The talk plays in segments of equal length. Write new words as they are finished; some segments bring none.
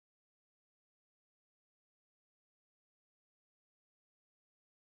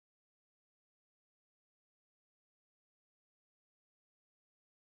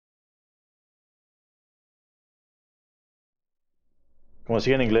Como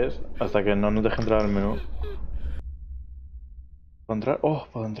sigue en inglés, hasta que no nos deje entrar al menú. ¿Puedo entrar? Oh,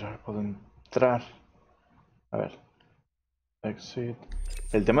 puedo entrar. A ver. Exit.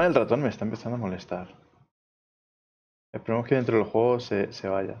 El tema del ratón me está empezando a molestar. Esperemos que dentro del juego se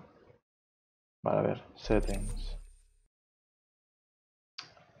vaya. Vale, a ver. Settings.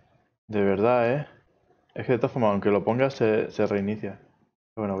 De verdad, ¿eh? Es que de todas formas, aunque lo pongas, se reinicia.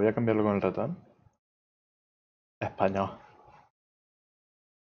 Bueno, voy a cambiarlo con el ratón. Español.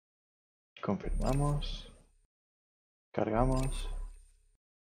 Confirmamos. Cargamos.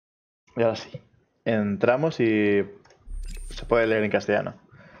 Y ahora sí. Entramos y se puede leer en castellano.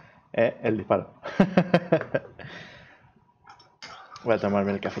 El disparo. Voy a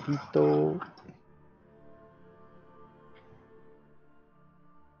tomarme el cafetito.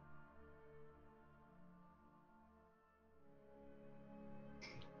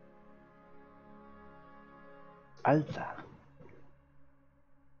 Alta.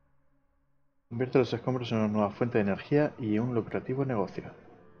 Convierte los escombros en una nueva fuente de energía y un lucrativo negocio.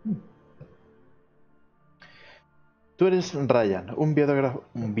 Tú eres Ryan, un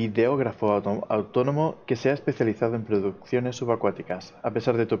videógrafo autónomo que se ha especializado en producciones subacuáticas. A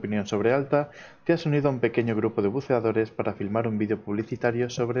pesar de tu opinión sobre Alta, te has unido a un pequeño grupo de buceadores para filmar un vídeo publicitario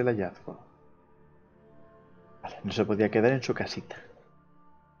sobre el hallazgo. Vale, no se podía quedar en su casita.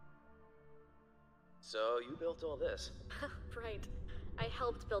 So you built all this? Right. I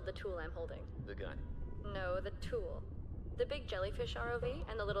helped build the tool I'm holding. The gun? No, the tool. The big jellyfish ROV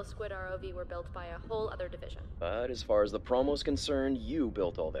and the little squid ROV were built by a whole other division. But as far as the promo's concerned, you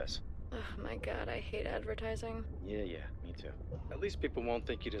built all this. Oh my god, I hate advertising. Yeah, me too. At least people won't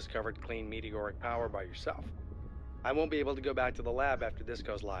think you discovered clean meteoric power by yourself. I won't be able to go back to the lab after this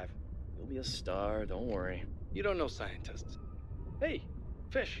goes live. You'll be a star, don't worry. You don't know scientists. Hey,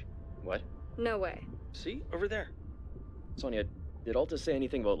 fish. What? No way. See? Over there. Sonia, did Alta say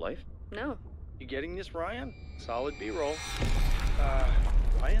anything about life? No. You getting this, Ryan? Solid B-roll.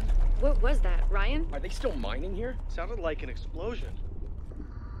 Ryan? What was that, Ryan? Are they still mining here? Sounded like an explosion.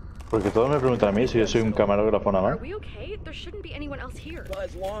 Porque todos me preguntan a mí si yo soy un camarógrafo nada Are más. we okay? There shouldn't be anyone else here. Well,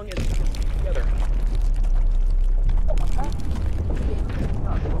 as long as we get together.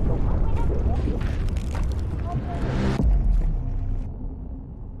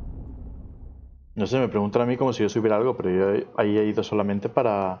 No sé, me preguntan a mí como si yo supiera algo, pero yo ahí he ido solamente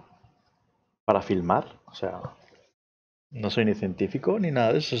para filmar. O sea, no soy ni científico ni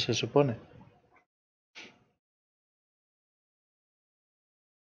nada de eso, se supone.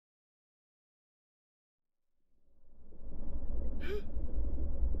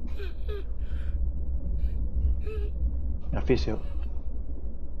 Oficio.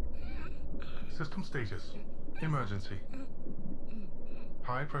 System status. Emergency.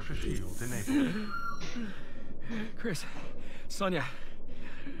 High pressure shield enabled. Chris, Sonia.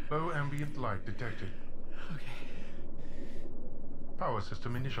 Low ambient light detected. Okay. Power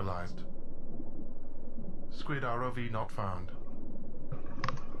system initialized. Squid ROV not found.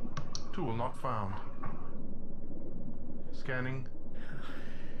 Tool not found. Scanning.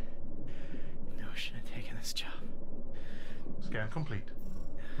 No, I shouldn't have taken this job. Scan complete.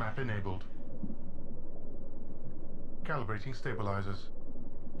 Map enabled. Calibrating stabilizers.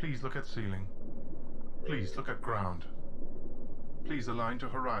 Please look at ceiling. Please look at ground. Please align to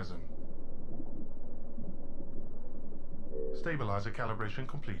horizon. Stabilizer calibration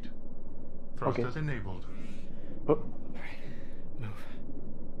complete. Thrusters enabled. Oh. Alright, move.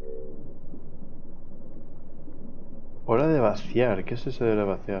 Hora de vaciar. ¿Qué es eso de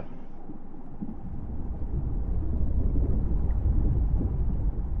vaciar?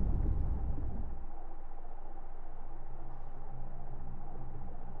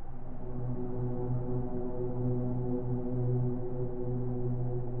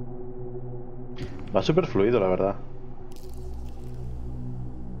 Va súper fluido, la verdad.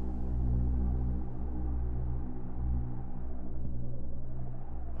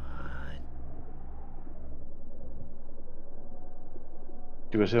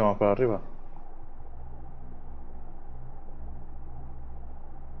 Yo que sé, vamos para arriba.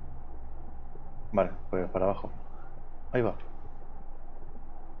 Vale, pues para abajo. Ahí va.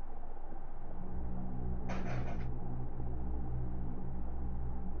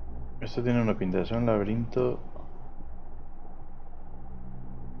 Esto tiene una pinta, es un laberinto.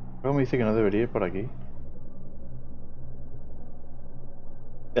 Luego me dice que no debería ir por aquí.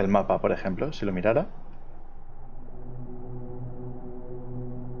 El mapa, por ejemplo, si lo mirara.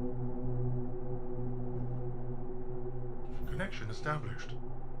 Connection established.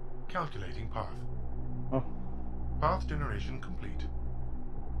 Calculating path. Oh, Path generation complete.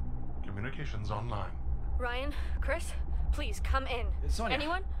 Communications online. Ryan, Chris, Please, come in. Sonia.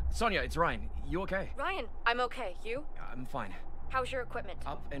 Anyone? Sonia, it's Ryan. You okay? Ryan, I'm okay. You? I'm fine. How's your equipment?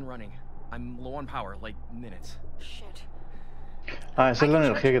 Up and running. I'm low on power, like minutes. Shit. Ah, esa es la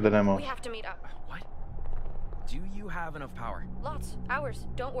energía que tenemos. We have to meet up. What? Do you have enough power? Lots. Hours.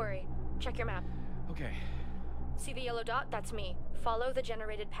 Don't worry. Check your map. Okay. See the yellow dot? That's me. Follow the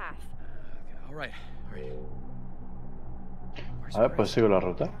generated path. All right. Where's A ver, pues Chris? sigo la I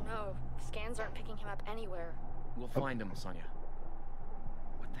ruta. don't know. Scans aren't picking him up anywhere. We'll find him, Sonia.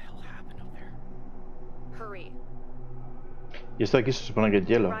 What the hell happened up there? Hurry. Y esto aquí se supone que es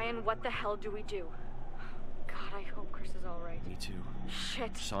hielo. Ryan, what the hell do we do? God, I hope Chris is alright. Me too.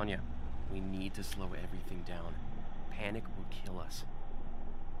 Shit. Sonia, we need to slow everything down. Panic will kill us.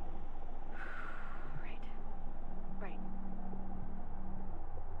 Right.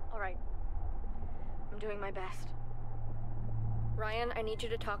 Alright. I'm doing my best. Ryan, I need you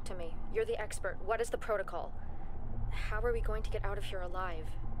to talk to me. You're the expert. What is the protocol? How are we going to get out of here alive?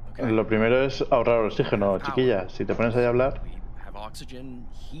 Okay. Lo primero es ahorrar oxígeno, chiquilla. Si te pones ahí a hablar. We have oxygen,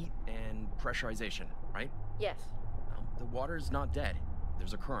 heat, and pressurization, right? Yes. Well, the water's not dead.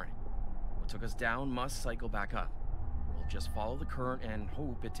 There's a current. What took us down must cycle back up. We'll just follow the current and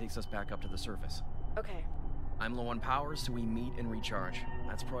hope it takes us back up to the surface. Okay. I'm low on power, so we meet and recharge.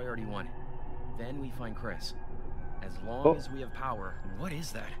 That's priority 1. Then we find Chris. As long as we have power. What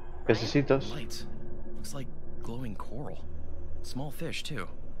is that? Pececitos. Lights. Looks like glowing coral. Small fish, too.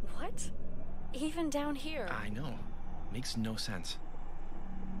 What? Even down here? I know. Makes no sense.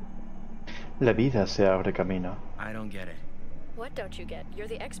 La vida se abre camino. I don't get it. What don't you get? You're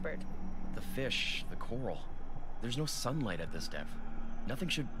the expert. The fish, the coral. There's no sunlight at this depth. Nothing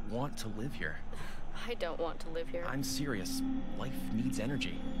should want to live here. I don't want to live here. I'm serious. Life needs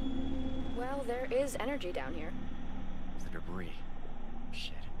energy. Well, there is energy down here. The debris.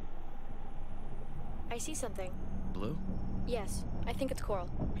 Shit. I see something. Blue? Yes, I think it's coral.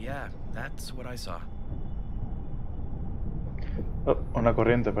 Yeah, that's what I saw. Oh, una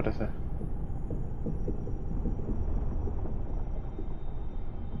corriente parece.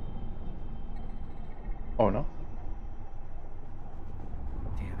 ¿O no?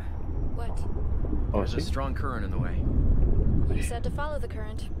 Damn. What? ¿O There's a sí? strong current in the way. You said to follow the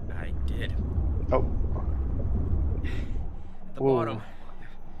current. I did. Oh. At the Whoa. bottom.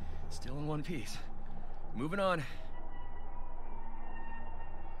 Still in one piece. Moving on.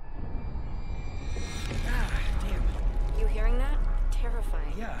 Ah, damn. You hearing that?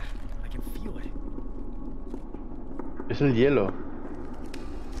 Terrifying. Yeah, I can feel it. Es el hielo.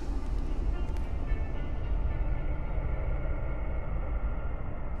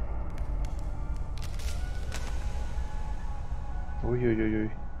 Uy, uy, uy,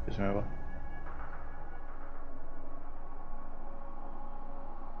 uy. Que se me va.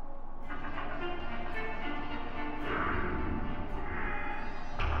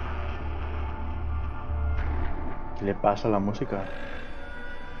 ¿Qué le pasa a la música?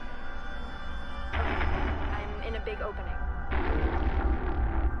 I'm in a big opening.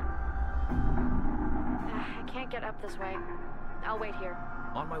 I can't get up this way. I'll wait here.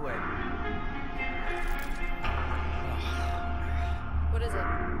 On my way. What is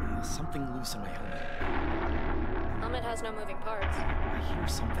it? Something loose in my helmet. Helmet has no moving parts. I hear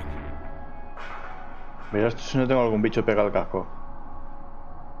something. Mira esto si no tengo algún bicho pegado al casco.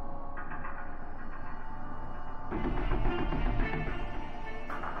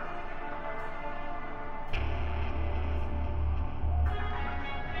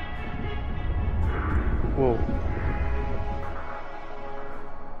 Wow.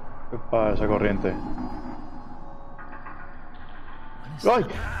 Epa, esa corriente. ¡Ay!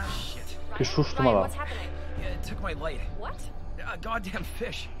 Ah, shit. ¡Qué susto me ha Ryan, dado! what's happening? Yeah, it took my light. What? A goddamn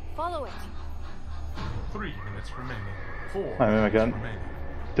fish. Follow it. 3 minutes remaining. 4 A mí me minutes quedan remaining.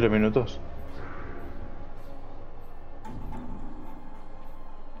 3 minutos.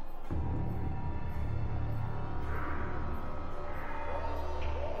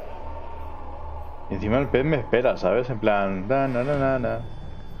 Y encima el pez me espera, ¿sabes? En plan... Na, na, na, na, na.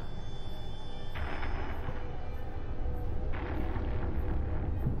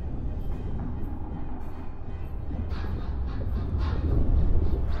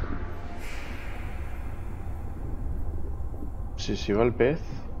 Si sigo al pez...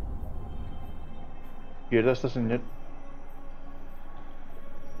 Pierdo a esta señora...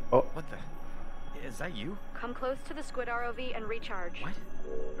 Oh, What the? Is that you? Come close to the squid ROV and recharge. What?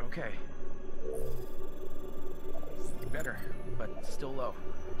 Okay. Better, but still low.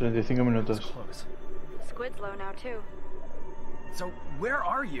 35 minutos. It's close. Squid's low now too. So, where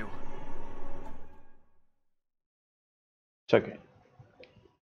are you? Saque.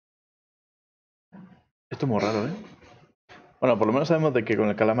 Esto es muy raro, ¿eh? Bueno, por lo menos sabemos de que con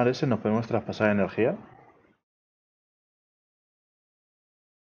el calamar ese nos podemos traspasar energía.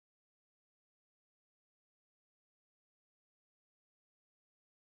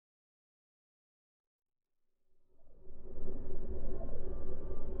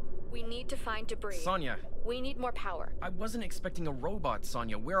 We need to find debris. Sonia, We need more power. I wasn't expecting a robot,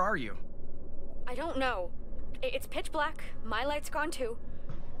 Sonia. Where are you? I don't know. It's pitch black. My light's gone too.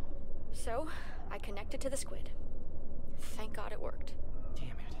 So, I connected to the squid. Thank God it worked. Damn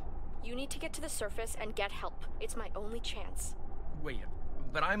it. You need to get to the surface and get help. It's my only chance. Wait,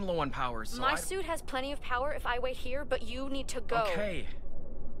 but I'm low on power, so My suit has plenty of power if I wait here, but you need to go. Okay.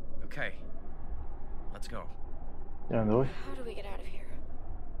 Okay. Let's go. ¿Y a dónde voy? How do we get out of here?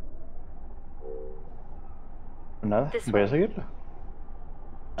 Nada, This voy a way. seguirlo.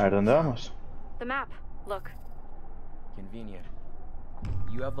 A ver dónde vamos. The map. Look. Convenient.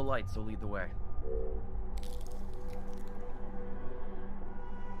 You have the light, so lead the way.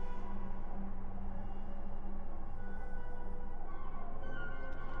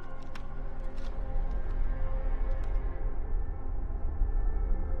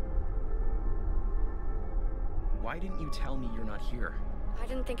 Why didn't you tell me you're not here? I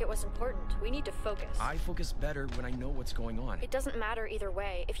didn't think it was important. We need to focus. I focus better when I know what's going on. It doesn't matter either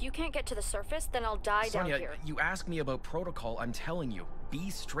way. If you can't get to the surface, then I'll die Sonia, down here. you ask me about protocol, I'm telling you. Be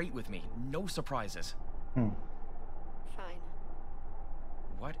straight with me. No surprises. Fine.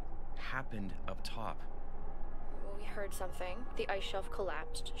 What happened up top? We heard something. The ice shelf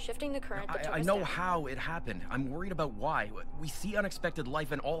collapsed, shifting the current that took I us know down. how it happened. I'm worried about why. We see unexpected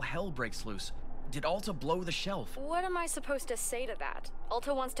life and all hell breaks loose. Did Alta blow the shelf? What am I supposed to say to that?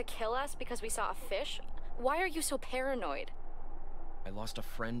 Alta wants to kill us because we saw a fish? Why are you so paranoid? I lost a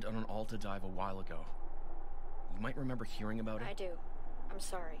friend on an Alta dive a while ago. You might remember hearing about it. I do. I'm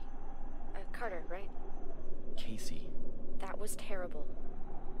sorry. Carter, right? Casey. That was terrible.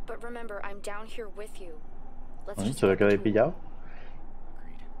 But remember, I'm down here with you. Let's just ¿Se ve get que the he tool. pillado?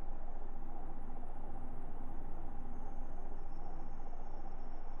 Agreed.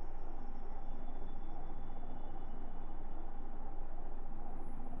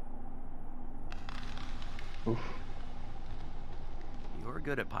 Uf. You're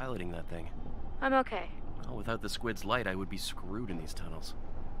good at piloting that thing. I'm okay. Well, without the squid's light, I would be screwed in these tunnels.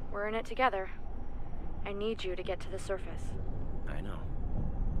 We're in it together. I need you to get to the surface. I know.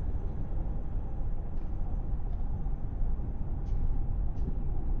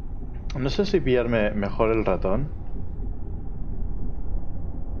 No sé si pillarme mejor el ratón.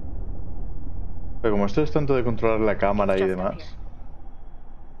 Pero como esto es tanto de controlar la cámara y Just up demás. here.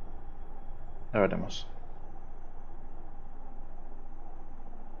 Ya veremos.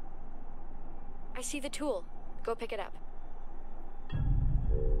 I see the tool. Go pick it up.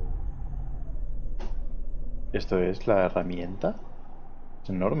 ¿Esto es la herramienta? Es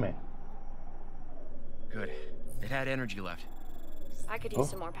enorme. Good. It had energy left. I could Oh. use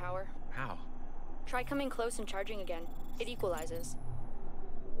some more power. How? Try coming close and charging again. It equalizes.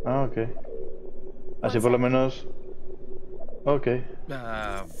 Ah, ok. Así por lo menos... Ok.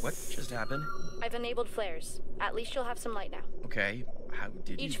 What just happened? I've enabled flares. At least you'll have some light now. Okay, how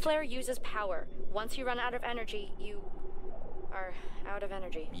did Each you... flare uses power. Once you run out of energy, you are out of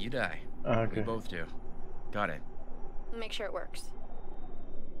energy. You die. Ah, We ok. both do. Got it. Make sure it works.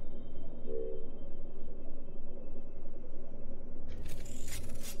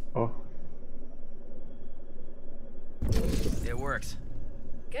 Oh. It works.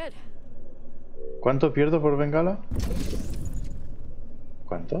 Good. ¿Cuánto pierdo por bengala?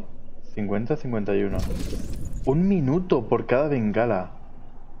 ¿Cuánto? 50, 51. Un minuto por cada bengala.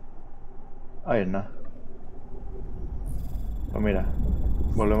 Ahí no. Pues mira,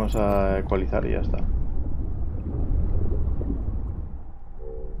 volvemos a ecualizar y ya está.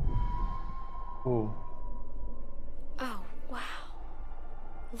 Oh, wow.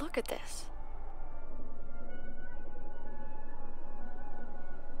 Look at this.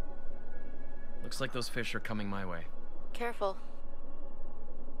 Looks like those fish are coming my way. Careful.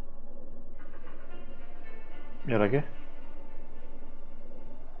 ¿Y ahora qué?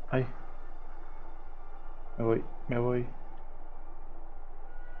 Ay. Me voy, me voy.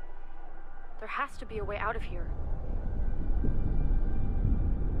 There has to be a way out of here.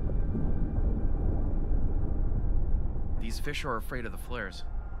 These fish are afraid of the flares.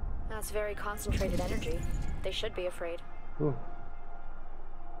 That's very concentrated energy. They should be afraid.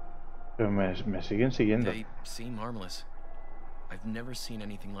 Pero me siguen siguiendo. They seem harmless. I've never seen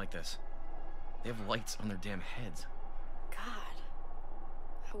anything like this. They have lights on their damn heads. God.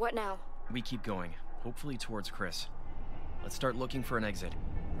 What now? We keep going, hopefully towards Chris. Let's start looking for an exit.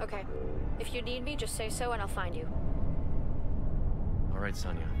 Okay. If you need me, just say so and I'll find you. All right,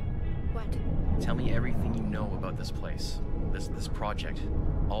 Sonia. What? Tell me everything you know about this place. This project.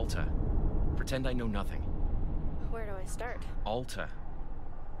 Alta. Pretend I know nothing. Where do I start? Alta.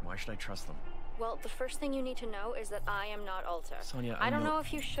 Why should I trust them? Well, the first thing you need to know is that I am not Alta. Sonia, I don't know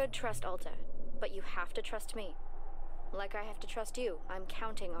if you should trust Alta, but you have to trust me. Like I have to trust you. I'm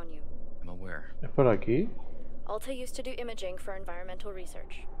counting on you. I'm aware. ¿Es por aquí? Alta used to do imaging for environmental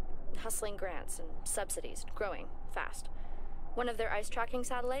research. Hustling grants and subsidies, growing fast. One of their ice tracking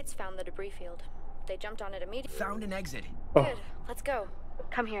satellites found the debris field. They jumped on it immediately. Found an exit. Oh, Good. Let's go.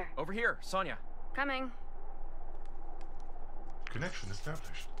 Come here. Over here, Sonia. Coming. Connection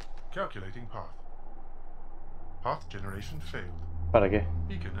established. Calculating path. Path generation failed. ¿para qué?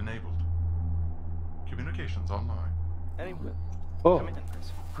 Beacon enabled. Communications online. Anyway, Oh, come in,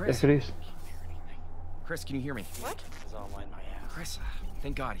 Chris. es Chris. Chris. Chris, can you hear me? What? It's online, my ass. Chris,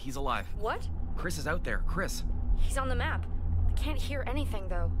 thank God, he's alive. What? Chris is out there. Chris, He's on the map. I can't hear anything,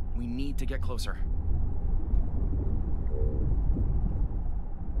 though. we need to get closer.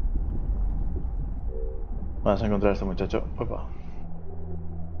 Vas a encontrar a este muchacho. Opa.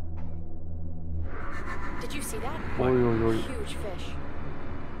 Did you see that? Uy, uy, uy. Huge fish.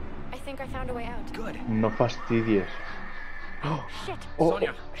 I think I found a way out. Good. No fastidies. Oh, Shit! oh,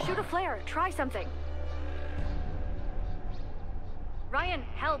 Sonia, Shoot a flare. Try something. Ryan,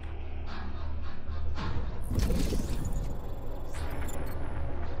 help!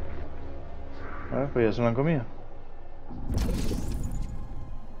 pues ya se lo han comido.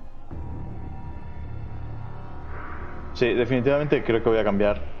 Sí, definitivamente creo que voy a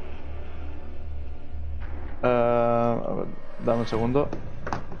cambiar. A ver, dame un segundo.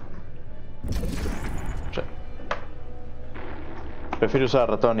 Sí. Prefiero usar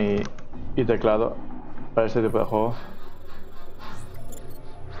ratón y teclado para este tipo de juego.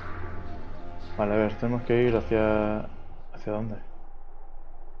 Vale, a ver, tenemos que ir hacia... ¿Hacia dónde?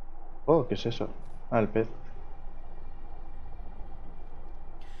 Oh, ¿qué es eso? Ah, el pez.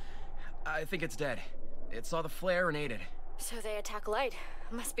 I think it's dead. It saw the flare and ate it. So they attack light.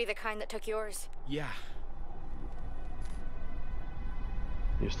 Must be the kind that took yours. Yeah.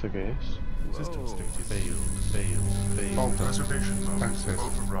 ¿Y esto qué es? System Whoa. status failed. Alta. Reservation mode Access.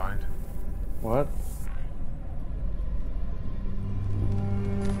 override. What?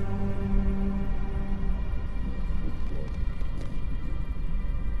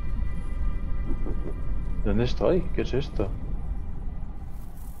 ¿Dónde estoy? ¿Qué es esto?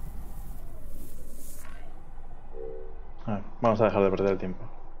 Vamos a dejar de perder el tiempo.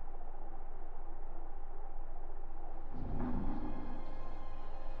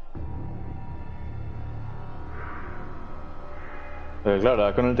 Pero claro,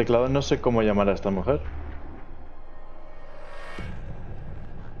 ahora con el teclado no sé cómo llamar a esta mujer.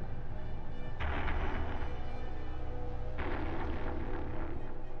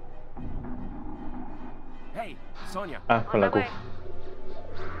 Hey, Sonia. Ah, con On la my Q. way.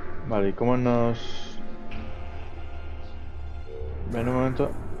 Vale, ¿y cómo nos...? Ven un momento.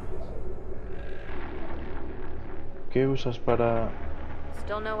 ¿Qué usas para...?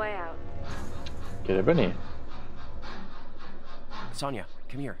 Still no way out. ¿Quieres venir? Sonia,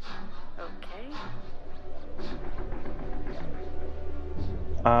 come here. Okay.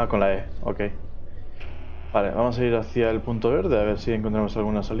 Ah, con la E, ok. Vale, vamos a ir hacia el punto verde a ver si encontramos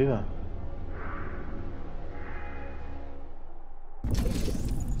alguna salida.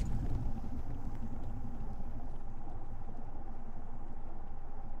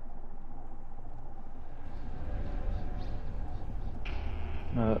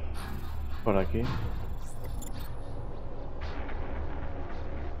 Nada, por aquí.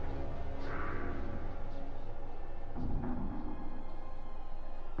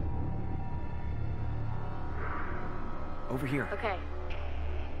 Over here. Okay.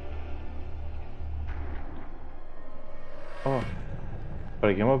 Oh, por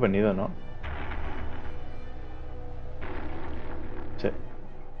aquí hemos venido, ¿no? Sí.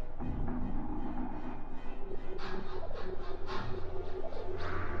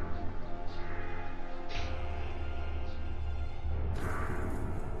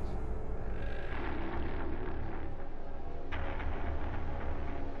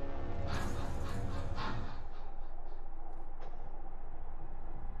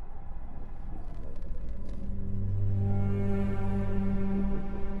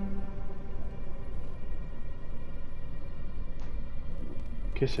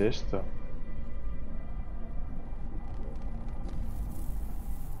 ¿Qué es esto?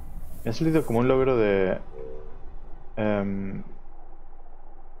 Me ha salido como un logro de...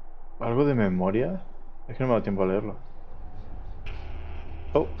 ¿algo de memoria? Es que no me ha dado tiempo a leerlo.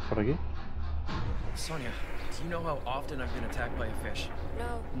 Oh, por aquí. Sonia, Do you know how often I've been attacked by a fish?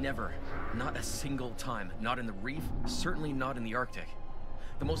 No. Never. Not a single time. Not in the reef, certainly not in the Arctic.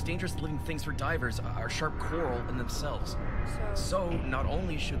 The most dangerous living things for divers are sharp coral in themselves. So, not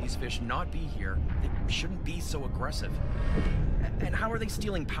only should these fish not be here, they shouldn't be so aggressive. And how are they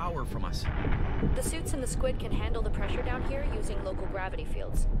stealing power from us? The suits and the squid can handle the pressure down here using local gravity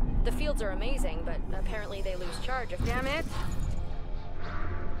fields. The fields are amazing, but apparently they lose charge if... Damn it!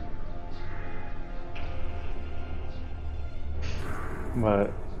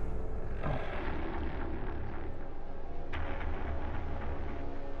 Vale.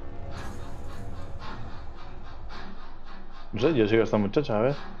 No sé, yo sigo a esta muchacha, a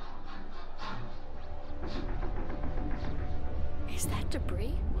ver. Is that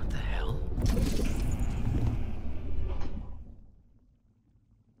debris? What the hell?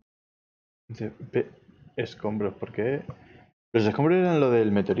 Dice, escombros, ¿por qué? ¿Los escombros eran lo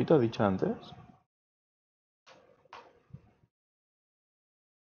del meteorito dicho antes?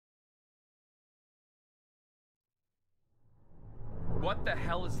 What the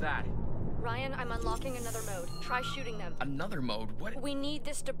hell is that? Ryan, I'm unlocking another mode. Try shooting them. Another mode? What? We need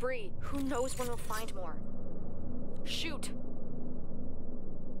this debris. Who knows when we'll find more? Shoot!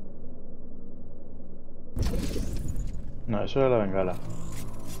 No, eso era la bengala.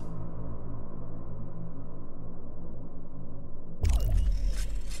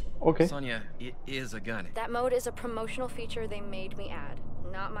 Okay. Sonia, it is a gun. That mode is a promotional feature they made me add.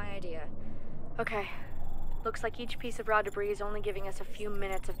 Not my idea. Okay. Looks like each piece of raw debris is only giving us a few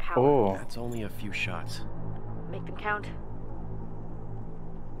minutes of power. Oh. That's only a few shots. Make them count.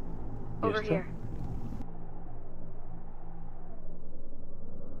 ¿Y Over esto? here.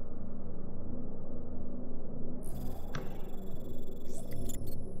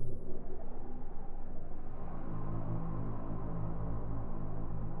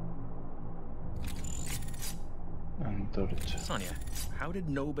 Antorcha. Sonia, how did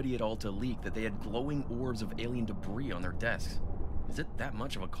nobody at Alta leak that they had glowing orbs of alien debris on their desks? Is it that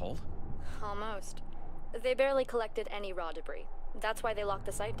much of a cult? Almost. They barely collected any raw debris. That's why they locked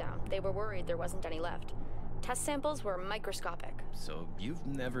the site down. They were worried there wasn't any left. Test samples were microscopic. So you've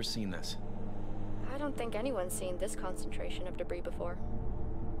never seen this? I don't think anyone's seen this concentration of debris before.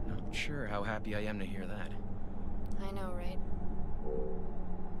 Not sure how happy I am to hear that. I know, right?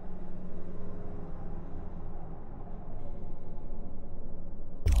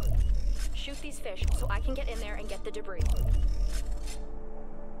 Shoot these fish so I can get in there and get the debris.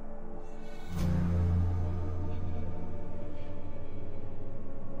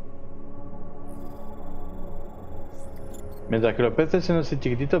 Mientras que los peces sean así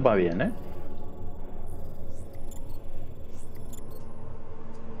chiquititos va bien, ¿eh?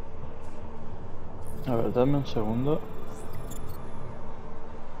 A ver, dame un segundo.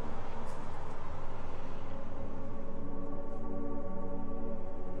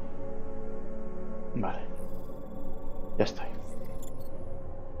 Vale. Ya estoy.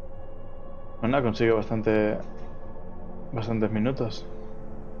 Bueno, consigo bastantes minutos.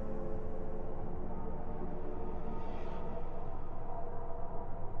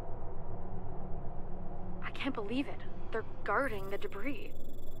 I can't believe it. They're guarding the debris.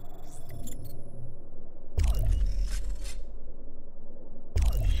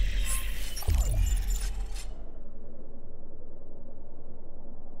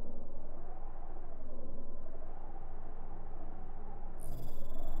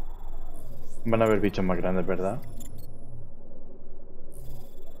 Van a haber bichos más grandes, ¿verdad?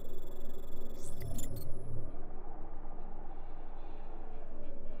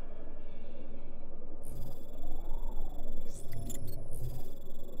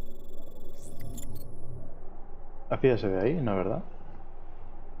 Afíase de ahí, ¿no, verdad?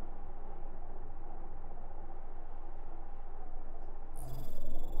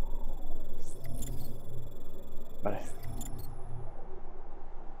 Vale.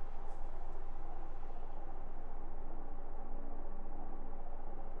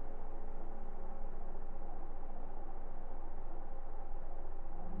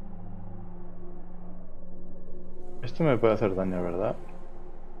 Esto me puede hacer daño, ¿verdad?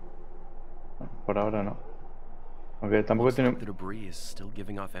 No, por ahora no. Aunque tampoco Looks tiene... like the debris is still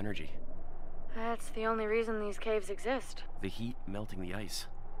giving off energy. That's the only reason these caves exist. The heat melting the ice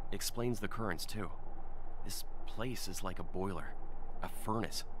explains the currents too. This place is like a boiler, a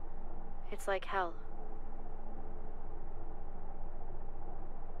furnace. It's like hell.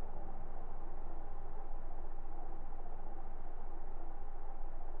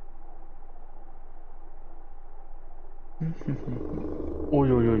 Uy,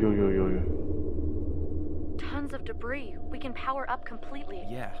 uy, uy, uy, uy, uy. Tons of debris. We can power up completely.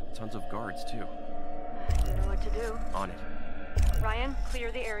 Yeah, tons of guards too. You know what to do. On it. Ryan,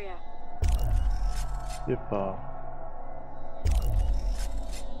 clear the area. Yepa.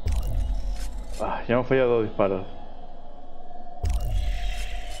 Ah, ya hemos fallado 2 disparos.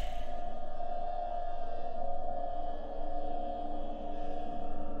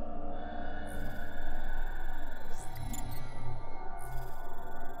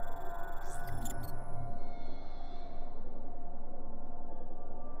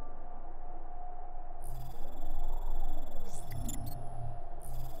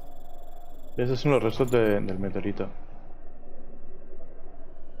 Esos son los restos del meteorito.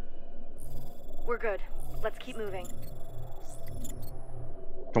 We're good. Let's keep moving.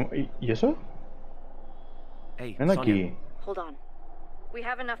 ¿Cómo? ¿Y eso? Hey, Ven Sonia. aquí. Hold on. We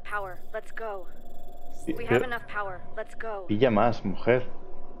have enough power. Let's go. Pi- We have pero- enough power. Let's go. Pilla más, mujer.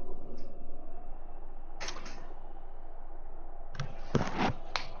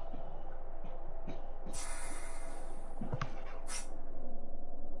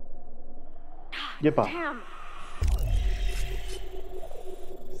 Yepa. Damn.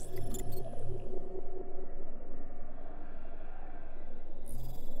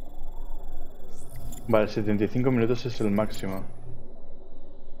 Vale, 75 minutos es el máximo.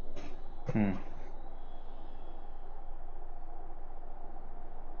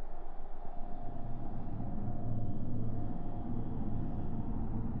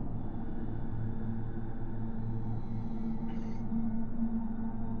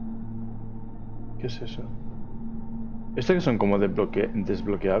 ¿Qué es eso? ¿Esto que son como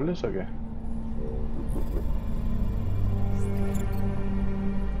desbloqueables o qué?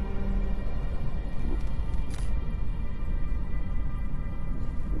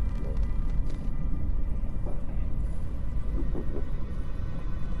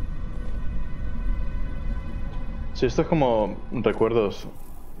 Sí, esto es como recuerdos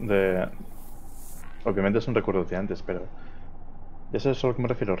de... Obviamente son recuerdos de antes, pero... Eso es a lo que me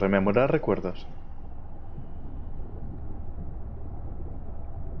refiero, rememorar recuerdos.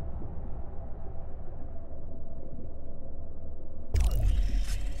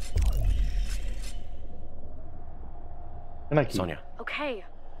 Ven aquí. Sonia. Okay.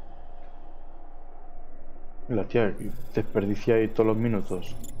 La tía desperdicia ahí todos los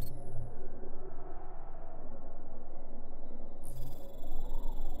minutos.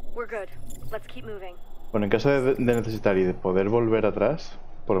 We're good. Let's keep moving. Bueno, en caso de necesitar y de poder volver atrás,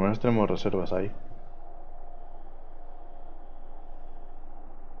 por lo menos tenemos reservas ahí.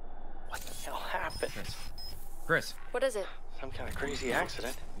 What the hell happened? Chris. What is it? Some kind of crazy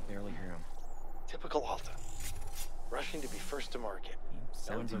accident. I barely hear him. Typical Alta. Rushing to be first to market.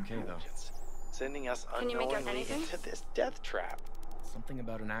 Sounds No due okay, though. diligence. Sending us Can you make out unknowingly anything? into this death trap. Something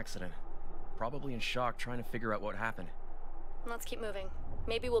about an accident. Probably in shock, trying to figure out what happened. Let's keep moving.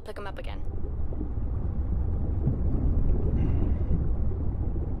 Maybe we'll pick him up again.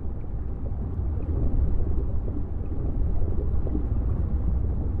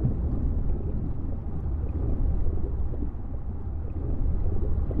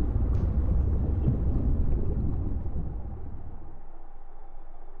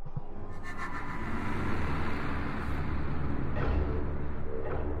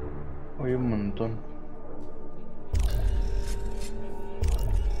 Hay un montón.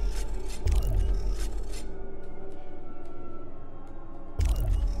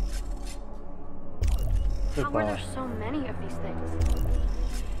 How are there Epa. so many of these things?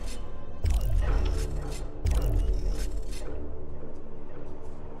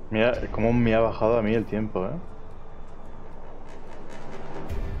 Mira cómo me ha bajado a mí el tiempo, ¿eh?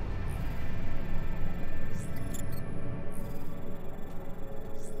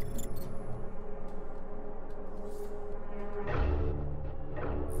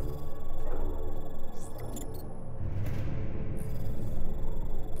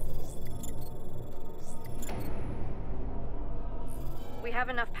 We have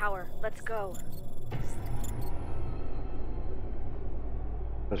enough power. Let's go.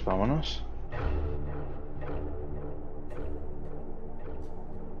 Pues vámonos.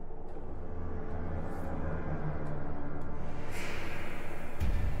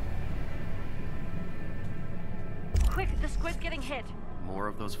 Quick, the squid's getting hit. More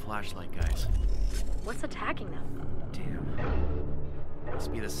of those flashlight guys. What's attacking them? Damn.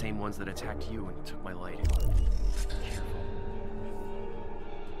 Must be the same ones that attacked you and took my light. Careful.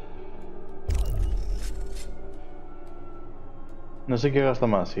 No sé qué gasta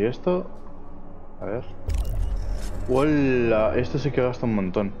más. Si esto... A ver... ¡Hola! Esto sí que gasta un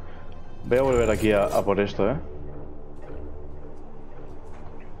montón. Voy a volver aquí a por esto, ¿eh?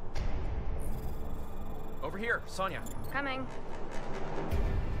 Over here, Sonia. Coming.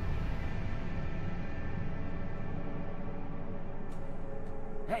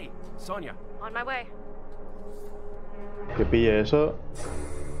 Hey, Sonia. On my way. Que pille eso.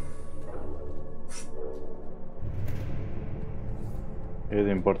 ¿Qué te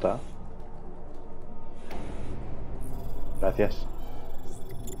importa? Gracias.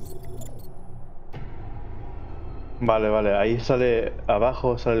 Vale, vale, ahí sale,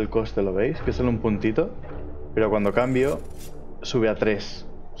 abajo sale el coste, ¿lo veis? Que sale un puntito, pero cuando cambio sube a 3.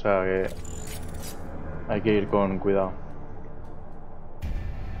 O sea que hay que ir con cuidado.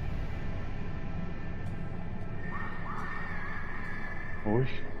 Uy.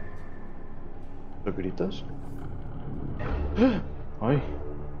 ¿Los gritos? ¡Ah! ¡Ay!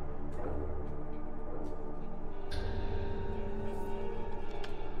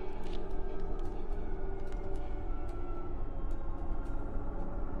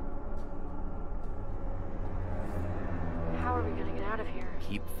 How are we gonna get out of here?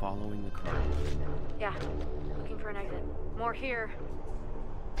 Keep following the current. Yeah, looking for an exit. More here.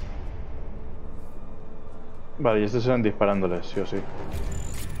 Vale, y estos eran disparándoles, sí o sí.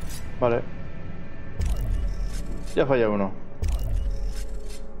 Vale. Ya falla uno.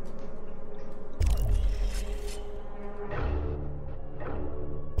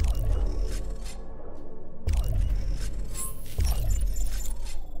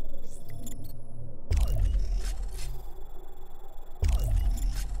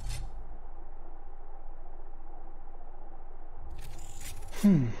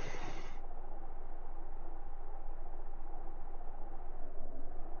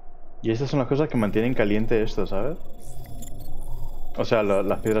 Y estas son las cosas que mantienen caliente esto, ¿sabes? O sea,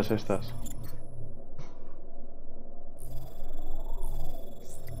 las piedras estas.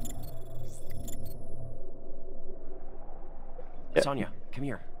 Sonia, come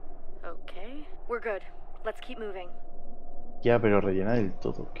here. Okay, we're good. Let's keep moving. Ya, pero rellena del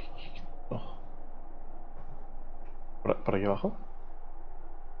todo. Oh. ¿Por aquí abajo?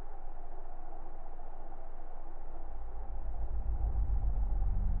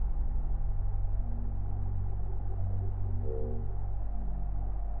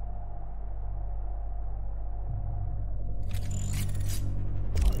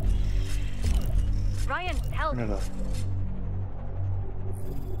 Ryan, help! Mierda.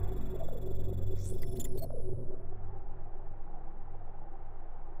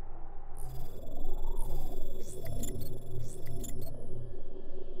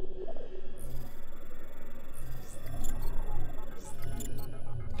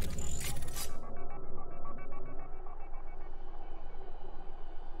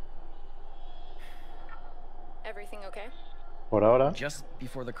 Everything okay? Por ahora. Just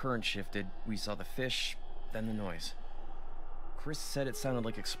before the current shifted, we saw the fish, then the noise. Chris said it sounded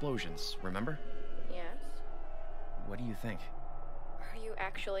like explosions, remember? Yes. What do you think? Are you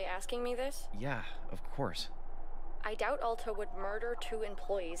actually asking me this? Yeah, of course. I doubt Alta would murder 2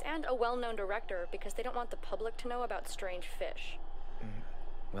 employees and a well-known director because they don't want the public to know about strange fish.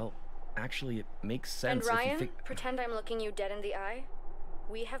 Well, actually, it makes sense And if you Ryan, think... pretend I'm looking you dead in the eye.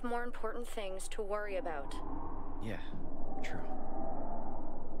 We have more important things to worry about. Yeah, true.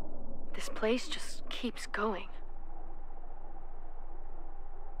 This place just keeps going.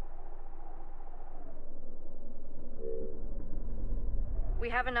 We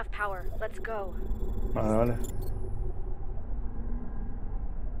have enough power. Let's go. Vale, vale.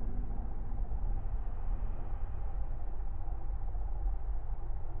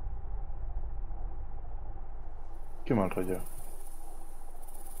 Qué mal rollo.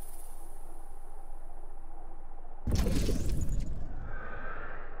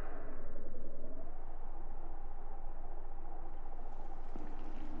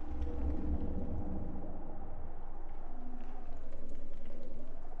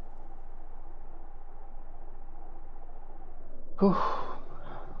 Uf.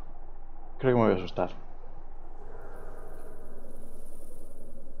 Creo que me voy a asustar.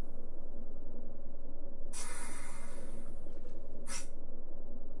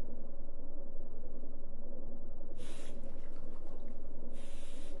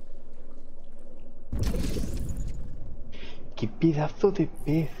 ¡Qué pedazo de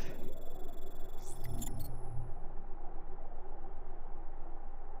pez!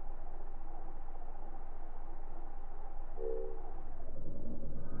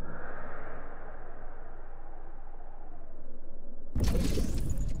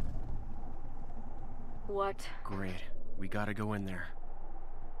 What? Great. We gotta go in there.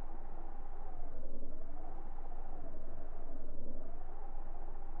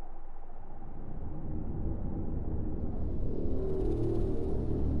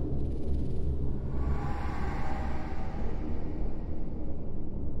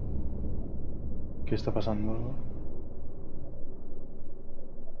 ¿Qué está pasando?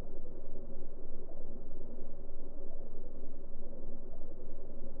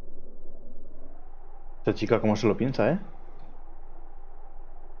 Esta chica cómo se lo piensa, ¿eh?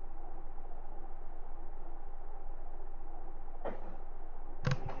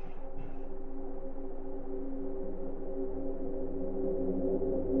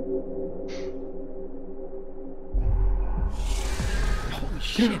 Holy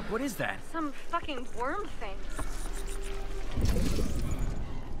shit, what is that? Some fucking worm thing.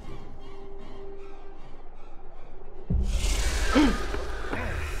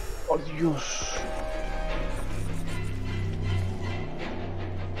 ¡Oh, Dios!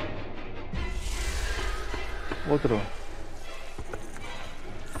 Otro.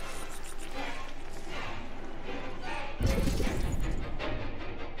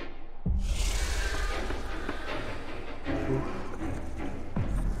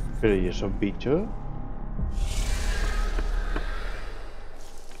 Pero ¿y esos bichos?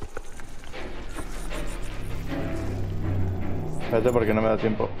 Espérate porque no me da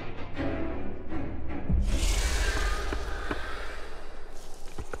tiempo.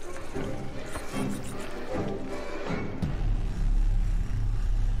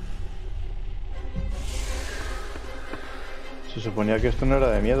 Se suponía que esto no era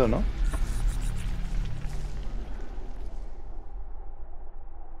de miedo, ¿no?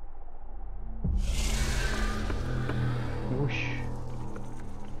 Uy.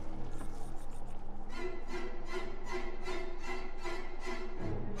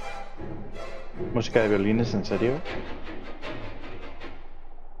 Música de violines, ¿en serio?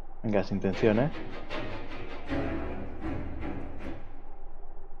 Venga, sin intención, ¿eh?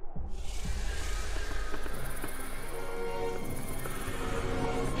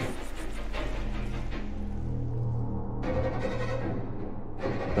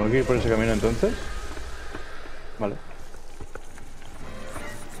 ¿Tengo que ir por ese camino entonces? Vale.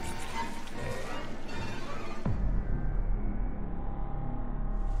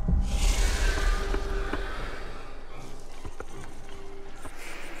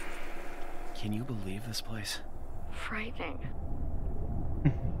 Can you believe this place? Frightening.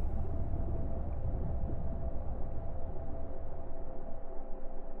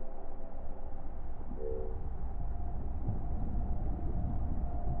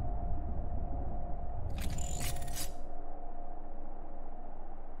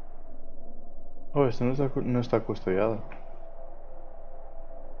 Oh, esto no está custodiado.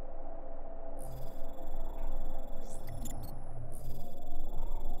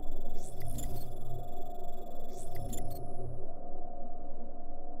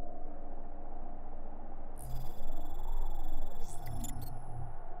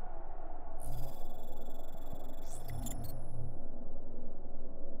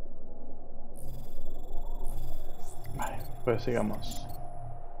 Vale, pues sigamos.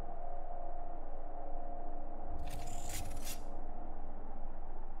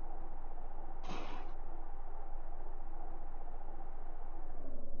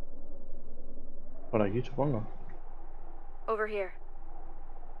 Por aquí, supongo. Over here.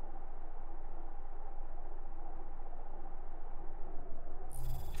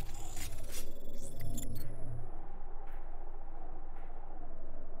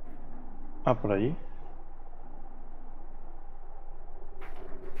 Ah, por allí.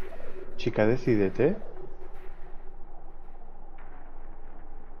 Chica, decídete.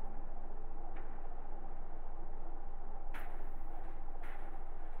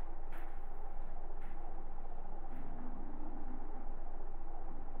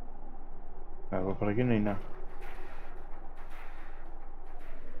 Vale, pues por aquí no hay nada.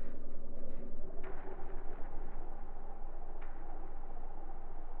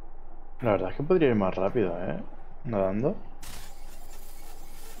 La verdad es que podría ir más rápido, ¿eh? Nadando.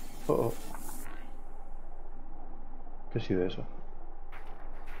 Oh, oh. ¿Qué ha sido eso?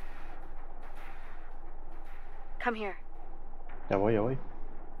 Come here. Ya voy, ya voy.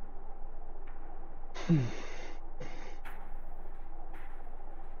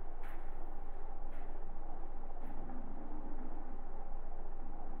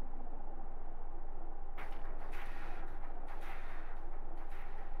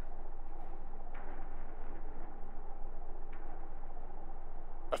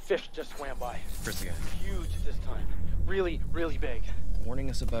 A fish just swam by. Chris again. Huge this time. Really, really big. Warning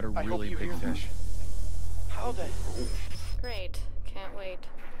us about a I hope really you big hear me. fish. How the... Great. Can't wait.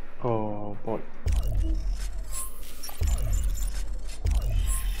 Oh, boy.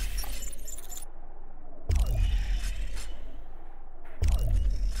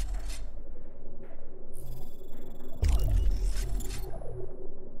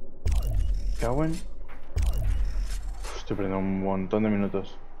 Cago en... Estoy perdiendo un montón de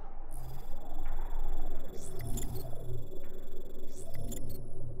minutos.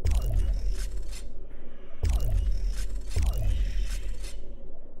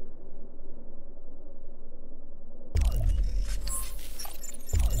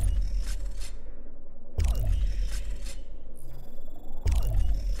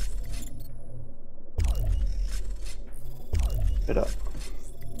 Pero...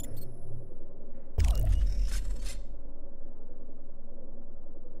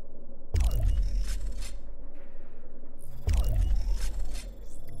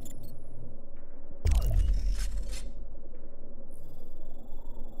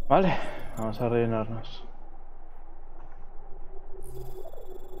 Vale, vamos a rellenarnos.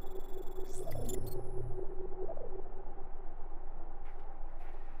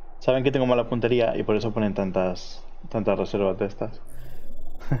 Saben que tengo mala puntería y por eso ponen tantas reservas de estas.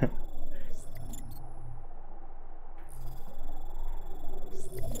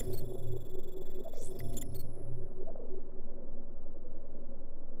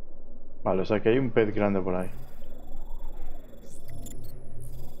 Vale, o sea que hay un pez grande por ahí.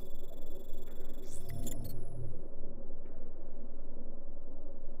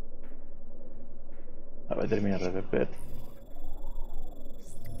 A ver, terminar de beber.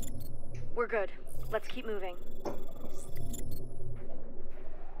 We're good. Let's keep moving.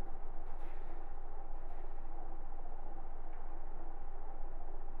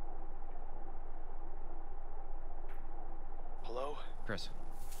 Hello? Chris.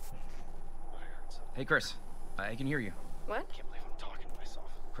 I heard something. Hey, Chris. I can hear you. What? I can't believe I'm talking to myself.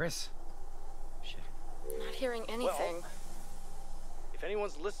 Chris. Shit. Not hearing anything. Well, if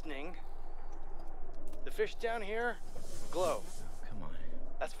anyone's listening, the fish down here glow. Come on.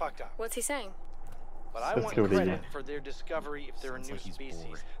 That's fucked up. What's he saying? But I Let's want go to credit you. for their discovery if they're a Sounds new like he's species.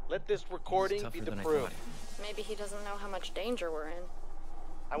 bored. Let this He's recording tougher be the than I proof. thought. Maybe he doesn't know how much danger we're in.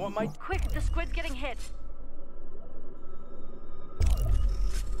 I want my Quick, the squid's getting hit.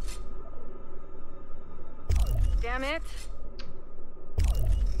 Damn it.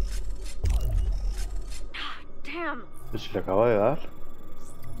 Damn. Pues si le acabo de dar.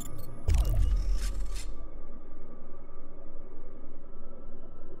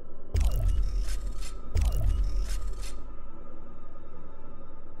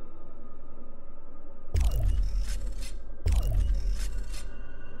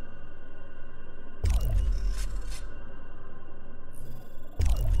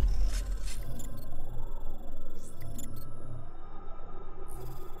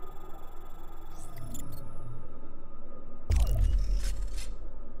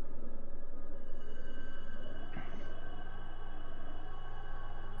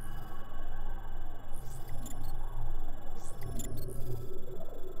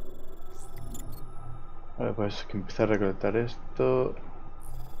 Vale, pues que empiece a recolectar esto.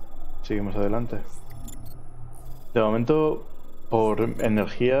 Seguimos adelante. De momento, por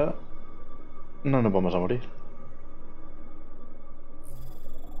energía, no nos vamos a morir.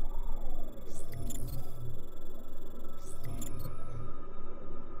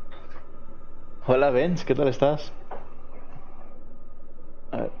 Hola, Benz, ¿qué tal estás?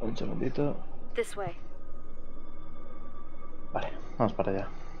 A ver, un segundito. This way. Vale, vamos para allá.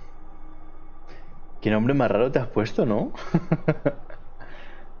 ¿Qué nombre más raro te has puesto, no?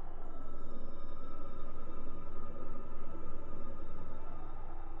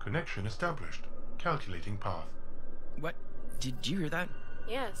 Connection established. Calculating path. What? Did you hear that?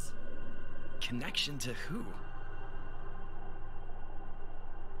 Yes. Connection to who?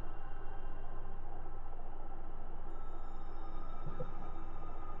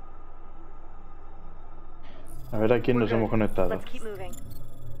 A ver a quién We're nos good. hemos conectado. Let's keep moving.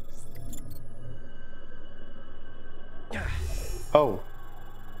 Oh.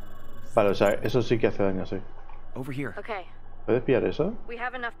 Vale, o sea, eso sí que hace daño, sí. Over here. Okay. ¿Puedes pillar eso? We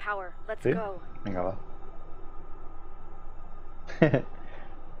have enough power. Let's ¿Sí? go. Venga, va.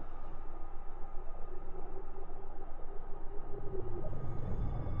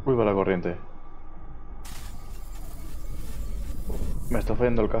 Uy, va la corriente. Me está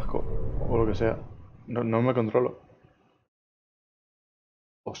fallando el casco. O lo que sea. No me controlo.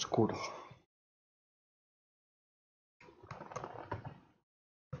 Oscuro.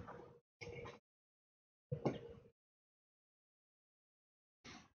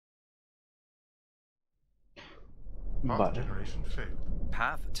 Path Vale. generation failed.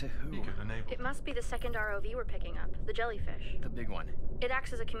 Path to who? Beacon enabled. It must be the second ROV we're picking up, the jellyfish. The big one. It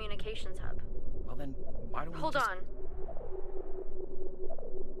acts as a communications hub. Well then, why don't we Hold just... on.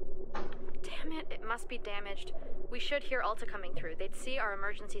 Damn it, it must be damaged. We should hear Alta coming through. They'd see our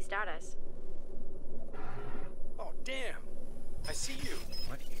emergency status. Oh, damn. I see you.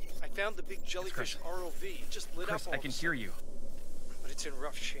 What? I found the big jellyfish ROV. It just lit Chris, up all I of a can hear sudden. you. But it's in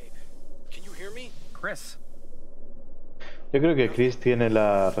rough shape. Can you hear me? Chris. Yo creo que Chris tiene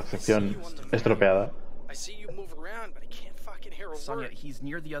la recepción estropeada. I see you move around, but I can't fucking hear a Sonia, word. he's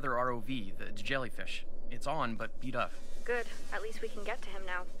near the other ROV, the jellyfish. It's on, but beat up. Good. At least we can get to him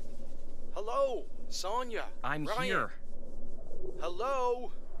now. Hello, Sonya. I'm Ryan. here.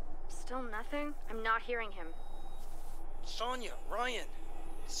 Hello? Still nothing? I'm not hearing him. Sonia, Ryan,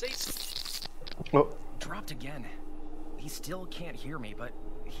 say... Oh, Dropped again. He still can't hear me, but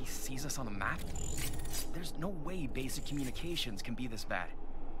he sees us on the map? There's no way basic communications can be this bad.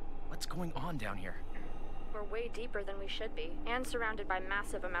 What's going on down here? We're way deeper than we should be, and surrounded by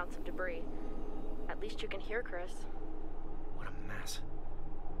massive amounts of debris. At least you can hear Chris. What a mess.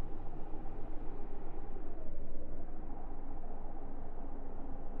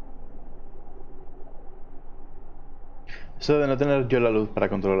 eso de no tener yo la luz para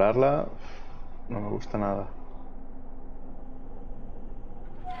controlarla, no me gusta nada.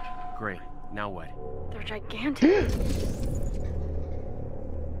 Great. Now what? They're gigantic.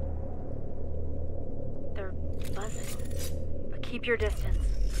 They're buzzing. But keep your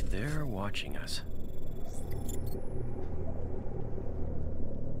distance. They're watching us.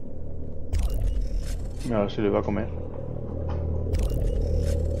 A ver si lo iba a comer.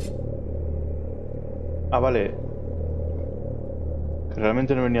 Ah, vale.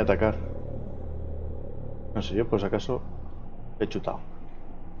 Realmente no venía a atacar. No sé yo, pues acaso he chutado.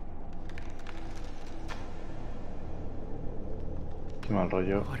 Qué mal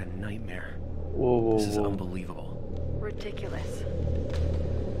rollo. What a nightmare. Wow, This is wow. unbelievable. Ridiculous.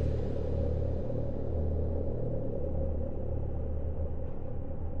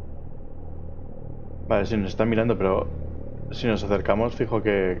 Vale, sí, nos están mirando, pero si nos acercamos, fijo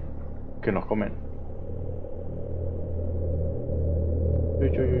que nos comen. Uy,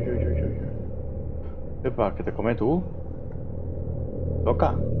 uy, uy, uy, uy, uy. Epa, que te come tú.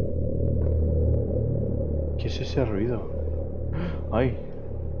 Loca. ¿Qué es ese ruido? Ay.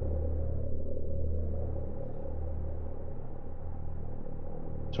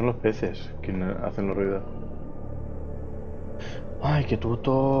 Son los peces que hacen los ruidos. Ay, qué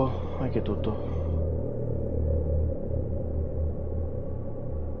tuto. Ay, qué tuto.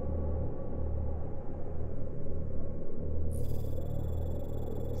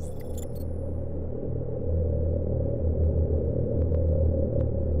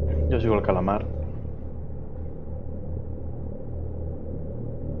 Yo sigo el calamar.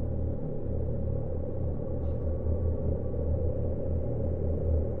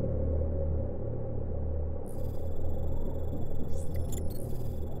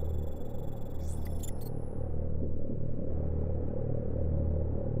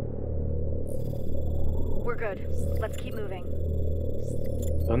 We're good. Let's keep moving.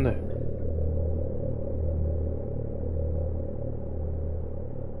 ¿Dónde?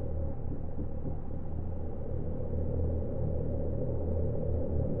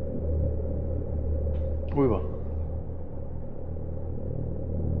 Uy, va.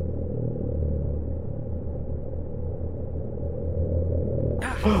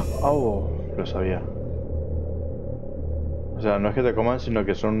 ¡Oh! Lo sabía. O sea, no es que te coman, sino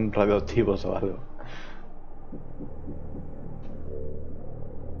que son radioactivos o algo.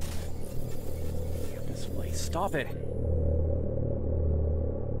 This place. Stop it.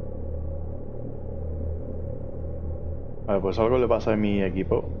 Vale, pues algo le pasa a mi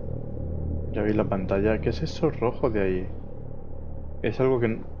equipo. Ya veis la pantalla. ¿Qué es eso rojo de ahí? ¿Es algo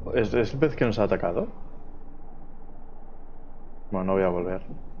que... ¿Es el pez que nos ha atacado? Bueno, no voy a volver.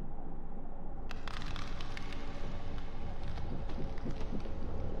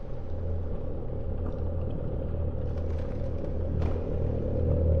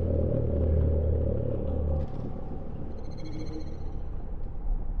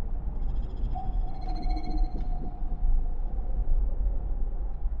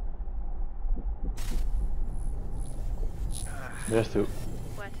 Verás tú.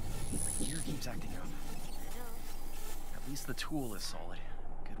 What? My gear keeps acting up. I know. At least the tool is solid.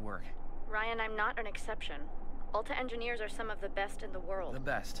 Good work. Ryan, I'm not an exception. Ulta engineers are some of the best in the world. The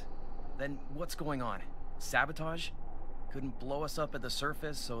best. Then what's going on? Sabotage? Couldn't blow us up at the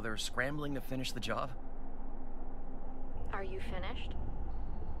surface, so they're scrambling to finish the job? Are you finished?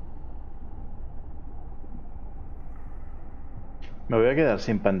 Me voy a quedar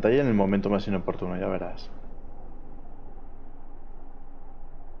sin pantalla en el momento más inoportuno, ya verás.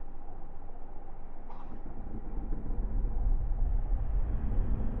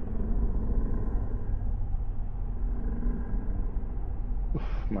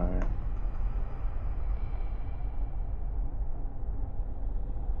 Uf, madre mía.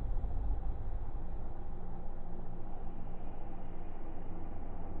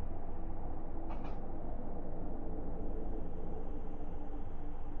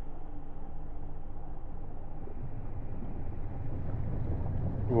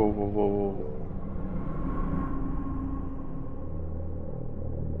 Wow, wow, wow, wow.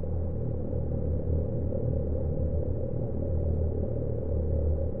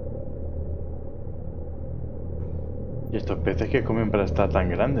 ¿Y estos peces que comen para estar tan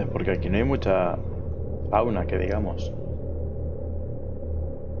grandes? Porque aquí no hay mucha fauna, que digamos.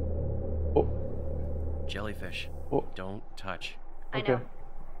 Oh, Jellyfish. oh, Don't touch. I ok. know.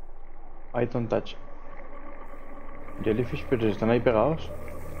 I don't touch. Jellyfish, pero están ahí pegados.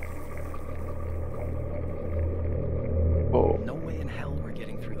 Oh, No way in hell we're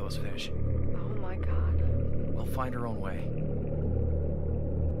getting through those fish. Oh my god. We'll find our own way.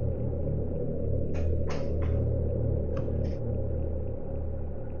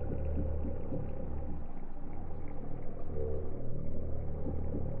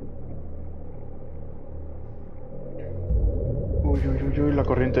 uy, uy, uy, uy, la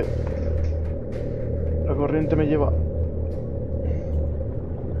corriente. La corriente me lleva.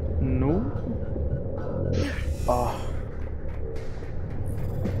 No. Ah.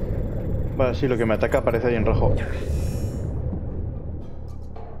 Vale, sí, lo que me ataca aparece ahí en rojo.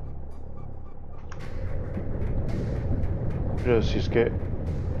 Pero si es que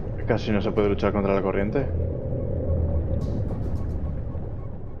casi no se puede luchar contra la corriente.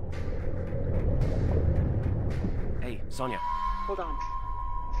 Hey, Sonia. Hold on.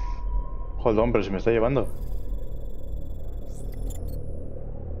 Hold on, pero si me está llevando.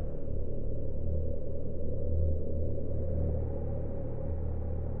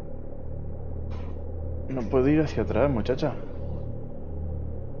 No puedo ir hacia atrás, muchacha.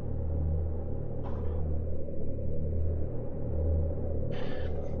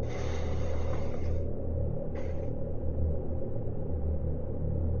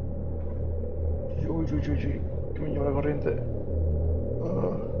 Uy, uy, uy, uy, que me lleva la corriente.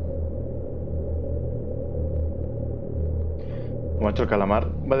 Ah. Macho, el calamar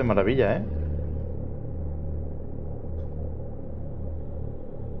va de maravilla, ¿eh?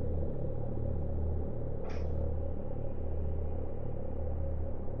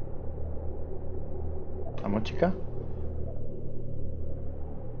 Vamos, chica.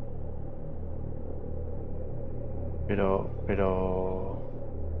 Pero...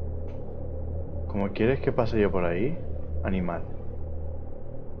 ¿Cómo quieres que pase yo por ahí? Animal.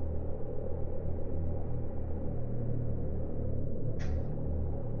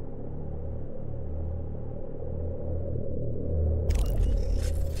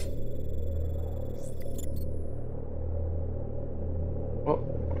 Oh,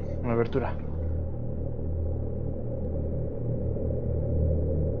 una abertura.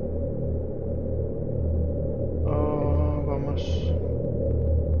 Oh, vamos.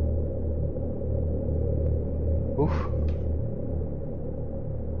 Uf.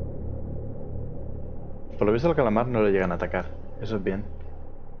 Por lo visto al calamar no le llegan a atacar. Eso es bien.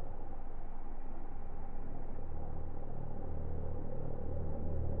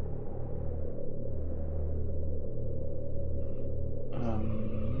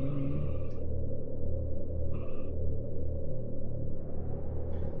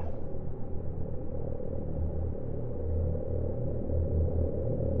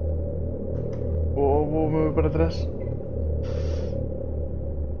 Me voy para atrás.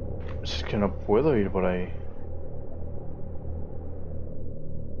 Es que no puedo ir por ahí.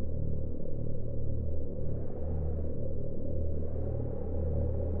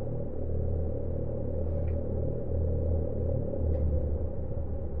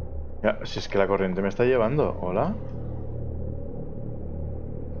 Ya, si es que la corriente me está llevando. ¿Hola?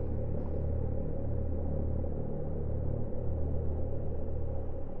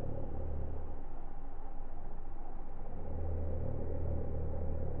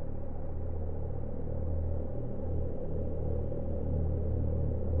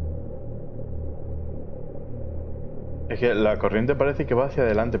 Es que la corriente parece que va hacia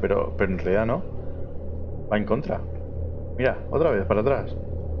adelante, pero en realidad no. Va en contra. Mira, otra vez, para atrás.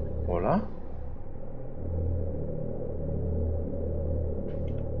 ¿Hola?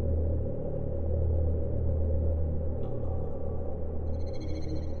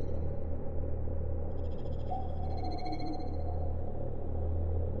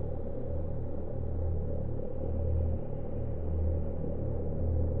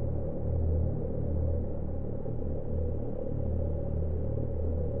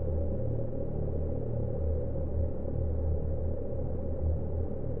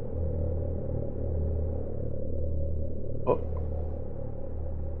 Oh.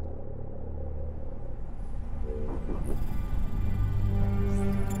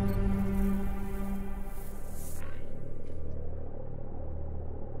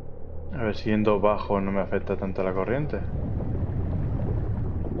 A ver si yendo bajo no me afecta tanto la corriente.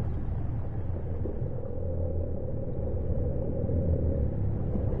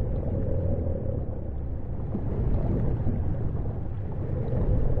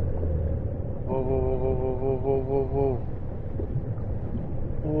 Wow, wow, wow, wow, wow, wow, wow, wow.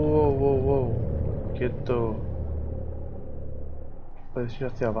 Wow, wow, wow. Quieto. ¿Puedes ir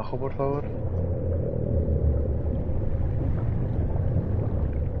hacia abajo, por favor?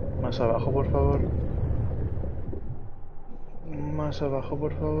 Más abajo, por favor. Más abajo,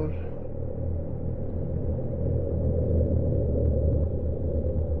 por favor.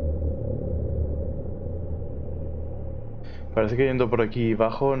 Parece que yendo por aquí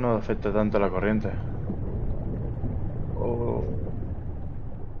abajo no afecta tanto la corriente. Oh.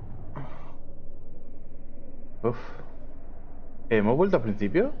 Uf. ¿Hemos vuelto al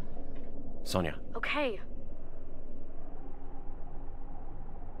principio? Sonia, Okay.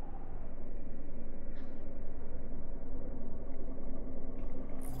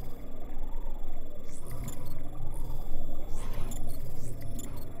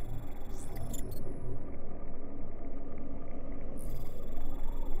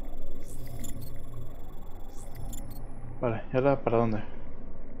 Vale, ¿y ahora para dónde?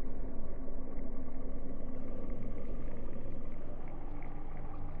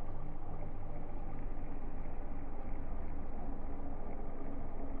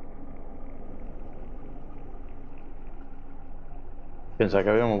 Pensaba que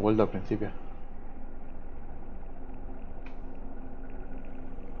habíamos vuelto al principio.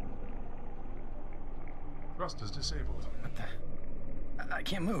 Thrust is disabled. What the? I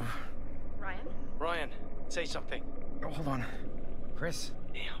can't move. Ryan? Ryan, say something. Oh, hold on. Chris?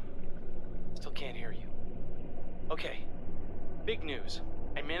 Damn. Still can't hear you. Okay. Big news.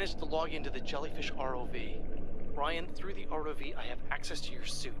 I managed to log into the jellyfish ROV. Ryan, through the ROV, I have access to your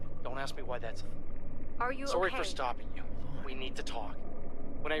suit. Don't ask me why that's... Are you Sorry okay? for stopping you. We need to talk.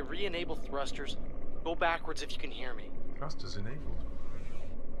 When I re-enable thrusters, go backwards if you can hear me. Thrust is enabled.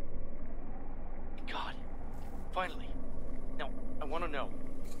 God. Finally. Now, I want to know,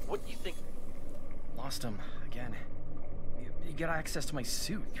 what do you think... Lost him again. You get access to my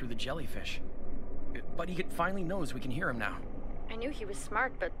suit through the jellyfish. But he finally knows we can hear him now. I knew he was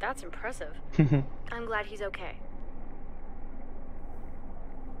smart, but that's impressive. I'm glad he's okay.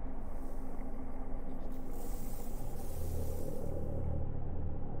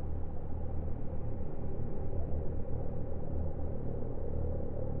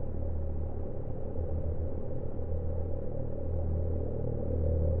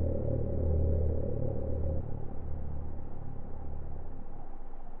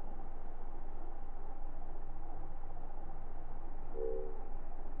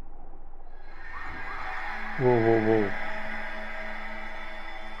 Wow, wow, wow.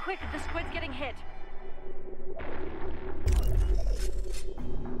 Quick, the squid's getting hit.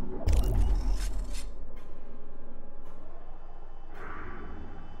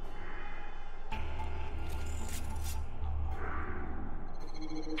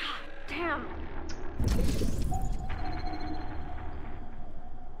 Damn.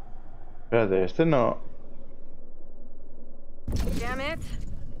 Espérate, este no... Damn it.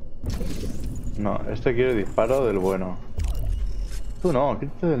 No, este quiere disparo del bueno. Tú no,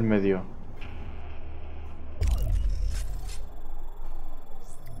 quítate del medio.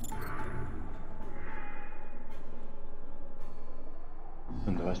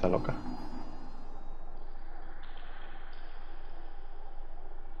 ¿Dónde va esta loca?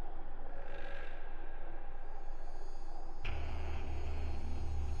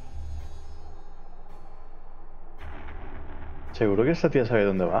 ¿Seguro que esta tía sabe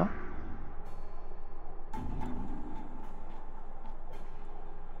dónde va?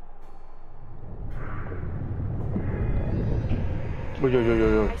 Uy, uy, uy,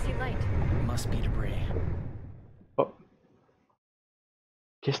 uy, uy. I see light. Must be debris. Oh.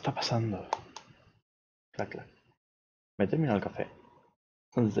 ¿Qué está pasando? Clac, clac. Me he terminado el café.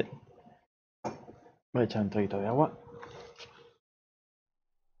 Sí. Voy a echar un traguito de agua.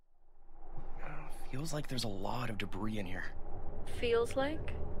 Feels like there's a lot of debris in here. Feels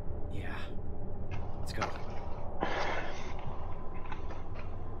like? Yeah. Let's go.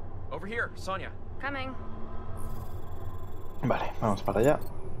 Over here, Sonia. Coming. Vale, vamos para allá.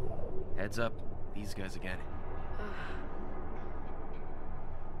 Heads up, these guys again.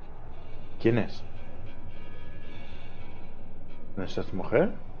 ¿Quién es? ¿No es esta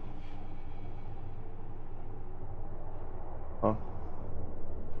mujer? Oh.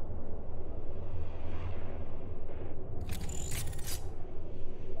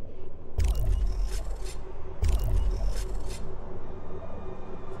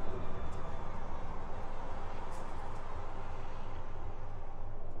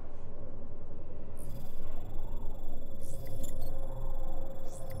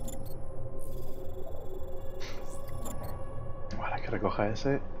 Vale, que recoja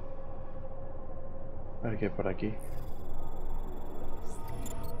ese. A ver qué hay por aquí.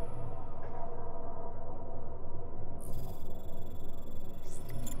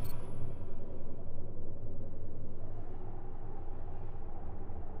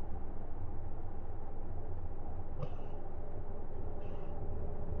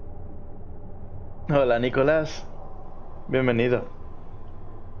 Hola, Nicolás. Bienvenido.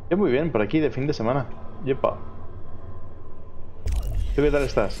 Yo muy bien, por aquí de fin de semana. Yepa. ¿Tú qué tal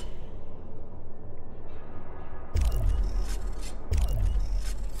estás?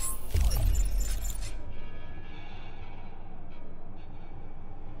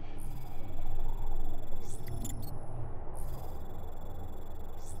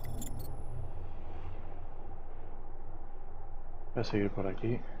 Voy a seguir por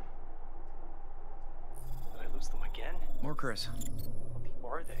aquí. Did I lose them again? More Chris.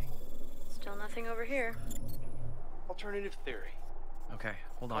 What are they? Still nothing over here. Alternative theory. Okay,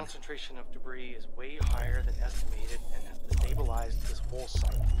 hold on. Concentration of debris is way higher than estimated and has destabilized this whole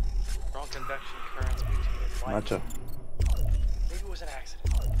site. Strong convection currents mutated life. Macho. Maybe it was an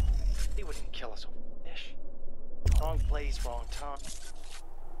accident. They wouldn't kill us over fish. Wrong place, wrong time.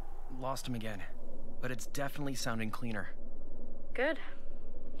 Lost him again. But it's definitely sounding cleaner. Good.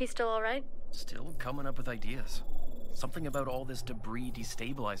 He's still all right? Still coming up with ideas. Something about all this debris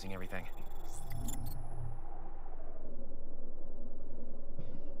destabilizing everything.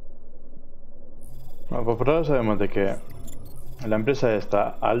 Bueno, pues por ahora sabemos de que la empresa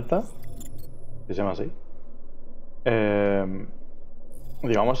está alta, que se llama así.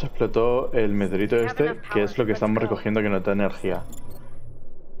 Digamos, explotó el meteorito este, que es lo que estamos recogiendo que nos da energía.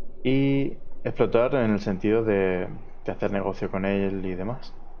 Y explotar en el sentido de hacer negocio con él y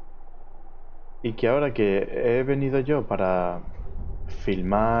demás. Y que ahora que he venido yo para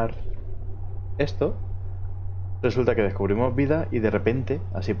filmar esto, resulta que descubrimos vida y de repente,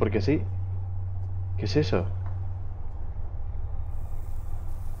 así porque sí. ¿Qué es eso?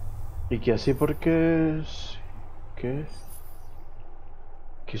 Y que así porque... ¿Qué?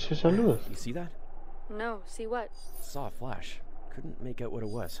 ¿Qué es esa luz? You see that? No, see what? Saw a flash. Couldn't make out what it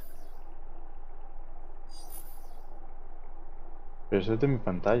was. Pero eso es de mi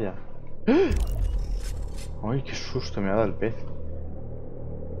pantalla. ¡Ah! ¡Ay, qué susto me ha dado el pez!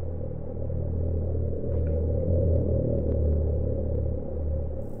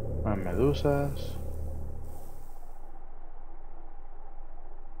 Más medusas.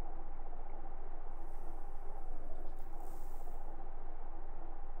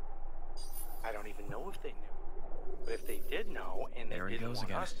 I don't even know if they knew. But if they did know and they There he didn't goes want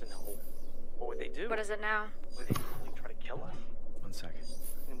again. us to know, what would they do? What is it now? Would they really try to kill us? 1 sec.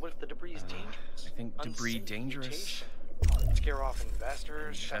 And what if the debris is dangerous? I think debris Unsafe dangerous. mutation. Scare off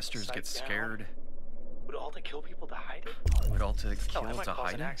investors. shut the Investors site get down. scared. Would Alta kill people to hide it? Would all to Hell, kill I might to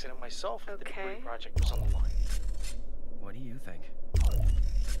cause hide an it? accident myself if the debris Okay. project was on the line. What do you think?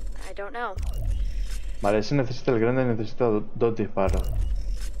 I don't know. Vale, ese necesita el grande, necesita dos disparos.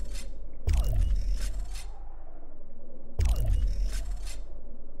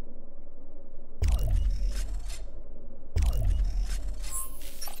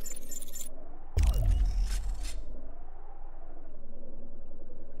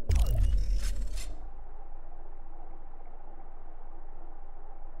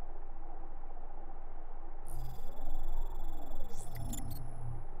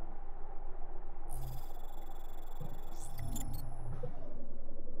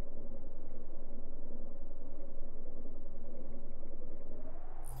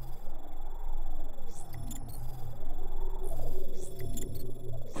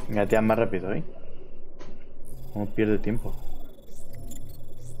 Gateas más rápido, ¿eh? Como pierde tiempo.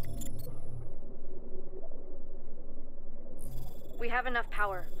 We have enough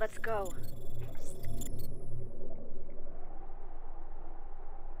power. Let's go.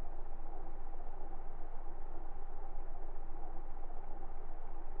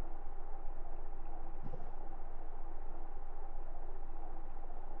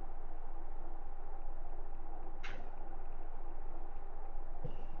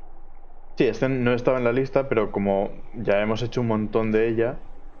 Sí, este no estaba en la lista, pero como ya hemos hecho un montón de ella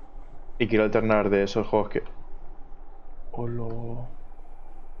y quiero alternar de esos juegos que... ¡Holo!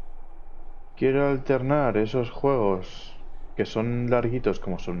 Quiero alternar esos juegos que son larguitos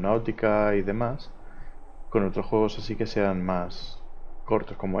como Subnautica y demás con otros juegos así que sean más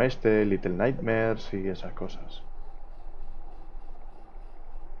cortos como este, Little Nightmares y esas cosas.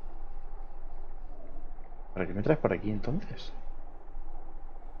 ¿Para qué me traes por aquí entonces?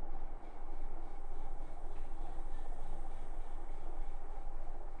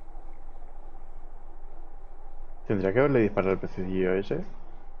 Tendría que haberle disparado al pececillo ese.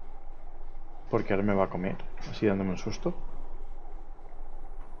 Porque ahora me va a comer. Así dándome un susto.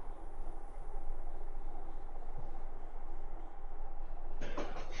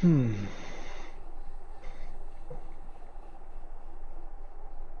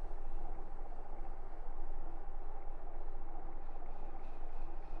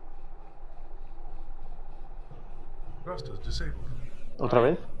 Thrusters disabled. ¿Otra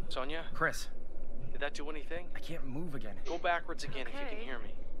vez? Sonia, Chris, did that do anything? I can't move again. Go backwards again if you can Okay. hear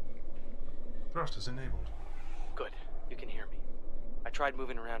me. Thrusters enabled. Good, you can hear me. I tried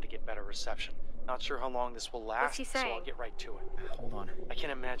moving around to get better reception. Not sure how long this will last, he so I'll saying? get right to it. Hold on. I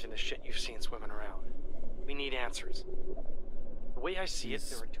can't imagine the shit you've seen swimming around. We need answers. The way I see it,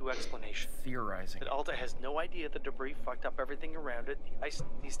 there are two explanations. Theorizing. That Alta has no idea the debris fucked up everything around it, the ice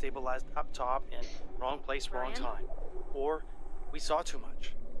destabilized up top, and wrong place, wrong Ryan? time. Or we saw too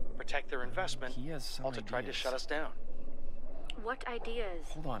much. Protect their investment, He has some Alta tried to ideas. shut us down. What ideas?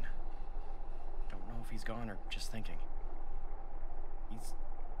 Hold on. Don't know if he's gone or just thinking. He's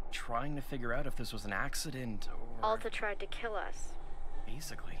trying to figure out if this was an accident or... Alta tried to kill us.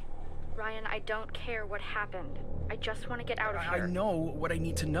 Basically. Ryan, I don't care what happened. I just want to get out of I here. know what I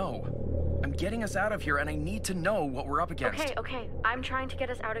need to know. I'm getting us out of here and I need to know what we're up against. Okay. I'm trying to get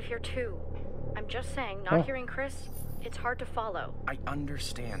us out of here too. I'm just saying, not hearing Chris, it's hard to follow. I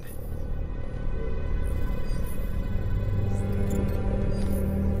understand.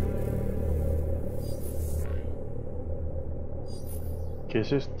 ¿Qué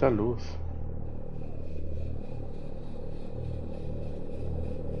es esta luz?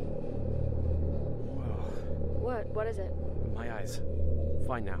 Whoa. What is it? My eyes.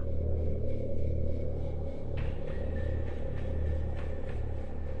 Fine now.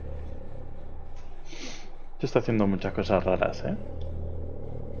 Se está haciendo muchas cosas raras, ¿eh?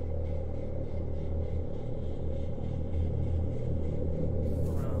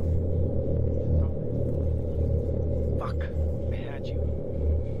 Fuck. I had you.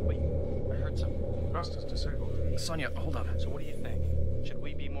 Wait, I heard something. Thrusters disabled. Sonia, hold on. So what do you think? Should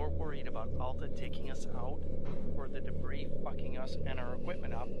we be more worried about Alta taking us out, or the debris fucking us and our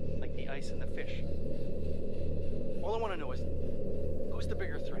equipment up, like the ice and the fish? All I want to know is, who's the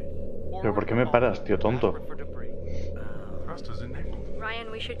bigger threat? Pero ¿por qué me paras, tío tonto? For debris. Thrusters enabled.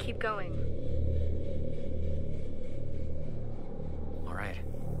 Ryan, we should keep going. All right.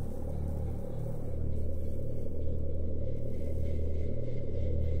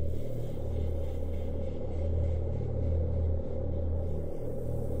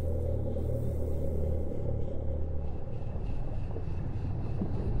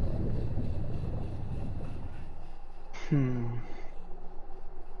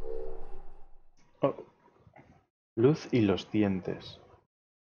 Oh. Luz y los dientes.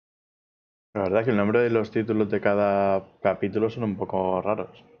 La verdad es que el nombre de los títulos de cada capítulo son un poco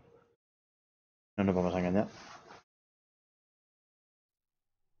raros. No nos vamos a engañar.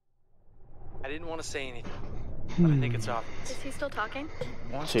 I didn't want to say anything, but I think it's obvious. Is he still talking?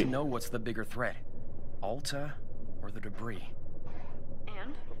 Wants Sí. to know what's the bigger threat. Alta or the debris?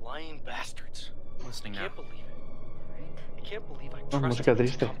 And? The lying bastards. Listening I now. can't believe it. Right? I can't believe I Oh, trusted música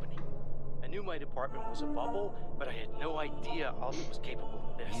this triste. company. I knew my department was a bubble, but I had no idea Alta was capable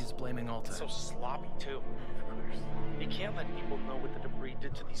of this. He's blaming Alta. It's so sloppy, too. Of course. You can't let people know what the debris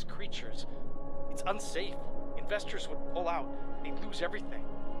did to these creatures. It's unsafe. Investors would pull out. They'd lose everything.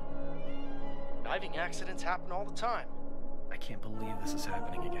 Diving accidents happen all the time. I can't believe this is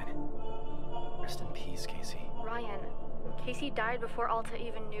happening again. Rest in peace, Casey. Ryan, Casey died before Alta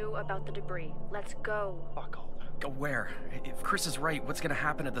even knew about the debris. Let's go. Fuck Alta. Go where? If Chris is right, what's gonna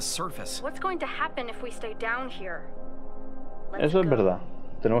happen at the surface? What's going to happen if we stay down here? Let's Eso es go. verdad.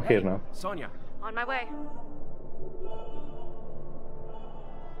 Tenemos que irnos. Sonia, On my way.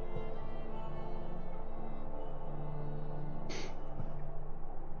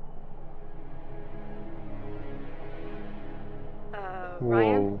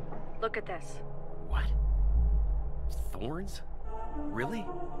 Ryan, Wow. look at this. What? Thorns? Really?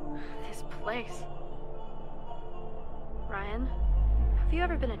 This place. Ryan, have you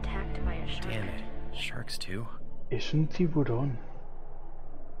ever been attacked by a shark? Damn it. Sharks too? Es un tiburón.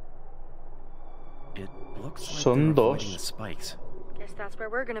 It looks like Son they're avoiding dos. the spikes. Guess that's where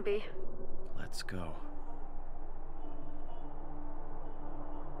we're gonna be. Let's go.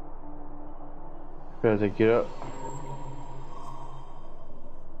 Espérate, quiero...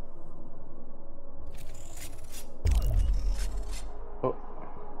 Oh.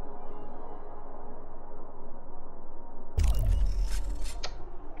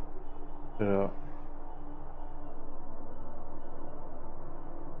 Pero...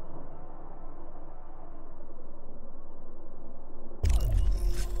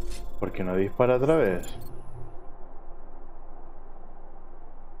 ¿Por qué no dispara otra vez?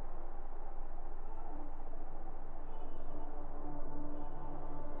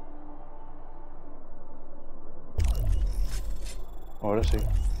 Ahora sí.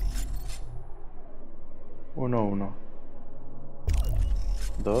 1-1.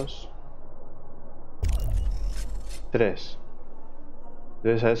 2. 3.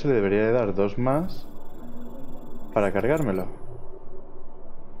 Entonces a ese le debería de dar 2 más para cargármelo.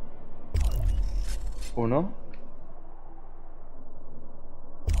 1,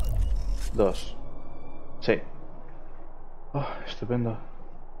 2. Sí. Oh, estupendo.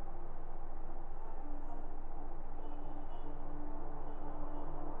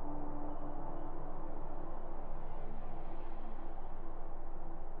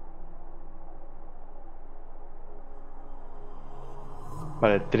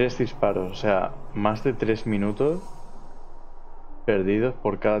 Vale, 3 disparos, o sea, más de 3 minutos perdidos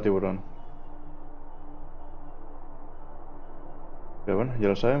por cada tiburón. Pero bueno, ya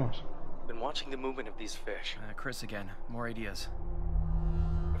lo sabemos. Been watching the movement of these fish. Chris again. More ideas.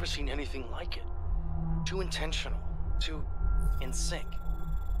 Never seen anything like it. Too intentional. Too in sync.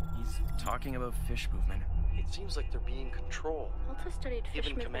 He's talking about fish movement. It seems like they're being controlled. Alta studied fish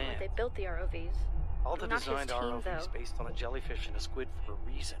Given movement when command. they built the ROVs. Alta Not his designed team, ROVs though. based on a jellyfish and a squid for a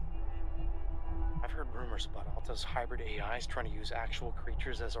reason. I've heard rumors about Alta's hybrid AIs trying to use actual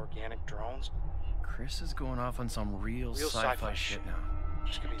creatures as organic drones. Chris is going off on some real sci-fi shit now.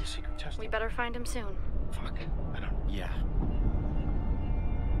 This could be the secret testing. We better find him soon. Fuck. I don't. Yeah.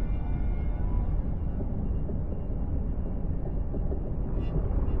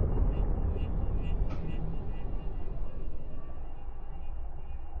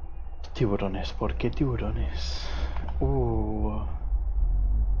 Tiburones, ¿por qué tiburones?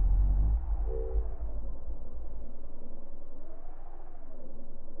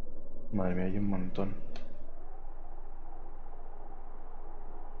 Madre mía, hay un montón.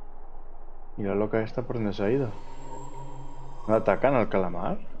 ¿Y la loca esta por dónde se ha ido? ¿No atacan al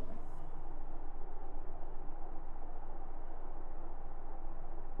calamar?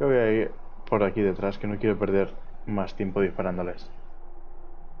 Yo voy a ir por aquí detrás, que no quiero perder más tiempo disparándoles.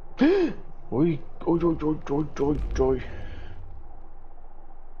 Uy, uy, uy, uy, uy, uy, uy.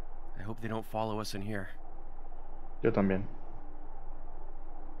 I hope they don't follow us in here. Yo también.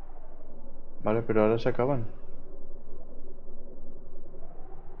 Vale, pero ahora se acaban.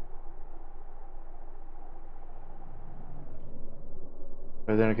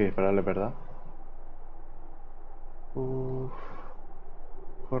 Voy a tener que dispararle, ¿verdad? Uf.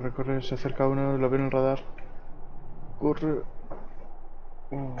 Corre, corre, se acerca uno, lo veo en el radar. Corre.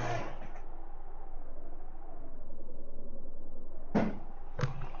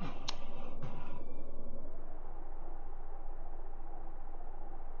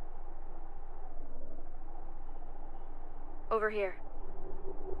 Over here.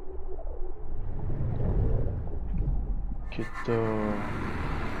 Quieto.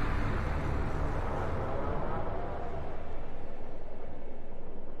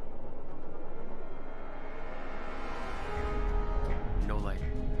 No light.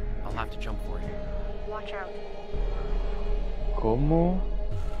 I'll have to jump for it. Watch out. ¿Cómo?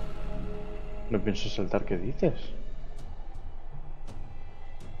 No pienso saltar, ¿qué dices?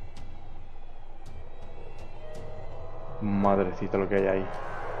 Madrecita lo que hay ahí.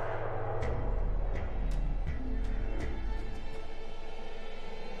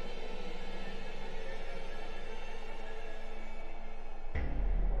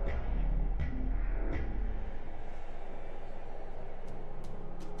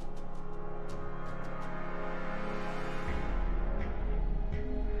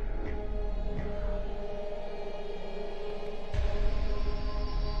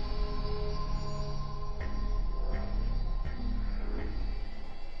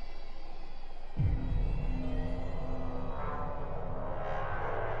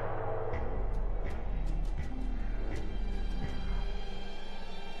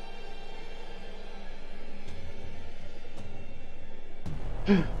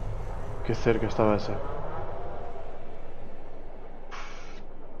 Qué cerca estaba esa.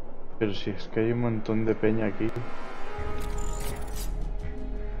 Pero si es que hay un montón de peña aquí.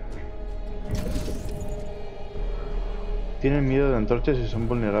 Tienen miedo de antorchas y son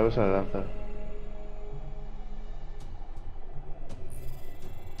vulnerables a la lanza.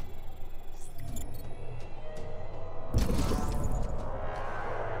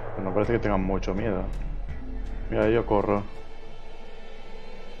 Pues no parece que tengan mucho miedo. Mira, yo corro.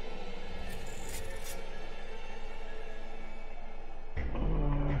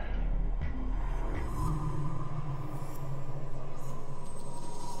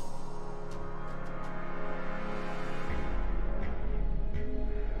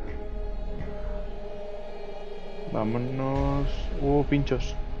 Vámonos.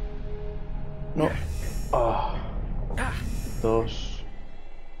 Pinchos. No. Ah. 2.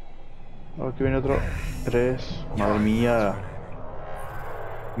 Aquí viene otro. 3. Madre mía.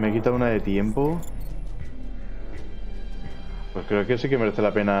 Me he quitado una de tiempo. Pues creo que sí que merece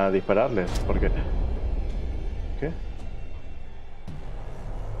la pena dispararles, porque... ¿Qué?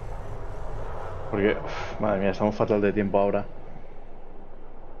 Porque... madre mía, estamos fatal de tiempo ahora.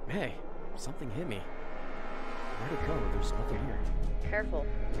 Hey, something hit me. Where'd it go? There's nothing here. Careful.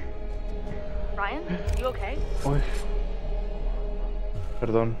 Ryan, you okay? Uy.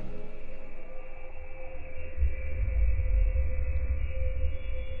 Perdón.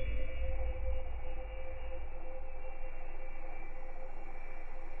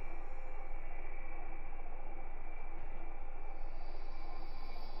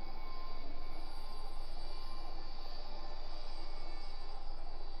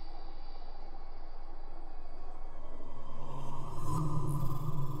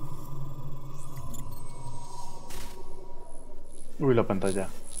 Uy, la pantalla.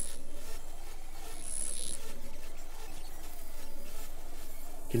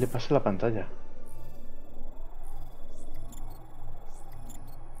 ¿Qué le pasa a la pantalla?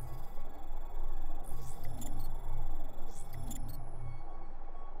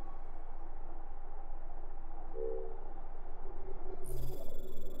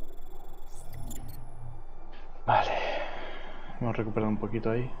 Vale. Vamos a recuperar un poquito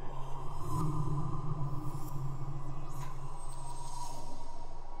ahí.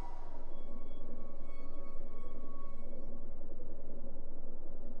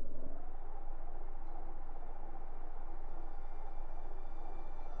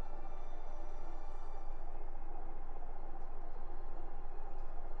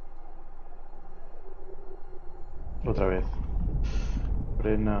 Otra vez.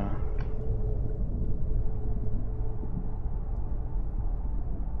 Frena.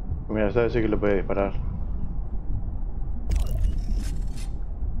 Pues mira, esta vez sí que le puede disparar.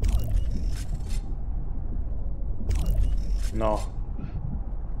 No.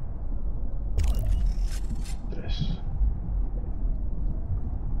 3.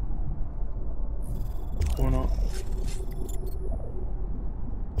 1.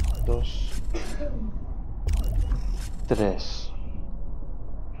 2. 3.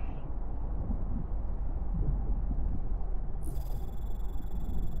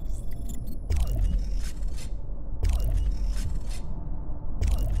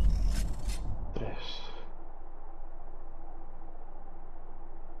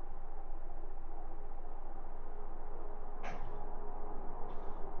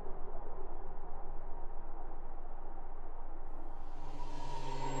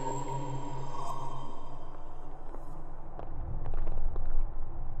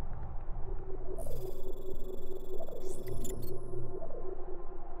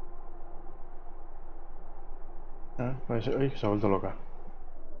 Pues, uy, se ha vuelto loca.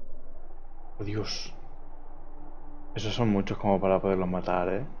 Oh, Dios. Esos son muchos como para poderlos matar,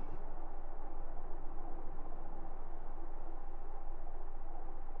 ¿eh?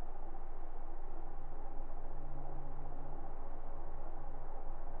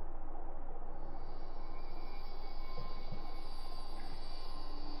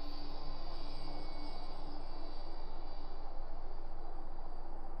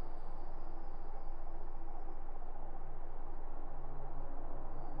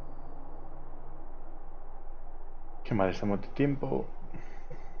 Qué mal estamos de tiempo.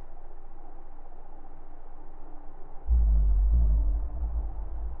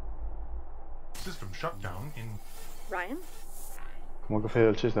 System shutdown in... Ryan? ¿Cómo que fue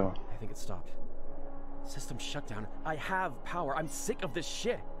el sistema? I think it stopped. System shut down. I have power. I'm sick of this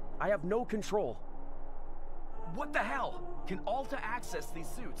shit. I have no control. What the hell? Can Alta access these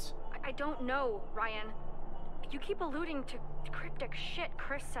suits? I don't know, Ryan. You keep alluding to cryptic shit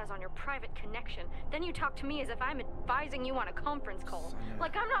Chris says on your private connection. Then you talk to me as if I'm advising you on a conference call.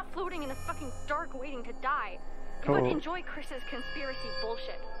 Like I'm not floating in the fucking dark waiting to die. But enjoy Chris's conspiracy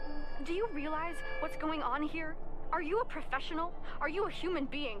bullshit. Do you realize what's going on here? Are you a professional? Are you a human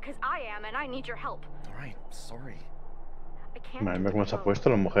being? Because I am, and I need your help. All right, sorry. I can't Madre do mía, it cómo se ha alone. puesto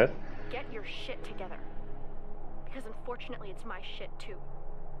la mujer. Get your shit together. Because unfortunately, it's my shit too.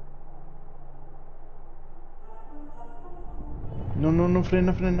 No, no, no,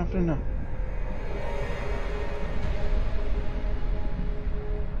 frena, frena, frena.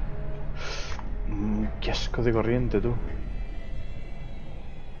 Qué asco de corriente, tú.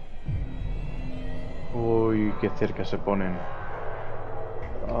 Uy, qué cerca se ponen.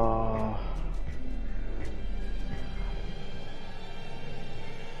 Ah.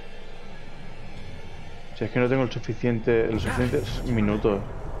 Si es que no tengo los suficientes minutos.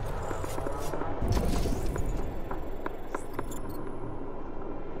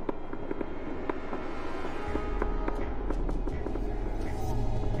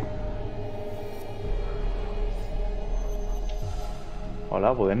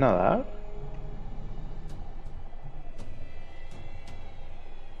 Hola, ¿puedes nadar?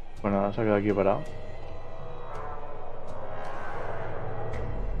 Pues nada, se ha quedado aquí parado.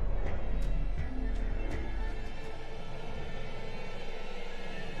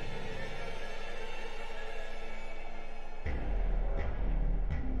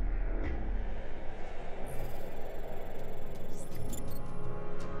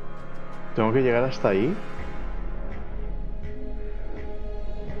 ¿Tengo que llegar hasta ahí?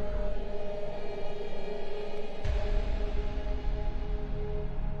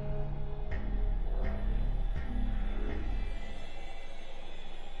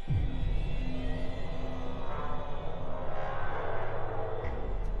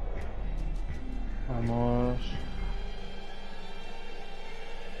 Vamos.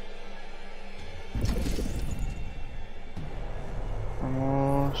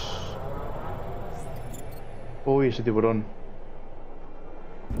 Vamos. Uy, ese tiburón.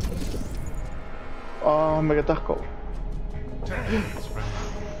 Oh, me atasco. 10 minutes remaining.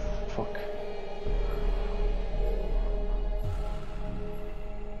 Fuck.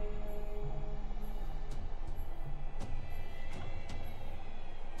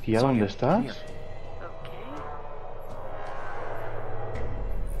 Tía, ¿dónde estás? Okay.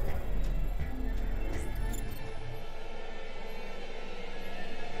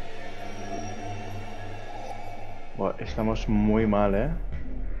 Buah, estamos muy mal, ¿eh?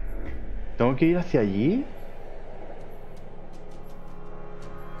 ¿Tengo que ir hacia allí?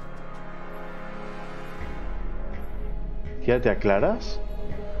 Tía, ¿te aclaras?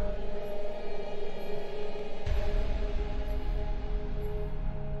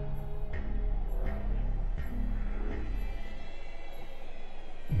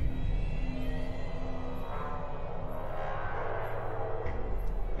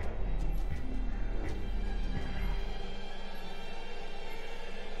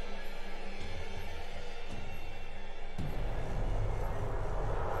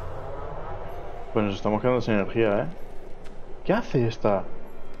 Pues nos estamos quedando sin energía, ¿eh? ¿Qué hace esta?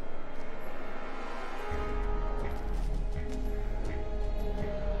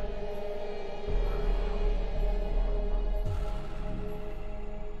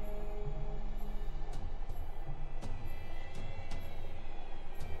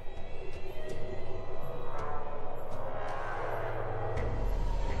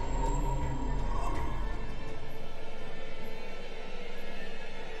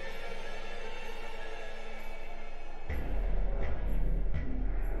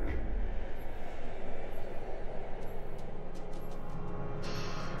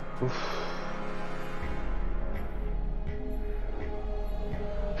 Uf.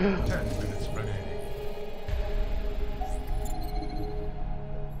 10 minutes remaining.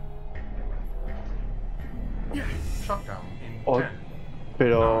 Shutdown in Oh, 10.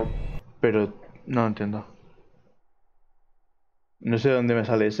 pero no entiendo. No sé de dónde me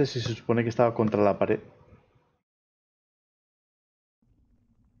sale ese, si se supone que estaba contra la pared.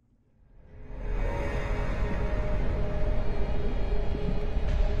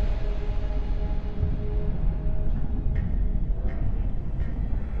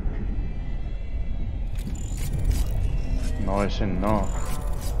 No, ese no.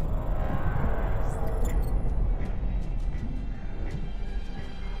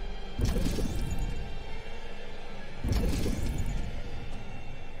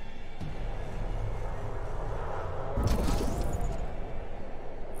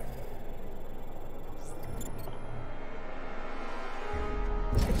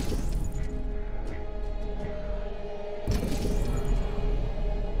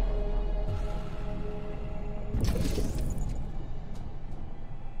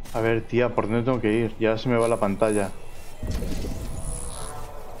 A ver, tía, ¿por dónde tengo que ir? Ya se me va la pantalla.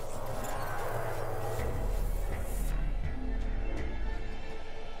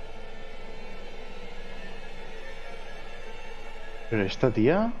 ¿Pero esta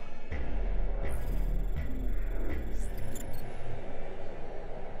tía?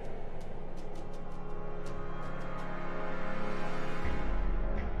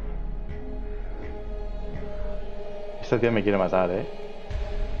 Esta tía me quiere matar, ¿eh?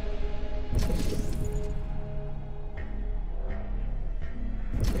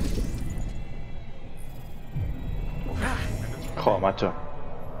 Joder, macho.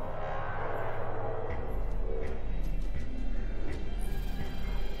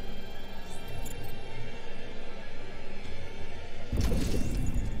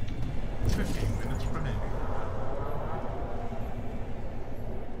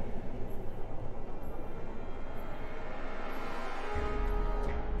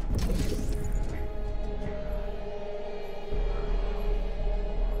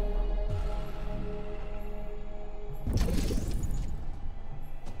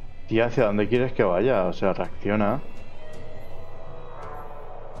 Tía, ¿hacia dónde quieres que vaya? O sea, reacciona.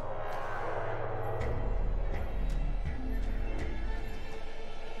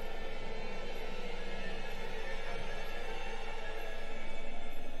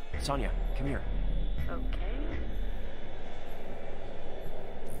 Sonia, come here. Okay.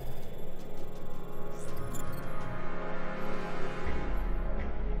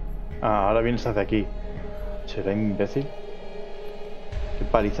 Ah, ahora vienes hacia aquí. ¿Será imbécil? ¿Qué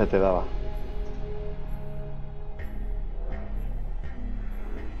paliza te daba?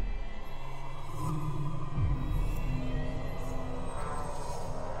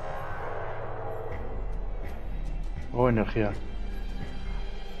 Oh, energía.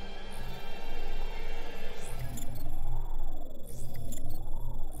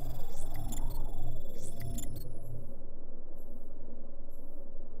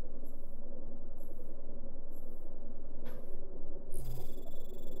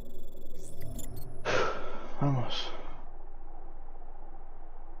 Vamos.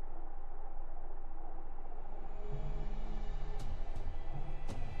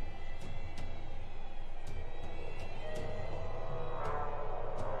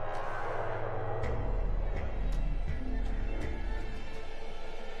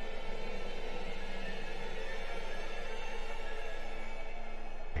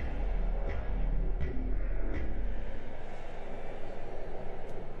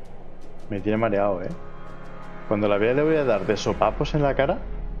 Me tiene mareado, ¿eh? Cuando la vea le voy a dar de sopapos en la cara.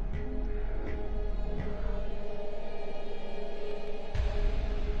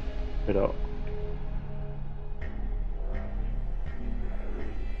 Pero...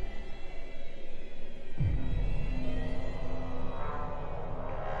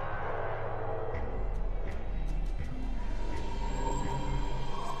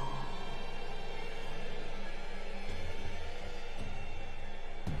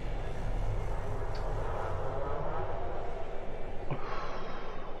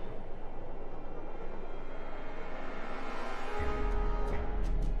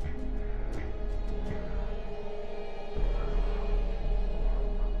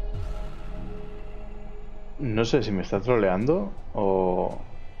 no sé si me está troleando o...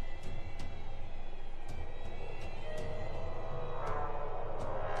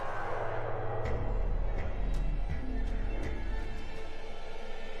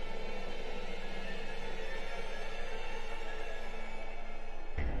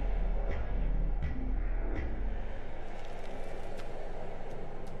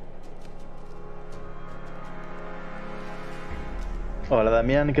 Hola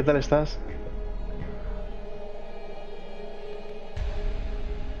Damián, ¿qué tal estás?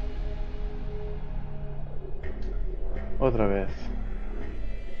 Otra vez.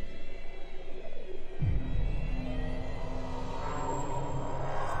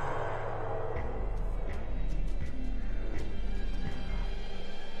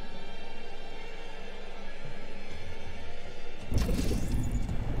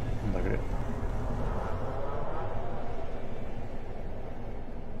 Anda, creo.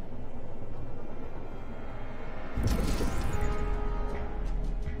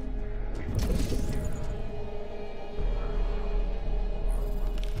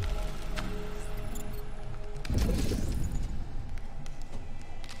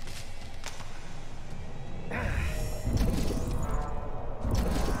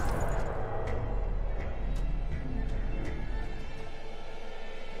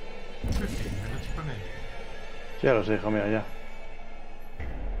 Ya lo sé, hijo mío, ya.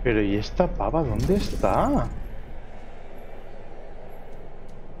 Pero ¿y esta pava dónde está?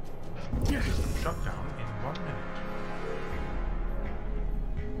 Shut down in 1 minute.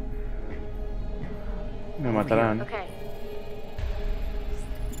 Me matarán. Okay.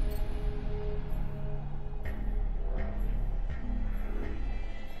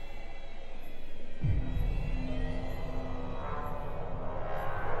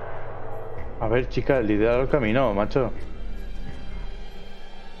 A ver, chica, lidera el camino, macho.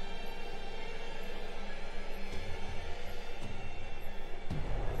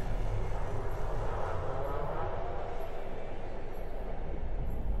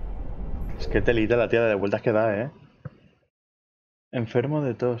 Es que telita la tía de vueltas que da, ¿eh? Enfermo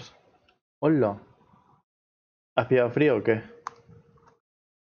de tos. Hola. ¿Hacía frío o qué?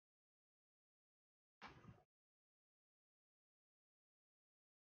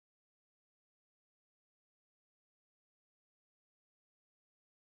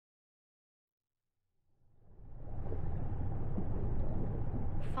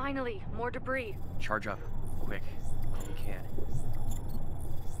 Finally, more debris. Charge up, quick, while you can.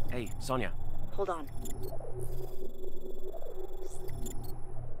 Hey, Sonia. Hold on.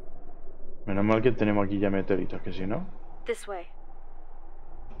 Menos mal que tenemos aquí ya meteoritos, que si no... This way.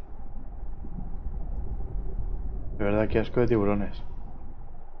 De verdad, qué asco de tiburones.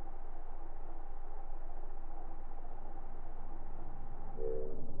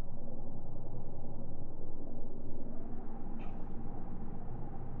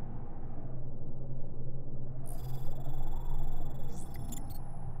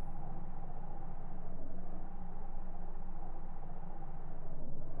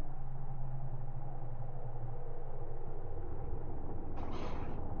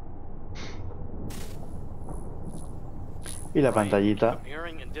 Y la pantallita.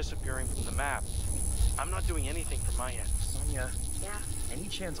 Appearing and disappearing from the map. I'm not doing anything from my end. Sonia, Yeah. any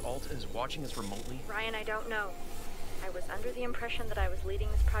chance Alt is watching us remotely? Ryan, I don't know. I was under the impression that I was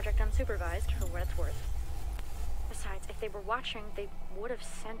leading this project unsupervised, for what it's worth. Besides, if they were watching, they would have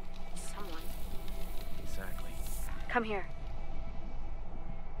sent someone. Exactly. Come here.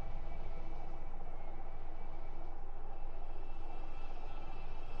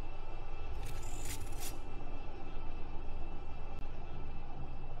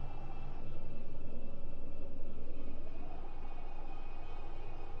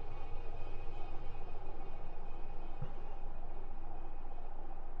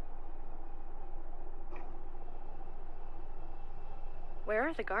 Where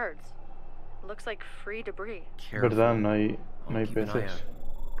are the guards? Looks like free debris. Careful. ¿Verdad? No hay I'll keep an eye peces. out.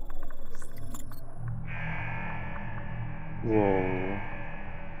 Wow.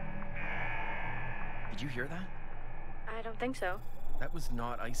 Did you hear that? I don't think so. That was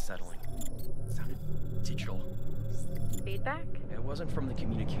not ice settling. It sounded digital. Feedback? It wasn't from the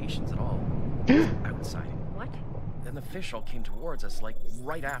communications at all. It was outside. What? Then the fish all came towards us, like,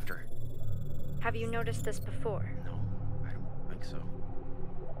 right after. Have you noticed this before? No, I don't think so.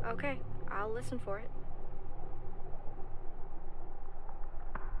 Okay, I'll listen for it.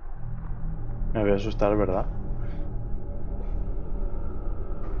 Me voy a asustar, ¿verdad?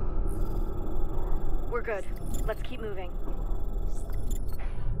 We're good. Let's keep moving.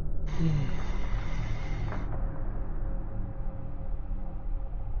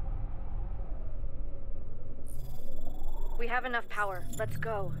 We have enough power. Let's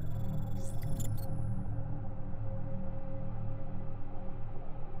go.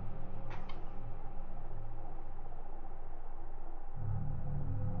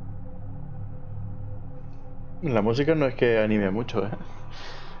 La música no es que anime mucho, ¿eh?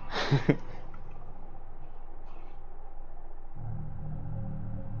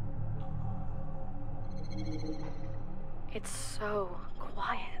 It's so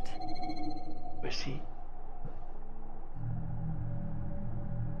quiet. Pues sí.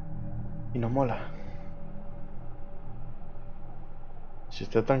 Y no mola. Si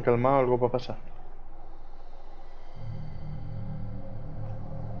está tan calmado, algo va a pasar.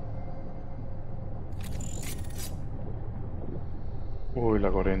 Uy,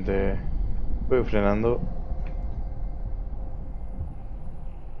 la corriente. Voy frenando.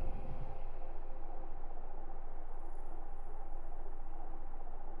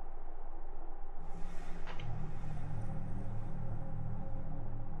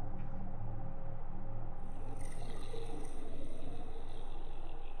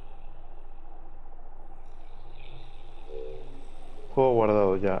 Juego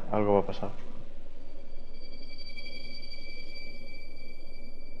guardado ya, algo va a pasar.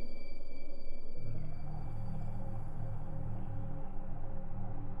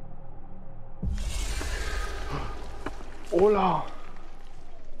 ¡Hola!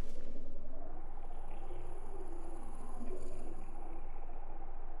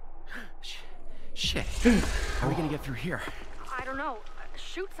 Shit. How are we gonna get through here? I don't know.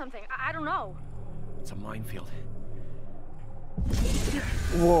 Shoot something. I don't know. It's a minefield.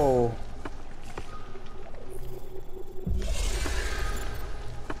 ¡Wow!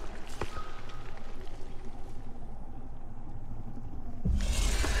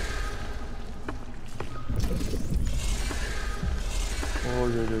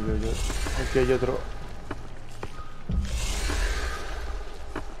 Uy, uy, uy, uy, uy. Aquí hay otro.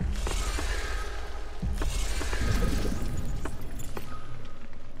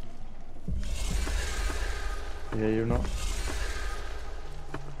 Y hay uno.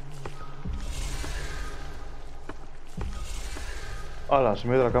 ¡Hala! Se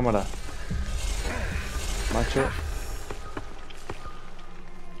me ha ido la cámara. Macho.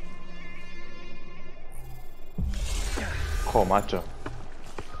 Jo, macho.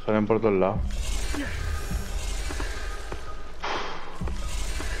 Salen por todos lados.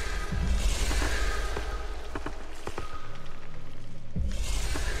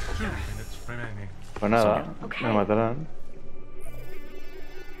 Minutes remaining. Pues nada, Ok. me matarán.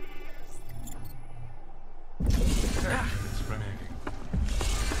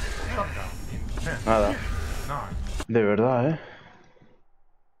 Nada. 9. De verdad, ¿eh?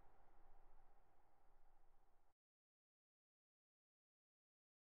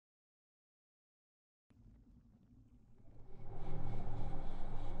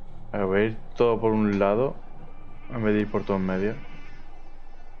 A ver, voy a ir todo por un lado en vez de ir por todo en medio.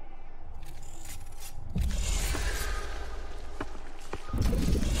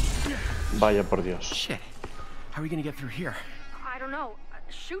 Vaya por Dios. Shit. How are we gonna get through here? I don't know.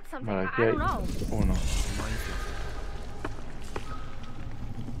 Shoot something. Vale, aquí I hay don't know. uno. Minefield.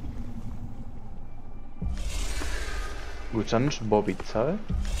 Gusanos Bobbit, ¿sabes?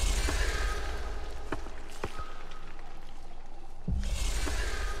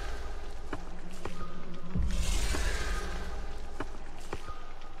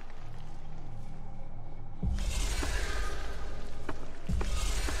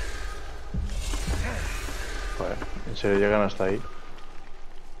 Joder, en serio llegan hasta ahí.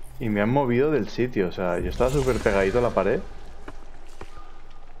 Y me han movido del sitio, o sea, yo estaba súper pegadito a la pared.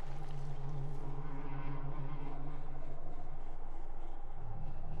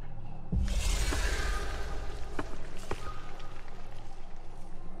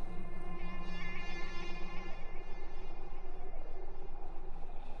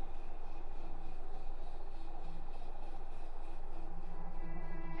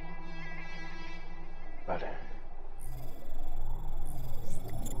 Vale.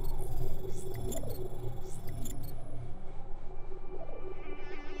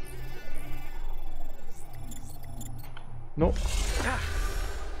 No.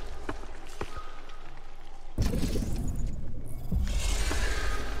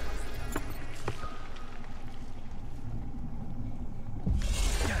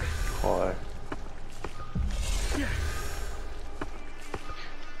 Joder.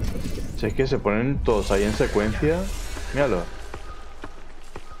 Si es que se ponen todos ahí en secuencia. Míralo.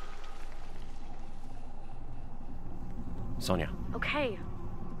 Sonia. Okay.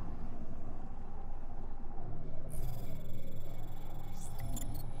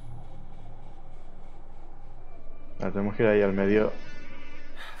 Ahora tenemos que ir ahí al medio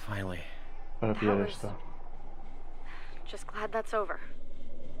Finally. para pillar Powers. esto. Just glad that's over.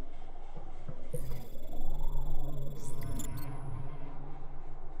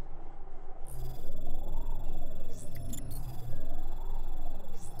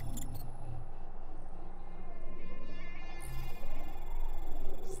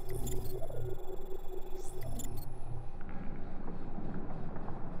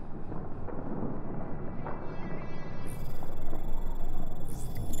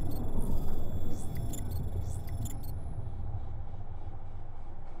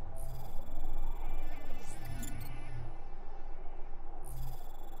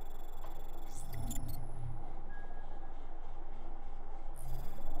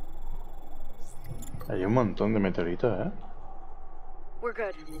 Hay un montón de meteoritos, ¿eh? We're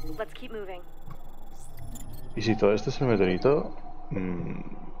good. Let's keep moving. Y si todo esto es el meteorito,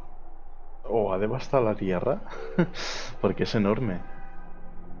 o ha devastado la Tierra, porque es enorme.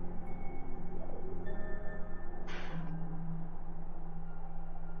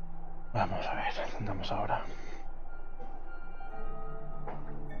 Vamos a ver, ¿dónde andamos ahora?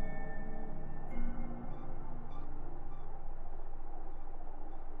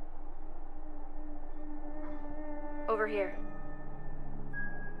 Over here.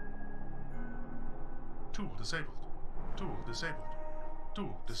 Tool disabled. Tool disabled.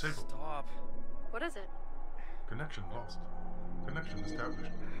 Tool disabled. Stop. What is it? Connection lost. Connection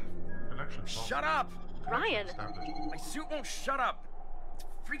established. Connection lost. Shut up! Connection Ryan. established. My suit won't shut up. It's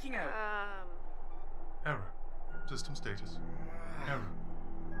freaking out. Error. System status. Error.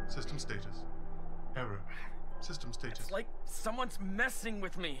 System status. Error. System status. It's like someone's messing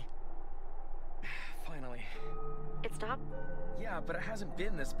with me. Finally. It stopped? Yeah, but it hasn't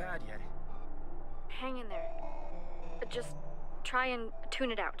been this bad yet. Hang in there. Just try and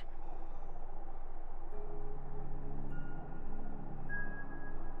tune it out.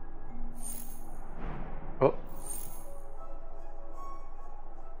 Oh.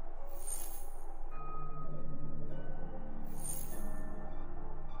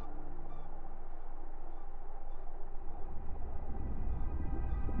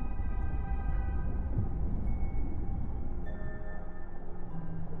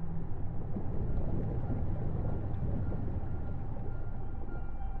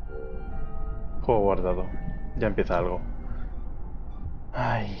 Juego guardado. Ya empieza algo.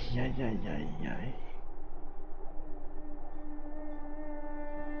 Ay, ay, ay, ay, ay.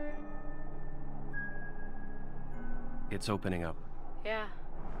 It's opening up. Yeah.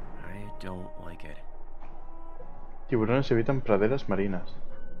 I don't like it. Tiburones evitan praderas marinas.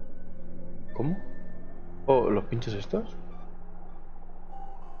 ¿Cómo? Oh, ¿los pinchos estos?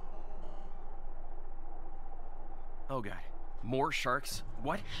 Oh god. More sharks?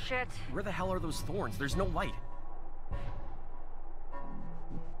 What? Shit. Where the hell are those thorns? There's no light.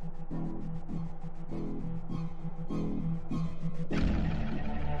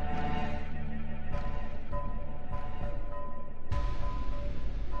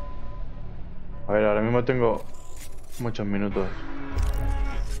 A ver, ahora mismo tengo muchos minutos.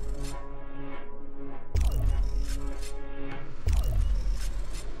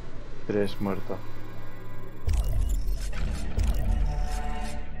 Tres muertos.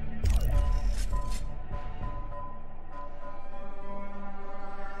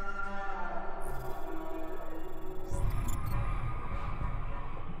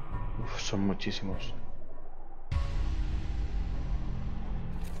 Uf, son muchísimos.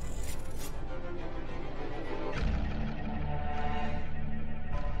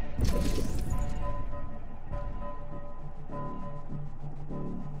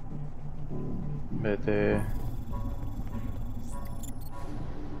 Vete.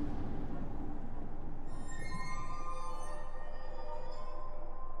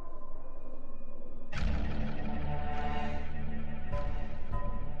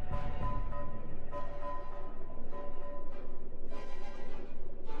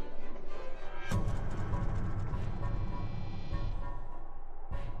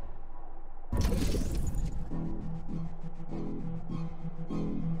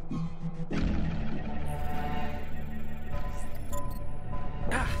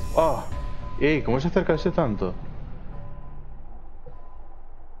 ¡Oh! ¿Cómo se acercarse tanto?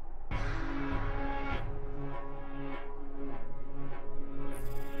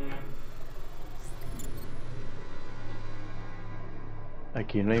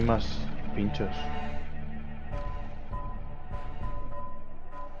 Aquí no hay más pinchos.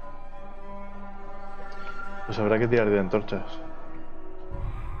 Pues habrá que tirar de antorchas.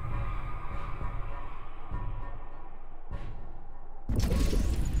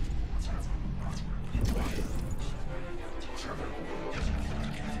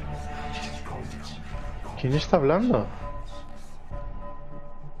 ¿Quién está hablando?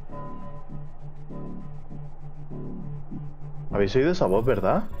 ¿Habéis oído esa voz,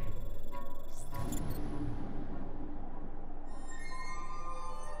 verdad?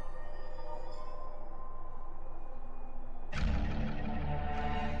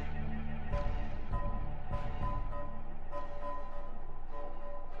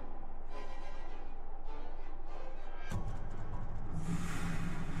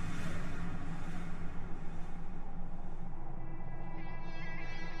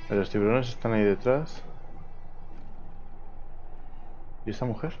 Los tiburones están ahí detrás. ¿Y esta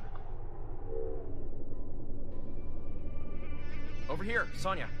mujer? Over here,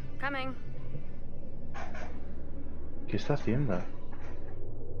 Sonia. Coming. ¿Qué está haciendo?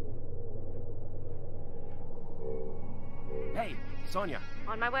 Hey, Sonia.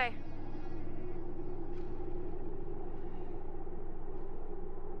 On my way.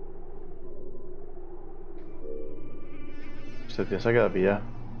 Esta tía se ha quedado pillada.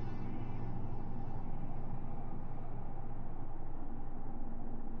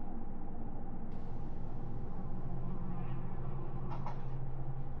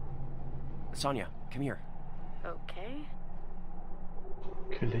 Sonia, come here. Okay.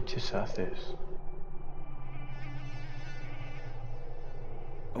 ¿Qué leches haces?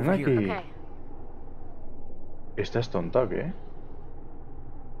 Ven Over aquí. here. Okay. ¿Estás tonta o qué?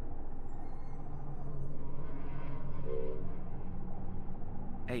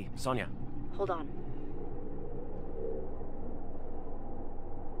 Hey, Sonia. Hold on.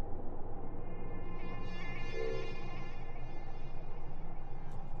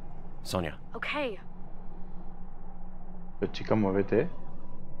 Sonia. Okay. Pero chica, muévete.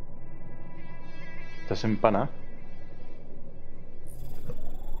 Estás en pana.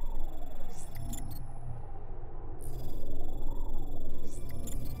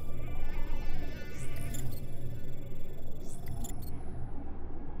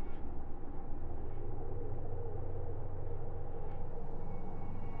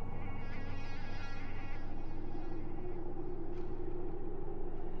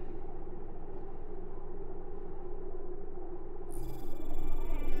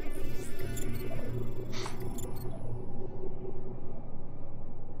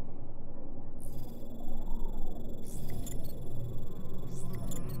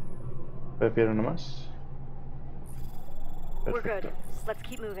 Prefiero uno más. We're Perfecto. good. Let's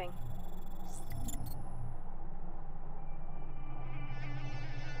keep moving.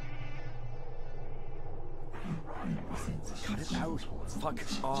 Cut it out. Fuck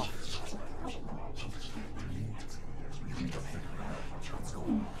off.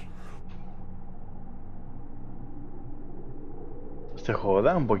 Este juego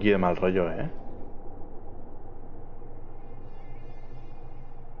da un poquillo de mal rollo, ¿eh?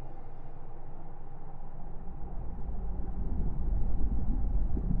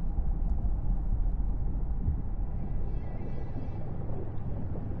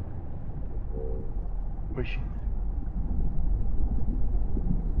 Uy.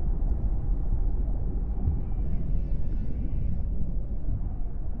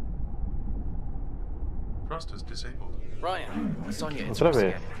 Thrust is disabled. Ryan, Sonia, it's Otra Chris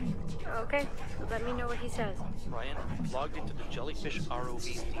vez. again. Okay, let me know what he says. Ryan, logged into the Jellyfish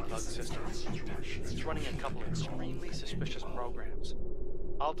ROV debug system. It's running a couple of extremely suspicious programs.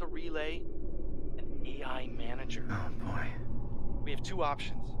 Alta Relay and AI Manager. Oh boy. We have two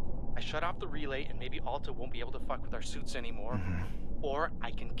options. I shut off the relay and maybe Alta won't be able to fuck with our suits anymore. Or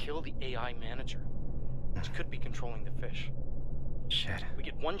I can kill the AI Manager, which could be controlling the fish. Shit. We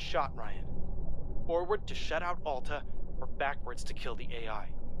get one shot, Ryan. Forward to shut out Alta, or backwards to kill the AI.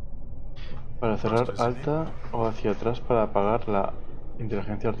 Para cerrar alta o hacia atrás para apagar la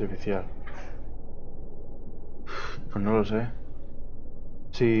inteligencia artificial. Pues no lo sé.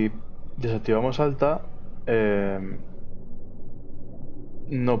 Si desactivamos alta,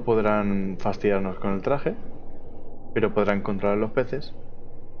 no podrán fastidiarnos con el traje, pero podrán controlar los peces.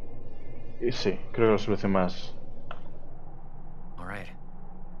 Y sí, creo que la solución más... All right.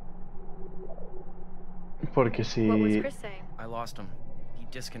 Porque What was si... Chris saying? I lost him. He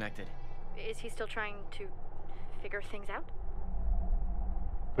disconnected. Is he still trying to figure things out?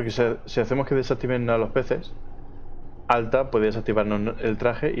 Porque si hacemos que desactiven a los peces, alta puede desactivarnos el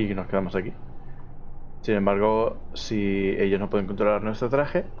traje y nos quedamos aquí. Sin embargo, si ellos no pueden controlar nuestro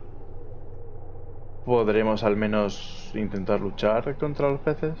traje, podremos al menos intentar luchar contra los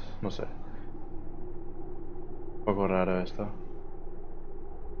peces. No sé. Un poco raro esto.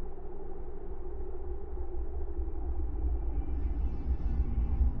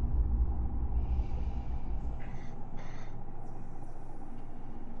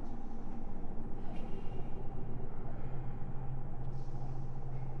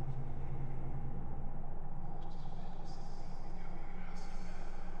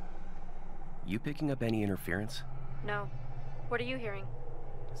 You picking up any interference? No. What are you hearing?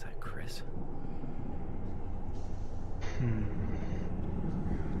 Is that Chris?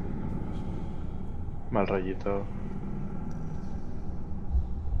 Mal rollito.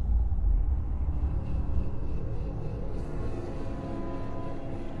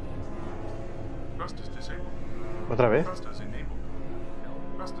 Thrust is disabled. ¿Otra vez? Thrust is enabled.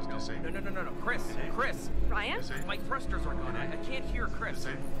 Thrust is disabled. No. Chris! Chris! Ryan? Disabled. My thrusters are gone. I can't hear Chris.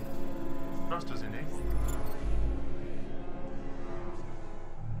 Disabled. Thrust is enabled.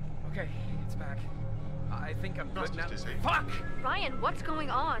 Okay, it's back. I think I'm Thrust good is now. disabled. Fuck! Ryan, what's going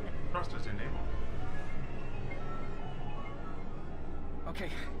on? Thrust is enabled. Okay,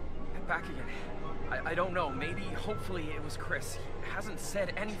 I'm back again. I don't know. Maybe, hopefully, it was Chris. He hasn't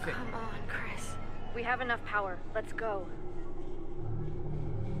said anything. Come on, Chris. We have enough power. Let's go.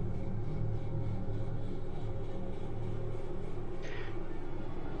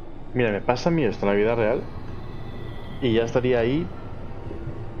 Mira, me pasa a mí esto en la vida real y ya estaría ahí,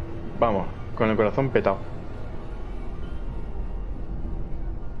 vamos, con el corazón petado.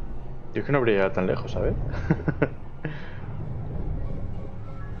 Yo es que no habría llegado tan lejos, ¿sabes?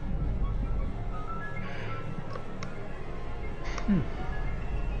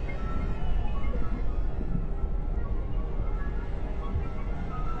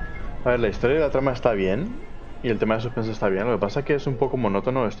 A ver, la historia de la trama está bien y el tema de suspense está bien. Lo que pasa es que es un poco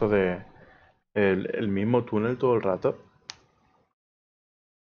monótono esto de el mismo túnel todo el rato.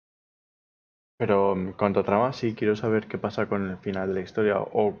 Pero en cuanto a trama, sí quiero saber qué pasa con el final de la historia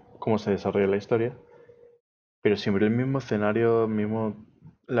o cómo se desarrolla la historia. Pero siempre el mismo escenario, el mismo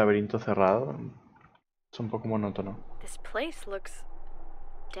laberinto cerrado. Es un poco monótono. This place looks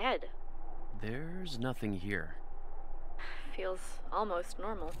dead. There's nothing here. Feels almost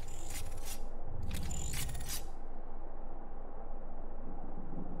normal.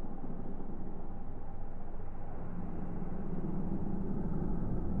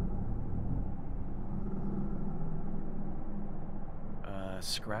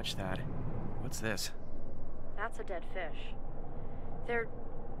 Scratch that. What's this? That's a dead fish. They're...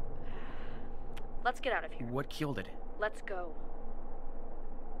 Let's get out of here. What killed it? Let's go.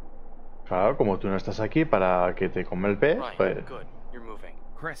 Claro, como tú no estás aquí para que te come el pez, Ryan, pues... good. You're moving.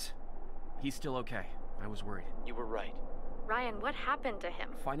 Chris, he's still okay. I was worried. You were right. Ryan, what happened to him?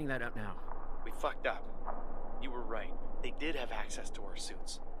 Finding that out now. We fucked up. You were right. They did have access to our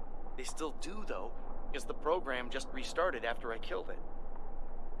suits. They still do, though, because the program just restarted after I killed it.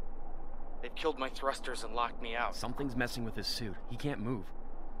 They've killed my thrusters and locked me out. Something's messing with his suit. He can't move.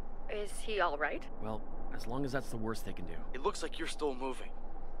 Is he alright? Well, as long as that's the worst they can do. It looks like you're still moving.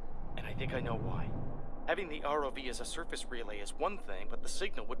 And I think I know why. Having the ROV as a surface relay is one thing, but the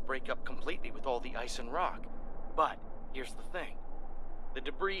signal would break up completely with all the ice and rock. But here's the thing. The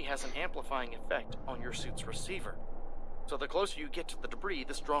debris has an amplifying effect on your suit's receiver. So the closer you get to the debris,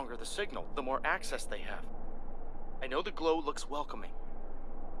 the stronger the signal, the more access they have. I know the glow looks welcoming,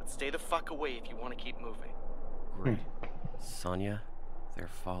 but stay the fuck away if you want to keep moving. Great. Sonia, they're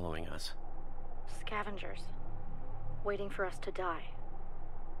following us. Scavengers. Waiting for us to die.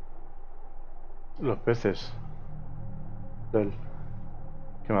 Los peces. Qué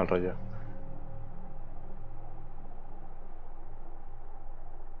mal rollo.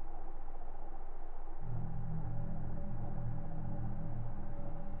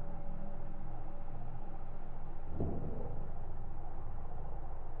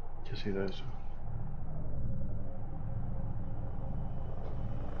 ¿Qué ha sido eso?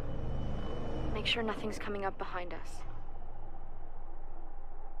 Make sure nothing's coming up behind us.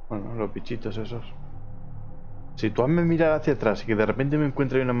 Bueno, los bichitos esos. Situadme mirar hacia atrás y que de repente me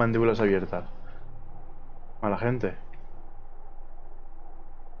encuentre ahí unas mandíbulas abiertas. Mala gente.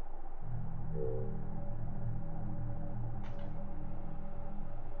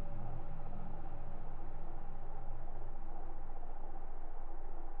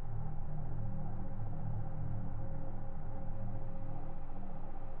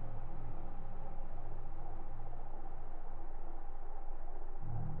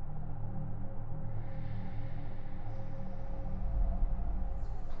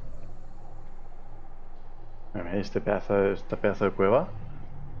 Esta pedazo de cueva.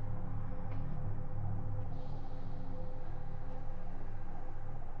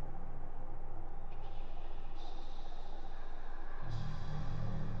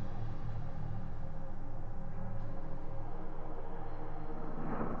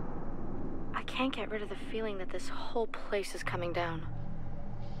 I can't get rid of the feeling that this whole place is coming down.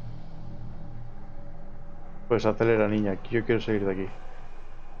 Pues acelera, niña, que yo quiero salir de aquí.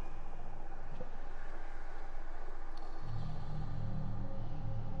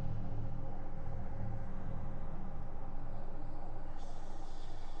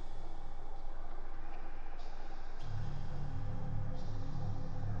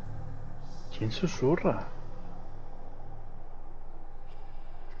 ¿Quién susurra?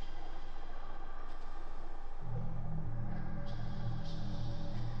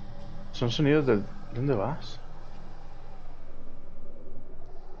 Son sonidos del... ¿Dónde vas?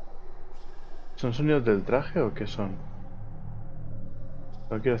 ¿Son sonidos del traje o qué son?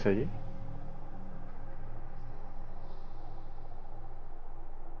 ¿No quiero hacia allí?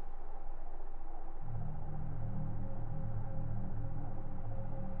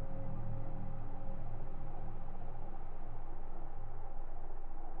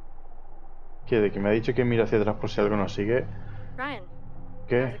 ¿Qué? ¿De que me ha dicho que mira hacia atrás por si algo nos sigue? Ryan,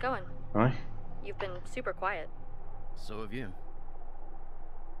 ¿Qué? how's it going? Ay. You've been super quiet. So have you.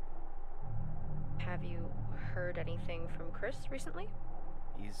 Have you heard anything from Chris recently?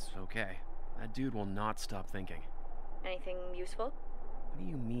 He's okay. That dude will not stop thinking. Anything useful? What do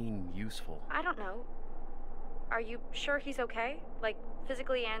you mean, useful? I don't know. Are you sure he's okay? Like,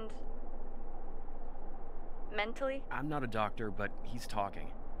 physically and... mentally? I'm not a doctor, but he's talking.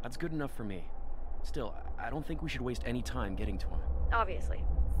 That's good enough for me. Still, I don't think we should waste any time getting to him. Obviously.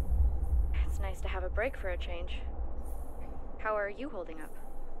 It's nice to have a break for a change. How are you holding up?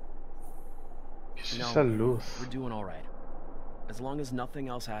 ¿Qué es No, esa luz? we're doing all right. As long as nothing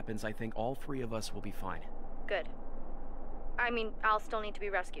else happens, I think all three of us will be fine. Good. I mean, I'll still need to be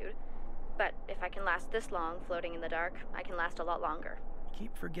rescued. But if I can last this long floating in the dark, I can last a lot longer. You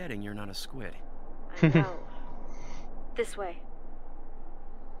keep forgetting you're not a squid. I know. This way.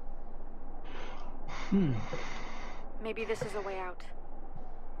 Maybe this is a way out.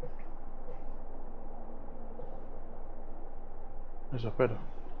 Eso espero.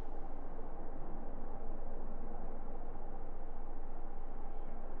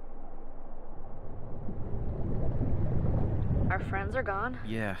 Our friends are gone.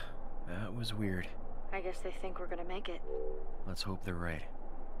 Yeah, that was weird. I guess they think we're gonna make it. Let's hope they're right.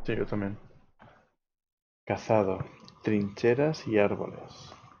 Sí, yo también. Cazado, trincheras y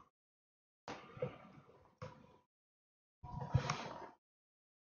árboles.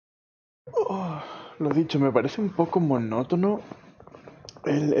 Oh, lo dicho, me parece un poco monótono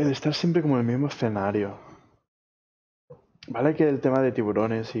el estar siempre como en el mismo escenario. Vale que el tema de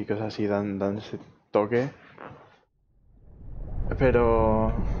tiburones y cosas así dan ese toque,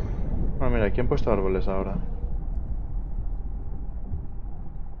 Pero... Bueno, mira, aquí han puesto árboles ahora.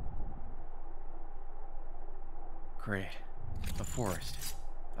 Great. A forest.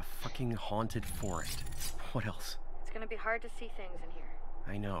 A fucking haunted forest. What else? It's gonna be hard to see things in here.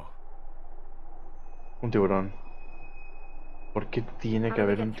 I know. Un tiburón. ¿Por qué tiene How que do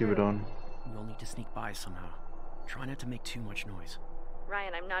we haber get un through? tiburón? We'll need to sneak by somehow. Try not to make too much noise.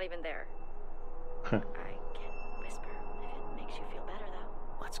 Ryan, I'm not even there. I can whisper if it makes you feel better, though.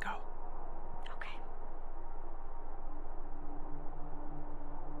 Let's go. Okay.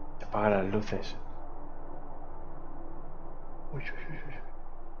 Apaga las luces. Uy, uy, uy, uy.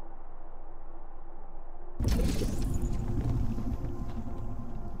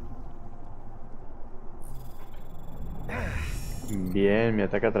 Bien, me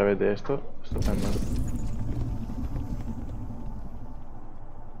ataca a través de esto. Estupendo.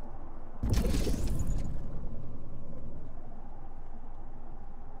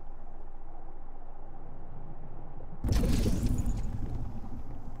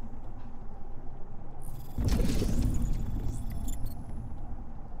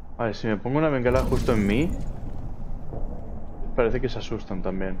 Vale, si me pongo una bengala justo en mí, parece que se asustan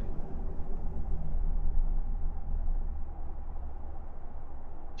también.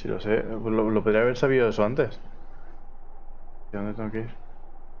 Si lo sé, lo podría haber sabido eso antes. ¿De dónde tengo que ir?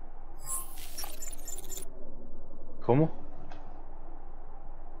 ¿Cómo?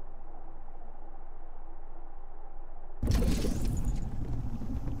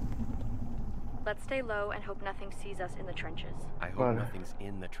 Let's stay low and hope nothing sees us in the trenches. I hope Vale. nothing's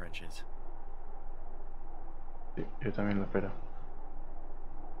in the trenches. Sí, yo también lo espero.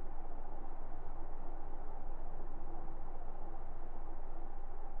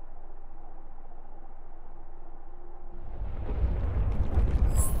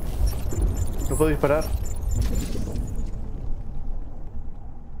 ¿No puedo disparar?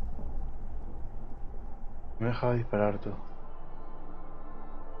 Me he dejado disparar tú.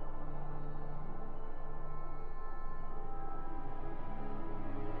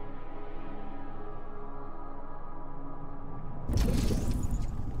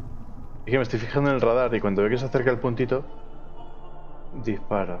 Es que me estoy fijando en el radar y cuando veo que se acerca el puntito,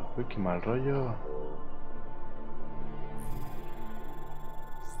 disparo. Uy, qué mal rollo.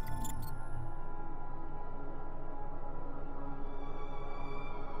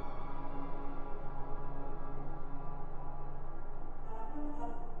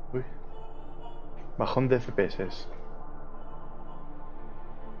 Uy. Bajón de FPS.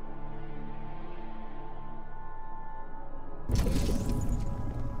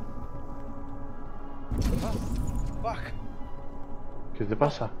 Fuck. ¿Qué te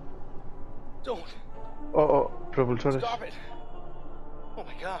pasa? Don't. Oh, oh, propulsores. Stop it. Oh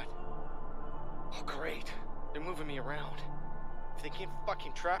my god. Oh, great. They're moving me around. If they can't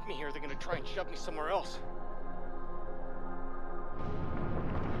fucking trap me here, they're gonna try and shove me somewhere else.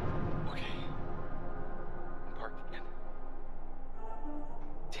 Okay. I'm parked again.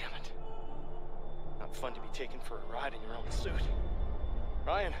 Damn it. Not fun to be taken for a ride in your own suit.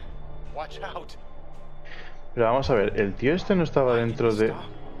 Ryan, watch out. Pero vamos a ver, el tío este no estaba dentro de... Stop.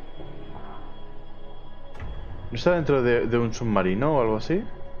 ¿No está dentro de un submarino o algo así?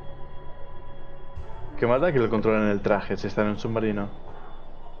 ¿Qué más da que lo controlen el traje si está en un submarino?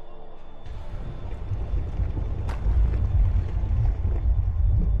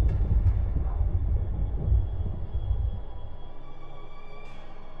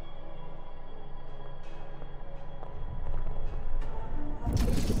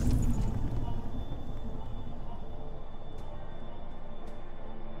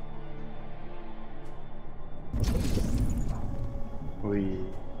 Uy.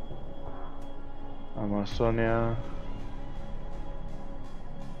 Amazonia.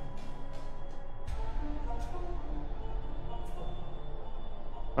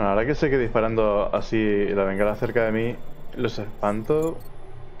 Bueno, ahora que sé que disparando así la bengala cerca de mí los espanto,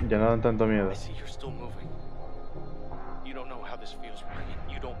 ya no dan tanto miedo. I see you're still moving. You don't know how this feels, Ryan.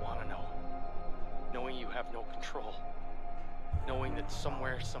 You don't want to know. Knowing you have no control. Knowing that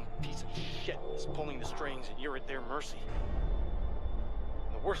somewhere some piece of shit is pulling the strings and you're at their mercy.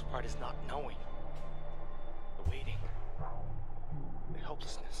 And the worst part is not knowing. The waiting. The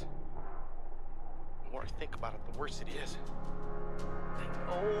helplessness. The more I think about it, the worse it is. I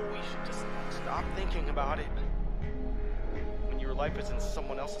know we should just stop thinking about it. When your life is in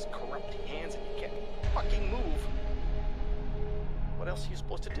someone else's corrupt hands and you can't fucking move, what else are you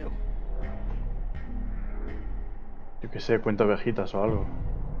supposed to do? Yo que sé, cuento ovejitas o algo.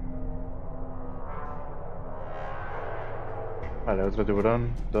 Vale, otro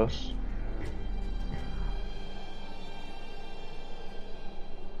tiburón, dos.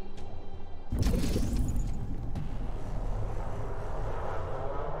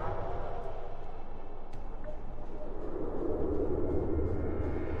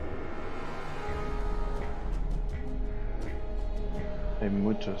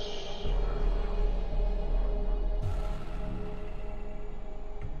 muchos.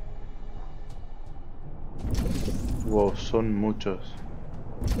 Wow, son muchos.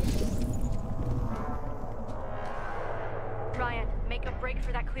 Ryan, make a break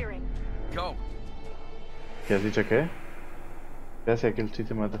for that clearing. Go. ¿Qué has dicho qué? ¿Qué hace aquel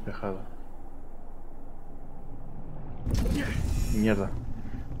sitio más despejado? Mierda.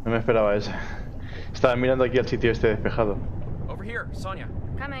 No me esperaba eso. Estaba mirando aquí al sitio este despejado. Over here, Sonia.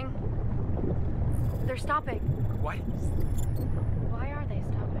 Coming. They're stopping. What? Why are they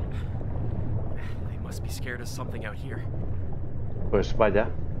stopping? They must be scared of something out here. Pues vaya.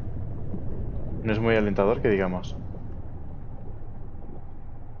 No es muy alentador que digamos.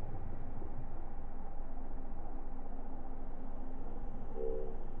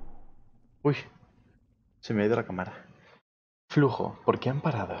 Uy, se me ha ido la cámara. Flujo, ¿por qué han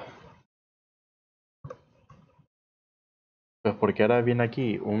parado? Pues porque ahora viene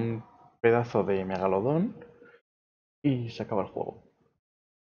aquí un pedazo de megalodón y se acaba el juego.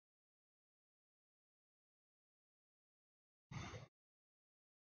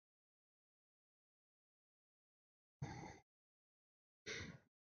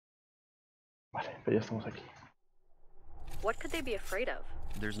 Vale, pues ya estamos aquí. What could they be afraid of?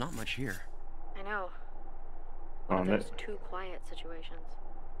 There's not much here. I know. One of No, those too quiet situations.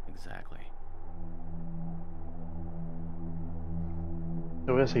 Exactly.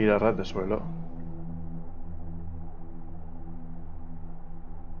 Yo voy a seguir a ras de suelo.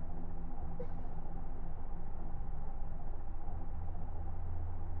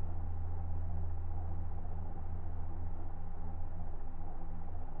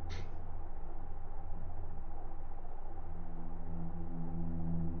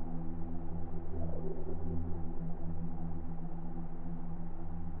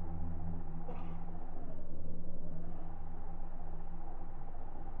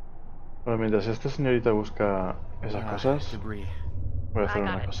 Bueno, mientras esta señorita busca esas cosas, Debris. voy a I hacer got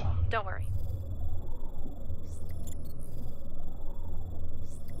una it. cosa. Don't worry.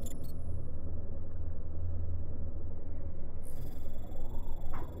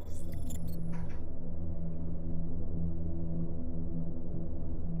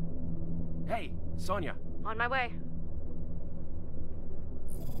 Hey, Sonia. On my way.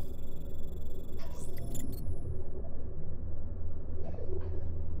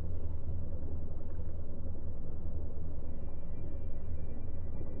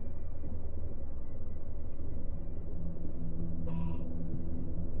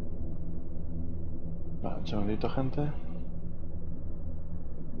 Vale, un segundito, gente.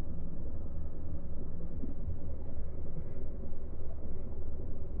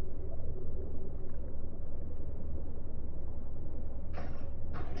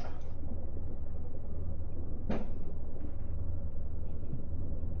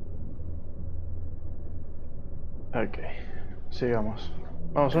 Ok, sigamos.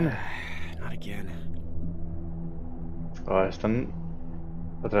 Vamos, Sonia. Not again. Oh, están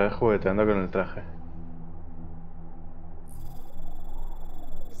otra vez jugueteando con el traje.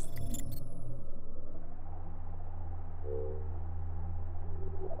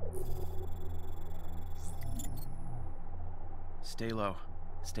 Stay low.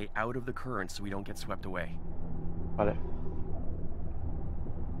 Stay out of the current so we don't get swept away. Vale.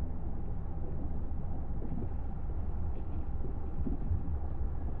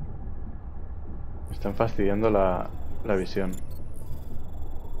 Me están fastidiando la visión.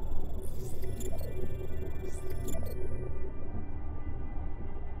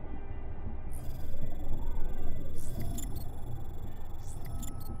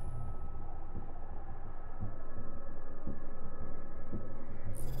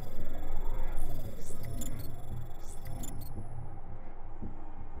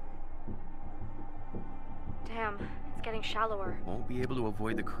 Damn, it's getting shallower. Won't be able to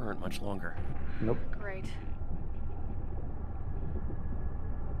avoid the current much longer. Nope. Great.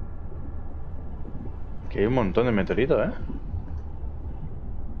 Que hay un montón de meteoritos, ¿eh?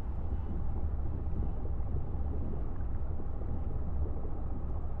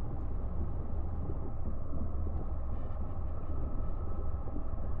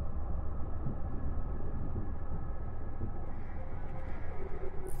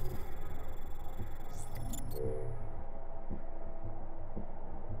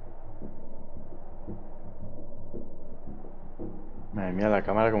 Madre mía, la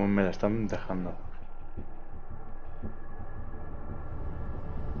cámara como me la están dejando.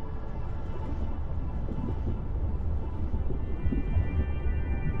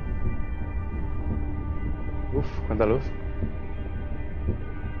 Uf, cuánta luz.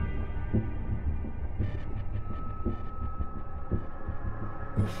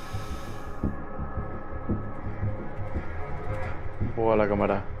 Buah, la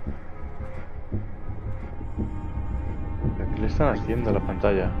cámara. ¿Qué le están haciendo a la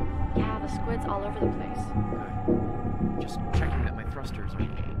pantalla? Yeah, the squid's all over the place. Good. Just checking that my thrusters are...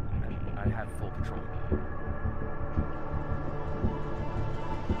 I have full control.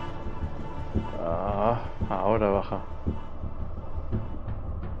 Ah, ahora baja.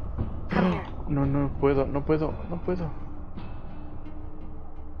 Come here. No, no puedo, no puedo, no puedo.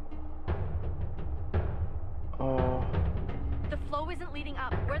 Oh, The flow isn't leading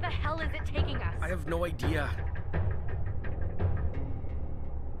up. Where the hell is it taking us? I have no idea.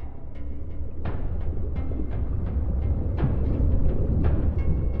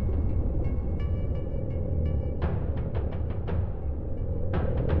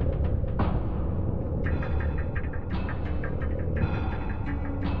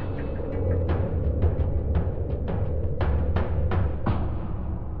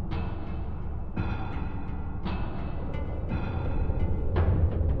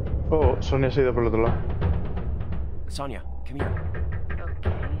 oh, Sonia se ha ido por el otro lado. Sonia, come here.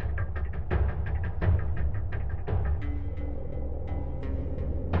 Okay.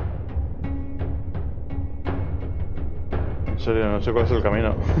 En serio, no sé cuál es el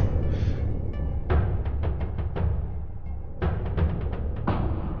camino.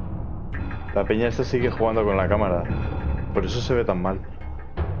 La peña esta sigue jugando con la cámara. Por eso se ve tan mal.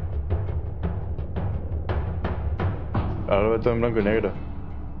 Ahora lo ve todo en blanco y negro.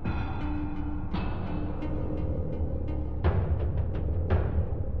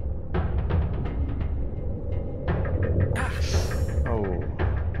 Oh.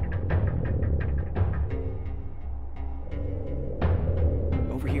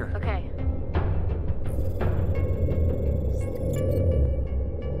 Over here. Okay.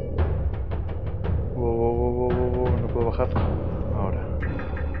 Wow, wow, wow, wow, wow, wow, no puedo bajar. Ahora.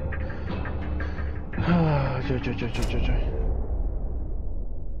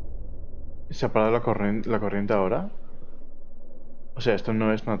 ¿Se ha parado la corriente ahora? O sea, ¿esto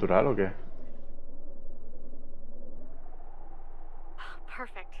no es natural o qué?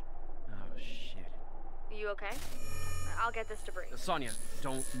 Perfect. Oh, shit. You okay? I'll get this debris. Sonia,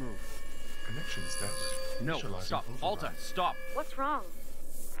 don't move. Connection status. No, Initializing stop. override. Alta, stop. What's wrong?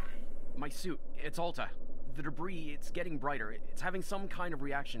 My suit, it's Alta. The debris, it's getting brighter. It's having some kind of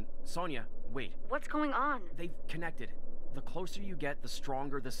reaction. Sonia, wait. What's going on? They've connected. The closer you get, the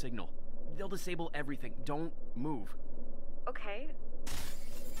stronger the signal. They'll disable everything. Don't move. Okay.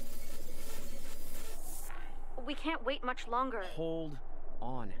 We can't wait much longer. Hold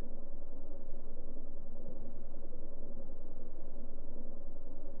on.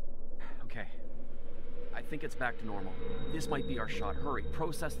 Okay. I think it's back to normal. This might be our shot. Hurry,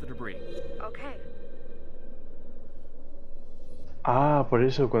 process the debris. Okay. Ah, por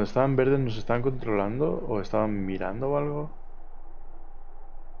eso, cuando estaban verdes nos estaban controlando o estaban mirando o algo.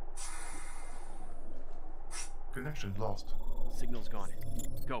 Connection lost. Signal's gone.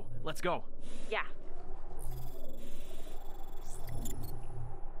 Go. Let's go. Yeah.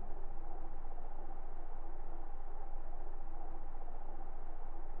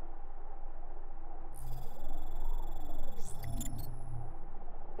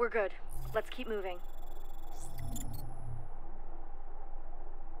 We're good. Let's keep moving.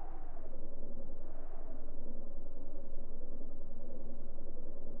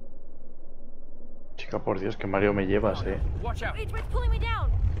 Chica, por Dios, que Mario me llevas, Watch out. It's pulling me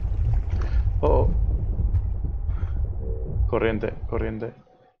down. Oh. Corriente, corriente.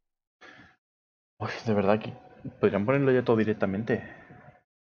 Uy, de verdad que podrían ponerlo ya todo directamente.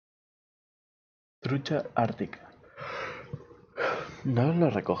 Trucha ártica. No lo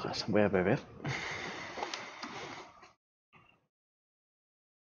recojas, voy a beber.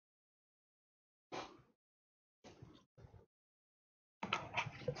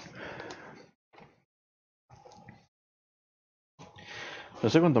 No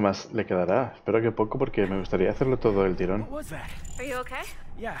sé cuánto más le quedará. Espero que poco porque me gustaría hacerlo todo el tirón. What was that? Are you okay?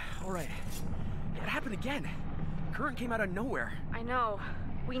 Yeah, all right. It happened again. Current came out of nowhere. I know.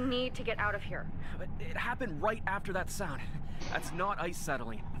 We need to get out of here. But it happened right after that sound. That's not ice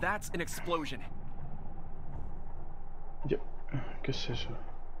settling. That's an explosion. ¿Qué es eso?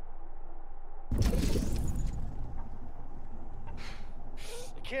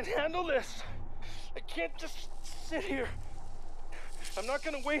 I can't handle this. I can't just sit here. I'm not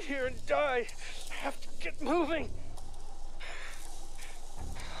gonna wait here and die. I have to get moving.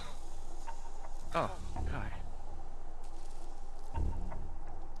 Oh, God.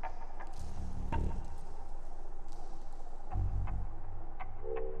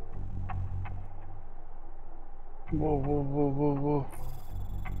 Wow, wow, wow, wow, wow.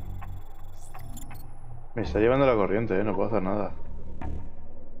 Me está llevando la corriente, no puedo hacer nada.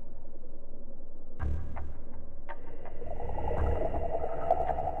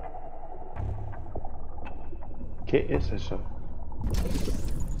 ¿Qué es eso?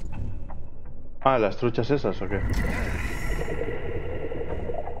 Ah, ¿las truchas esas o qué?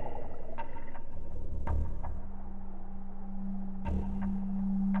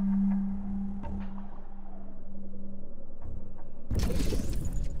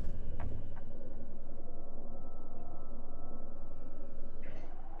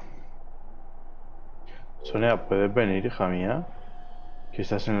 Sonia, ¿puedes venir, hija mía? Que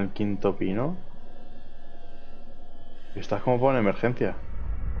estás en el quinto pino. Estás como por una emergencia.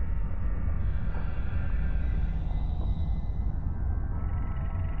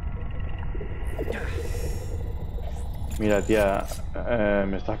 Mira, tía,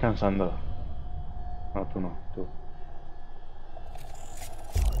 me estás cansando. No, tú no, tú.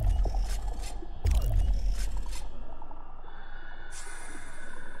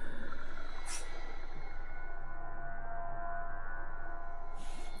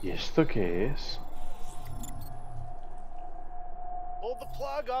 ¿Y esto qué es? Pull the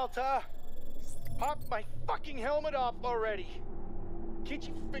plug, Alta. Pop my fucking helmet off already. Can't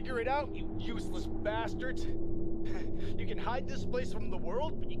you figure it out, you useless bastards? You can hide this place from the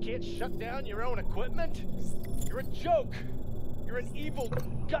world, but you can't shut down your own equipment? You're a joke. You're an evil,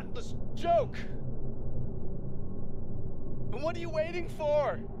 gutless joke. And what are you waiting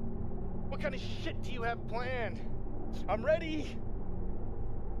for? What kind of shit do you have planned? I'm ready.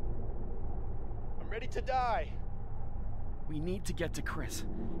 I'm ready to die. We need to get to Chris.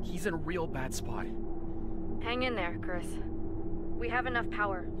 He's in a real bad spot. Hang in there, Chris. We have enough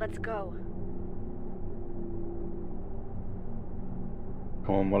power. Let's go.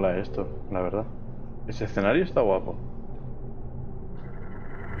 Cómo mola esto, la verdad. Ese escenario está guapo.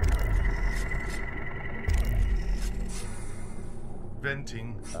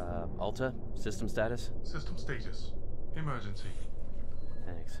 Venting. Alta, system status? System status. Emergency.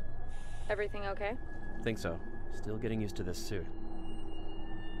 Thanks. Everything okay? Think so. Still getting used to this suit.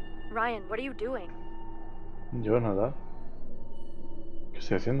 Ryan, what are you doing? Yo nada. ¿Qué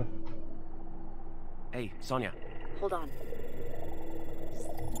estoy haciendo? Hey, Sonia. Hold on.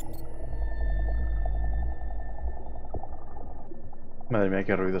 Madre mía,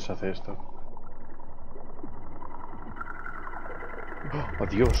 qué ruido se hace esto. ¡Oh,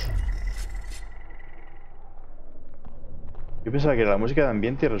 Dios! Yo pensaba que era la música de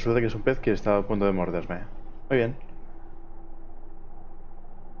ambiente y resulta que es un pez que estaba a punto de morderme. Muy bien.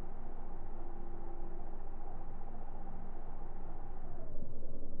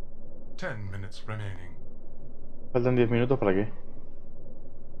 Ten minutes remaining. Faltan 10 minutos para qué.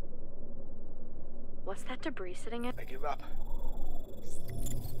 What's that debris sitting in? I give up.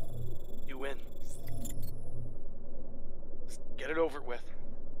 You win. Just get it over with.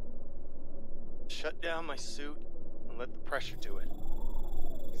 Shut down my suit and let the pressure do it.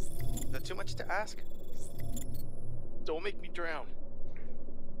 Is that too much to ask? Don't make me drown.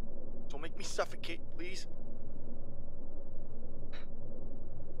 Don't make me suffocate, please.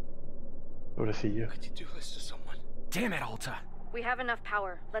 Pobrecillo. Could you do this to someone? Damn it, Alta! We have enough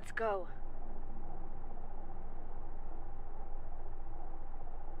power. Let's go.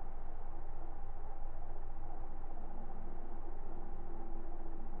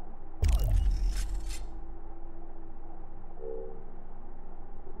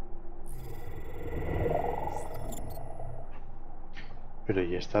 Pero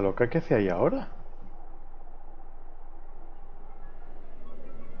 ¿y esta loca qué hace ahí ahora?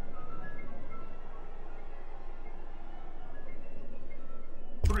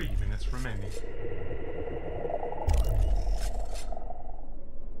 Minutes remaining.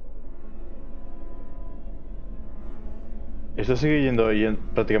 Esto sigue yendo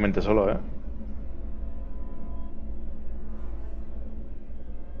prácticamente solo, ¿eh?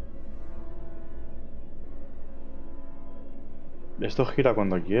 Esto gira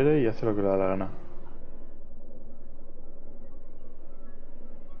cuando quiere y hace lo que le da la gana.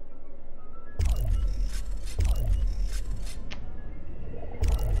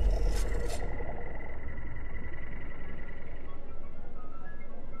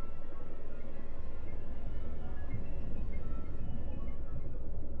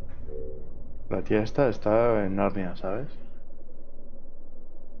 La tía esta está en Narnia, ¿sabes?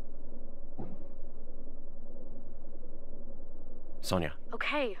 Sonia.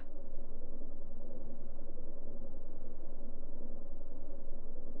 Okay.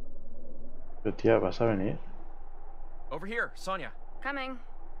 Pero tía, ¿vas a venir? Over here, Sonia. Coming.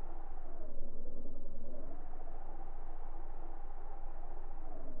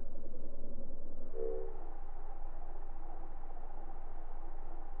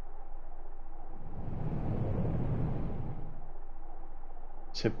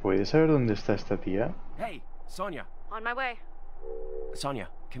 ¿Se puede saber dónde está esta tía? Hey, Sonia. On my way. Sonia,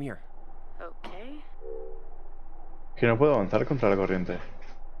 come here. Okay. Que no puedo avanzar contra la corriente.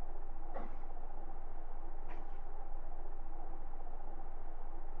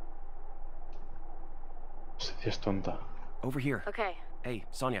 Esta tía es tonta. Over here. Okay. Hey,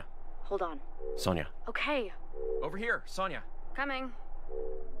 Sonia. Hold on. Sonia. Okay. Over here, Sonia. Coming.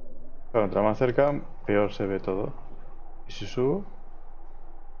 Pero mientras más cerca, peor se ve todo. ¿Y si subo?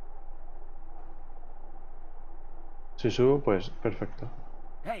 Si subo, pues perfecto.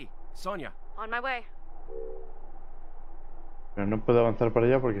 Hey, Sonia. On my way. Pero no puedo avanzar para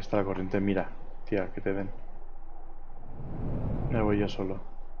allá porque está la corriente. Mira, tía, que te den. Me voy yo solo.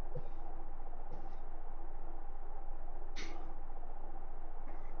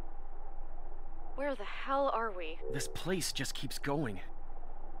 Where the hell are we? This place just keeps going.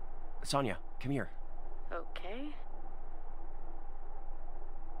 Sonia, come here. Okay.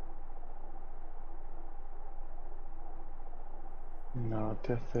 No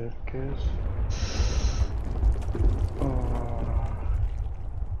te acerques. Oh.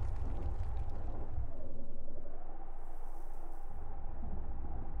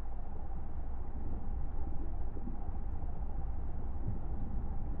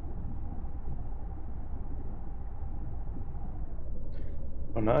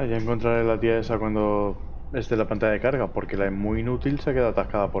 Pues nada, ya encontraré la tía esa cuando esté la pantalla de carga, porque la muy inútil se queda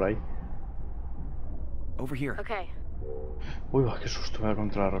atascada por ahí. Over here. Okay. Uy, qué susto me da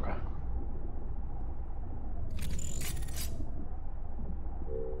contra la roca.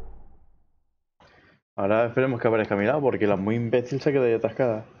 Ahora esperemos que aparezca a mi lado, porque la muy imbécil se queda ahí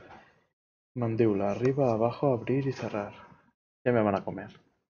atascada. Mandíbula, arriba, abajo, abrir y cerrar. Ya me van a comer.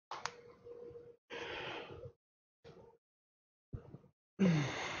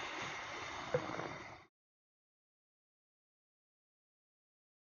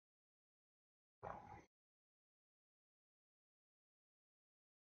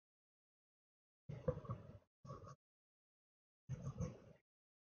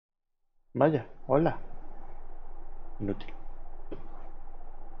 Vaya, hola. Inútil.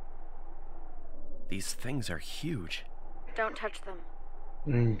 These things are huge. Don't touch them.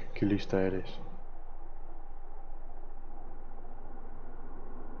 Qué lista eres.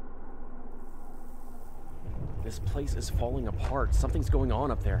 This place is falling apart. Something's going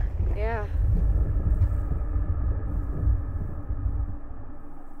on up there. Yeah.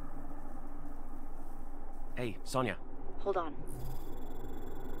 Hey, Sonia. Hold on.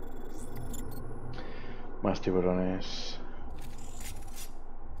 Más tiburones.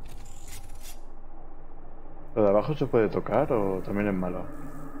 ¿Lo de abajo se puede tocar o también es malo?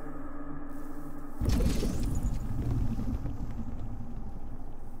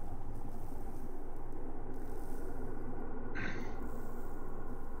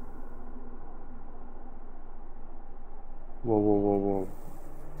 Wow.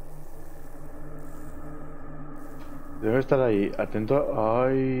 Debo estar ahí, atento.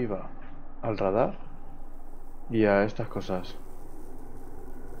 Ahí va. Al radar y a estas cosas.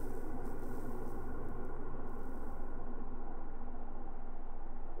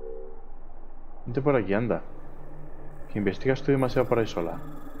 Vente por aquí, anda. Que investigas tú demasiado por ahí sola.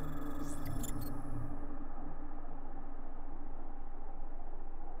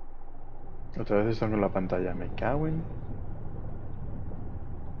 Otra vez están con la pantalla. Me cago en...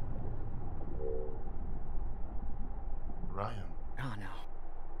 Ryan. Oh no.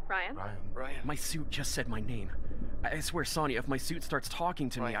 Ryan? Ryan, My suit just said my name. I swear, Sonia, if my suit starts talking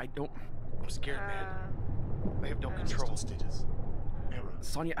to me, I don't... I'm scared, man. I have no Crystal control. status. Error.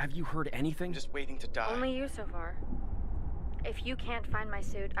 Sonia, have you heard anything? I'm just waiting to die. Only you so far. If you can't find my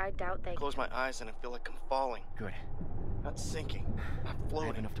suit, I doubt they... Close my eyes and I feel like I'm falling. Good. Not sinking, not floating. I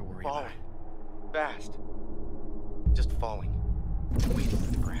have enough to worry falling. about. Fast. Just falling. Waiting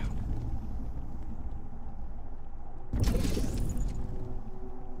for the ground.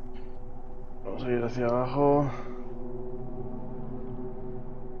 Vamos a ir hacia abajo.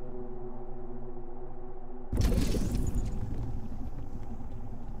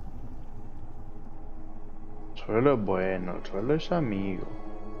 El suelo es bueno, el suelo es amigo,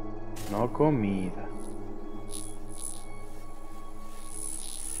 no comida.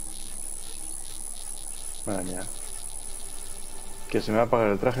 Madre mía. Que se me va a apagar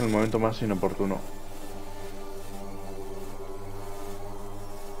el traje en el momento más inoportuno.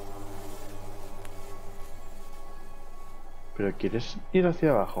 ¿Pero quieres ir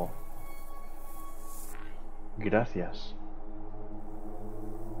hacia abajo? Gracias.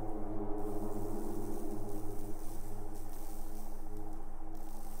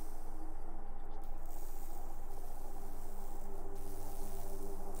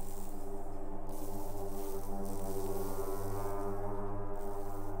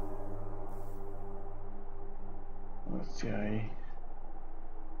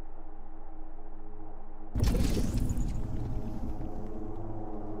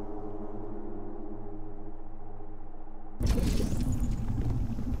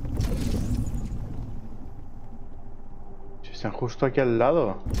 Están justo aquí al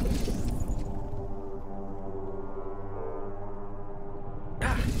lado.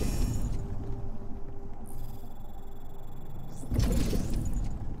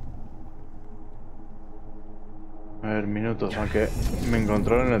 A ver, minutos, aunque me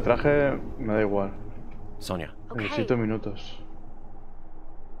encontró en el traje, me da igual. Sonia, Okay. Necesito minutos.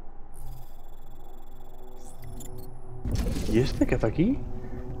 ¿Y este qué hace aquí?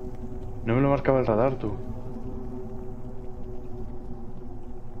 No me lo marcaba el radar, tú.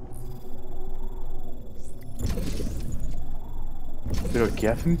 ¿Pero qué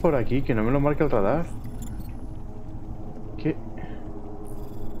hacen por aquí que no me lo marca el radar? ¿Qué?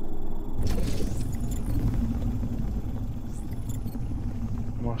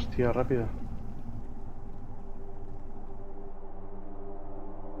 Hostia, rápido.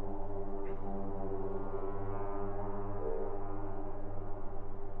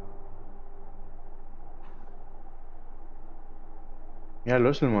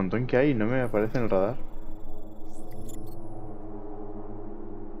 Míralo, es el montón que hay, no me aparece en el radar.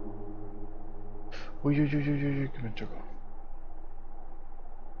 Uy, uy, uy, uy, uy, que me choco.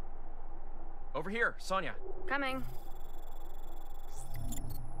 Over here, Sonia. Coming.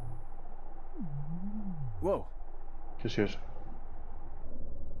 Whoa. ¿Qué es eso?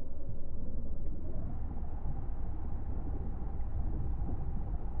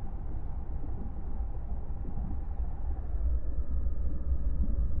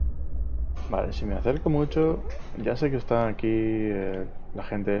 Vale, si me acerco mucho, ya sé que está aquí la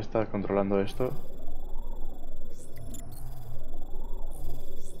gente esta controlando esto.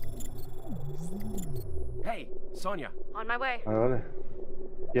 Hey, Sonia. On my way. Vale, vale.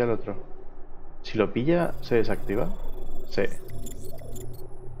 Y al otro. Si lo pilla, ¿se desactiva? Sí.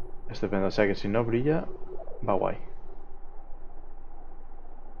 Estupendo, o sea que si no brilla, va guay.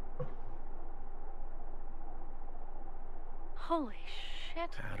 Holy shit.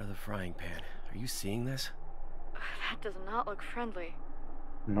 out of the frying pan. Are you seeing this? That does not look friendly.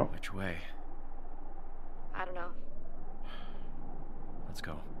 No. Which way? I don't know. Let's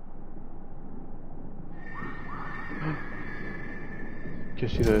go. ¿Qué ha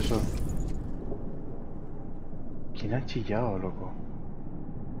sido eso? ¿Quién ha chillado, loco?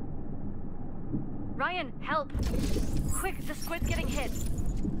 Ryan, help! Quick, the squid's getting hit.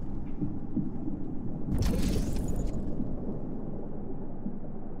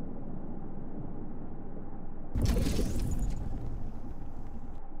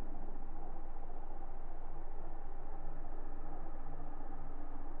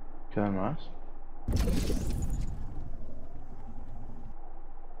 ¿Quedan más?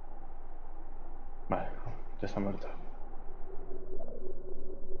 Vale, ya está muerto.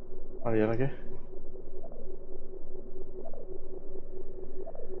 Vale, ¿y ahora qué?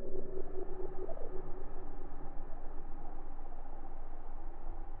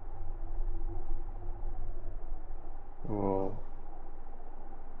 Wow.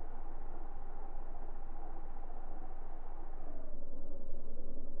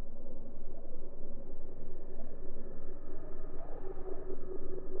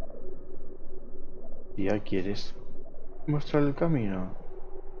 ¿Ya quieres mostrar el camino?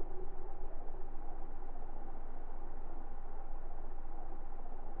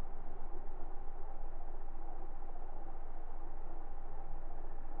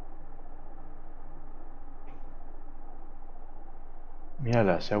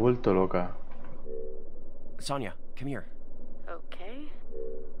 Mírala, se ha vuelto loca. Sonia, come here. Okay.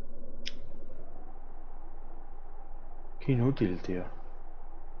 Qué inútil, tío.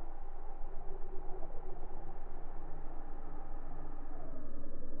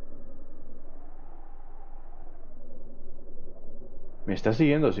 Me está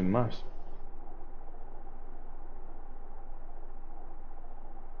siguiendo sin más.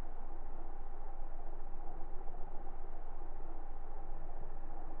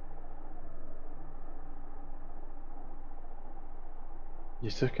 Y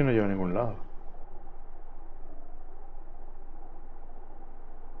esto es que no lleva a ningún lado.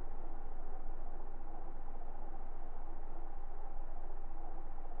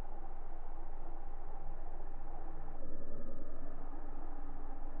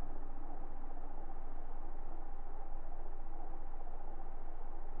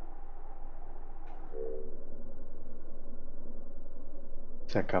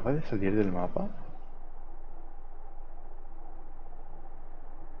 ¿Se acaba de salir del mapa?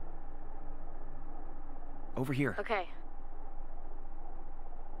 Over here. Okay.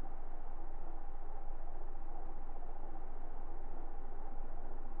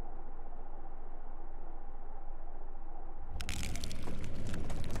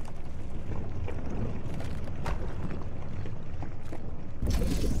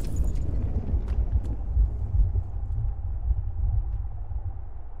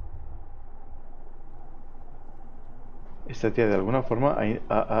 Esta tía de alguna forma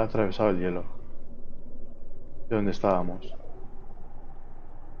ha atravesado el hielo. De donde estábamos.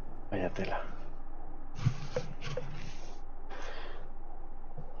 Vaya tela.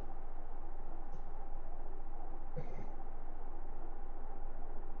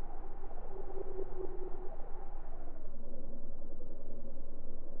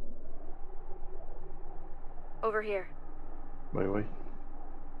 Over here. Voy.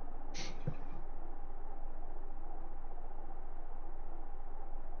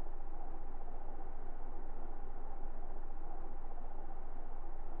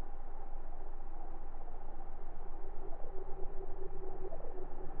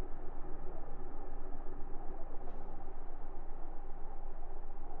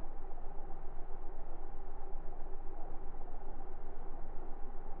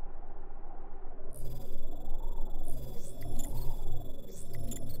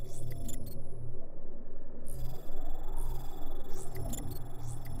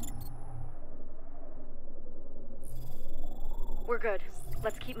 We're good.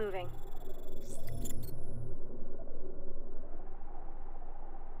 Let's keep moving.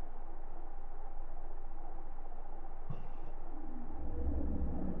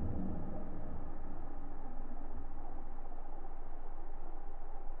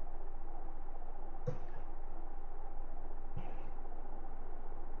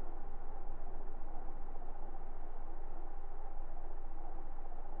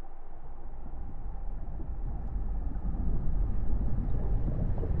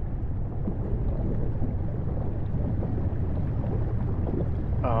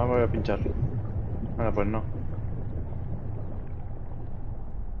 Ah, me voy a pinchar. Bueno, pues no.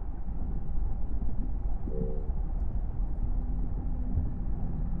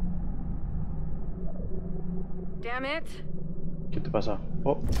 Damn it. ¿Qué te pasa?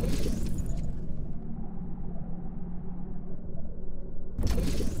 Oh.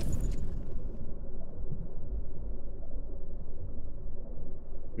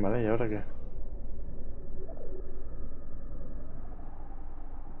 Vale, ¿y ahora qué?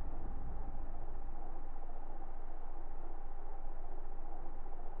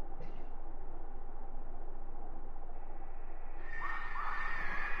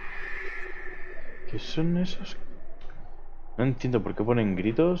 ¿Qué son esos? No entiendo por qué ponen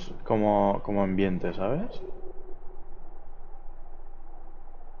gritos como ambiente, ¿sabes?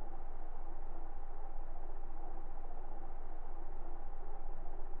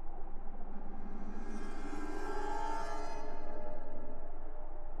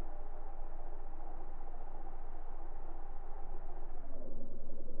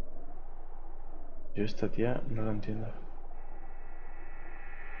 Yo esta tía no la entiendo.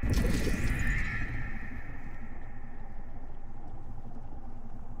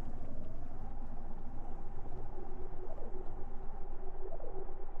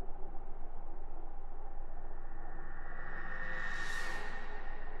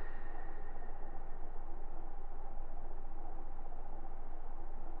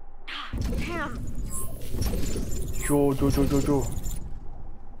 Damn. Yo.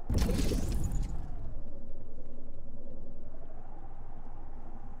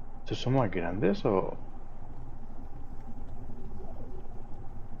 ¿Estos son más grandes o...?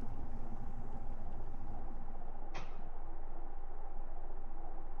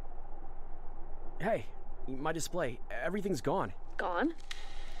 Hey, my display. Everything's gone. Gone?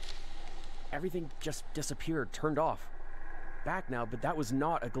 Everything just disappeared, turned off. Back now, but that was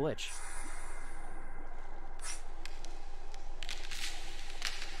not a glitch.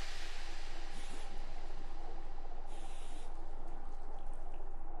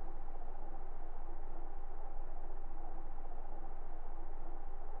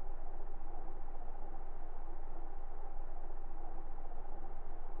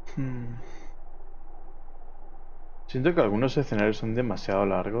 Siento que algunos escenarios son demasiado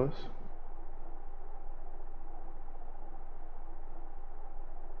largos.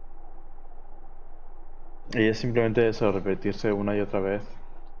 Y es simplemente eso, repetirse una y otra vez.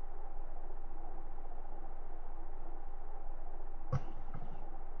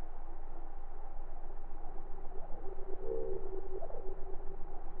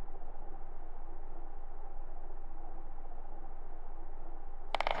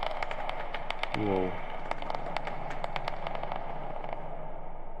 Wow.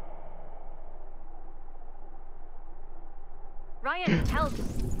 Ryan, help!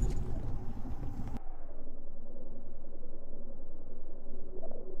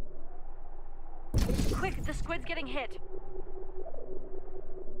 Quick, the squid's getting hit.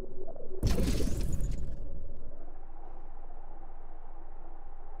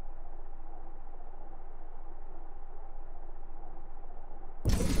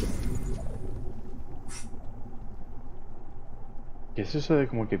 ¿Qué es eso de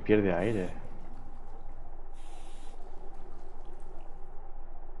como que pierde aire?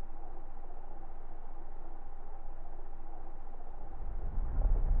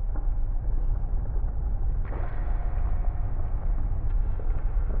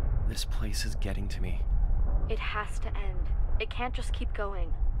 This place is getting to me. It has to end. It can't just keep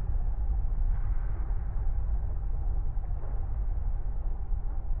going.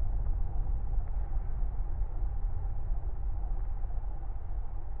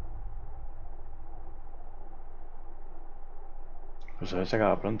 Pues a ver si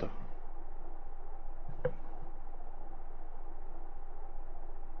acaba pronto.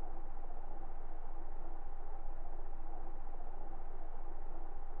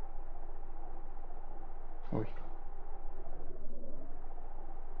 Uy.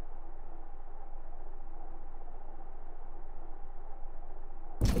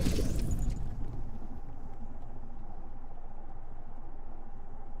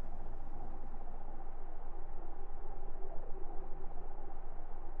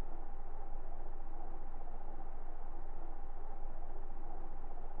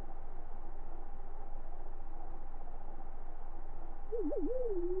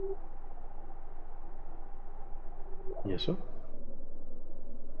 ¿Y eso?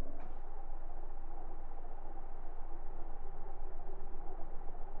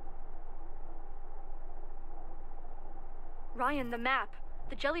 Ryan, the map.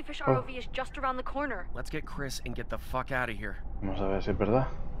 The jellyfish Oh. ROV is just around the corner. Let's get Chris and get the fuck out of here. Vamos a ver si es verdad.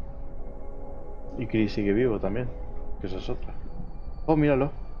 Y Chris sigue vivo también. Que eso es otra. Oh,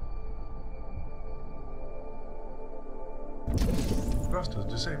 míralo. Thrusters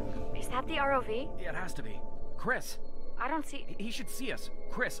disabled. Is that the ROV? Yeah, it has to be. Chris! I don't see... He should see us.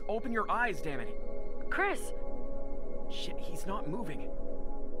 Chris, open your eyes, damn it. Chris! Shit, he's not moving.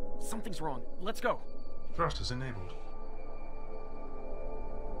 Something's wrong. Let's go. Thrusters enabled.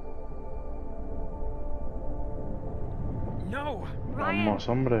 No! Ryan! Vamos,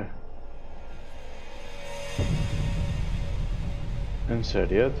 hombre. ¿En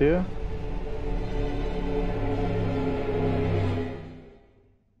serio, tío?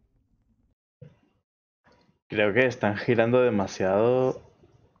 Creo que están girando demasiado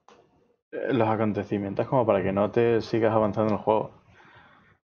los acontecimientos como para que no te sigas avanzando en el juego.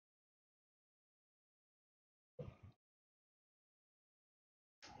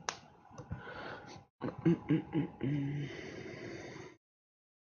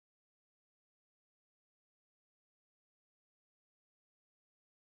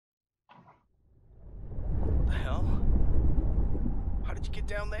 The hell? How did you get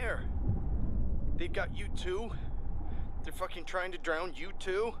down there? They've got you too? They're fucking trying to drown you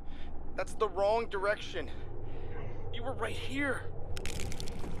too? That's the wrong direction. You were right here.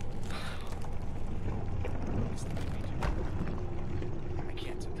 I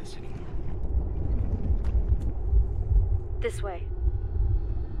can't do this anymore. This way.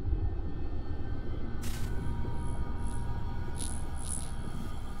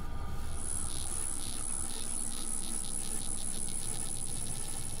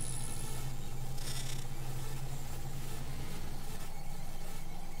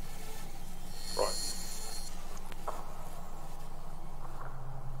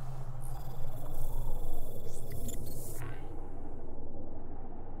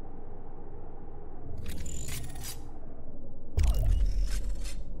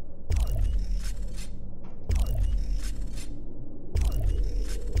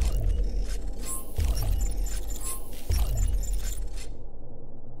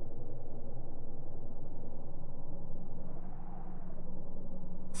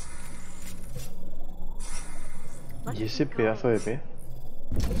 ¿Y ese pedazo de pez?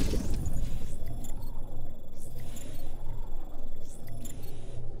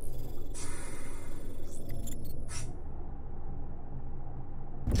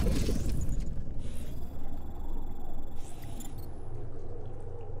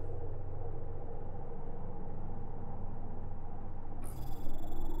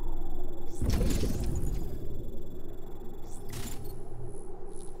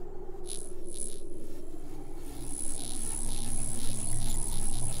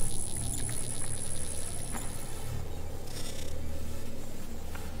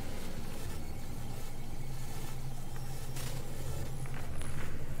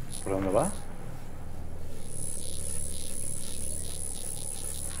 ¿Por dónde va?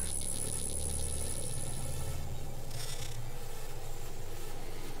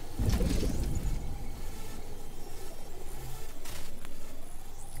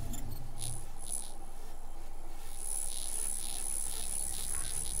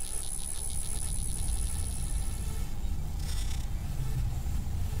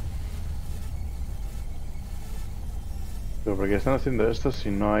 ¿Pero por qué están haciendo esto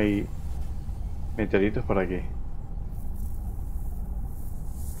si no hay meteoritos por aquí?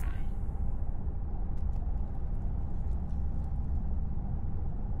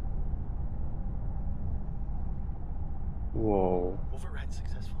 Wow. Override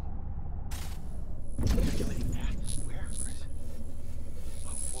successful. Calculating that. Where? Chris?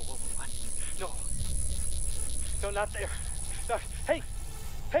 Whoa, what? No. No, not there. No. Hey!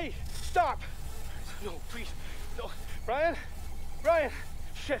 Hey! Stop! No, please. No. Ryan? Ryan!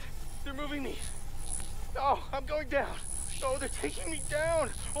 Shit! They're moving me. No, I'm going down. No, they're taking me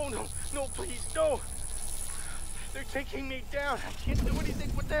down. Oh, no. No, please, no. They're taking me down. I can't do anything.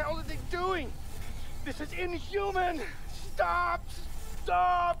 What the hell are they doing? This is inhuman. Stop!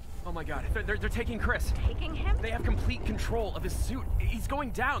 Stop! Oh my god, they're taking Chris. Taking him? They have complete control of his suit. He's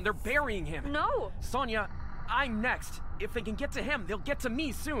going down. They're burying him. No! Sonia, I'm next. If they can get to him, they'll get to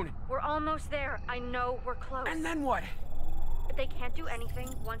me soon. We're almost there. I know we're close. And then what? They can't do anything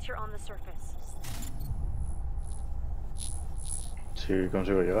once you're on the surface. Si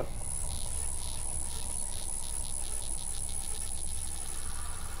consigo llegar.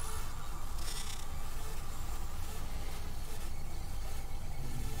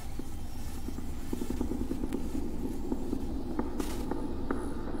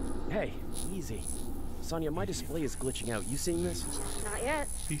 Hey, easy. Sonia, my display is glitching out. You seeing this? Not yet.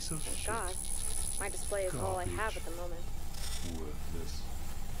 Piece of Thank shit. God. My display is all I have at the moment. Worthless.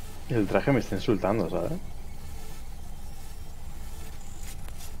 El traje me está insultando, ¿sabes?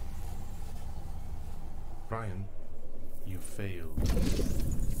 Ryan, you failed.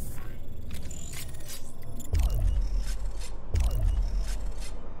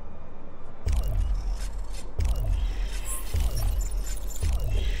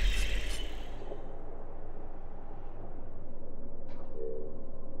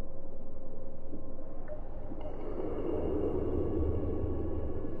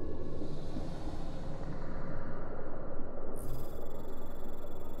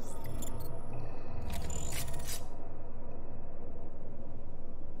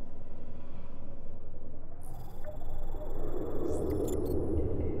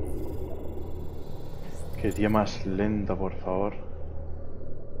 Que tía más lenta, por favor.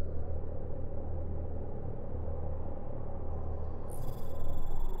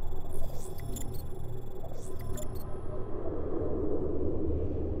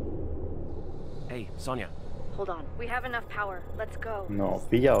 Hey, Sonia. Hold on. We have enough power. Let's go. No,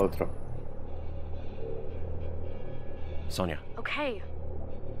 pilla otro. Sonia. Okay.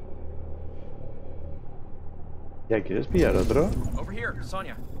 ¿Ya quieres pillar otro? Over here,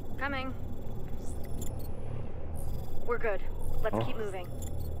 Sonia. Coming. We're good. Let's Oh. keep moving.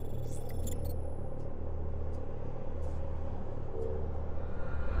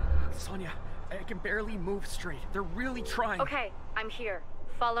 Sonia, I can barely move straight. They're really trying. Okay, I'm here.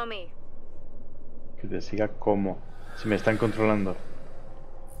 Follow me. Que te siga como. Si me están controlando.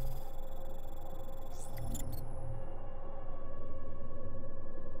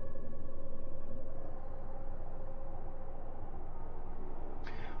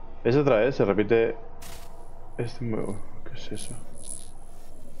 ¿Ves otra vez? Se repite. Este nuevo. ¿Qué es eso?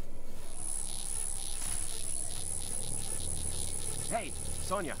 Hey,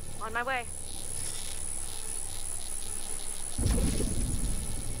 Sonia. On my way.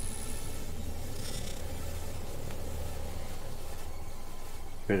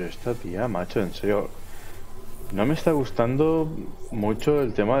 Pero esta tía, macho, en serio. No me está gustando mucho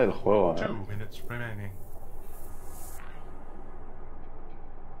el tema del juego, 2 minutes remaining.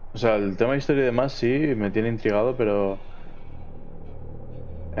 O sea, el tema de historia y demás sí, me tiene intrigado, pero...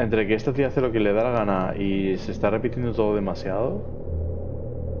 Entre que esta tía hace lo que le da la gana y se está repitiendo todo demasiado...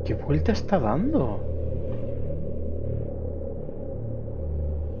 ¿Qué vuelta está dando?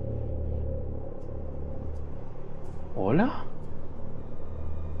 ¿Hola?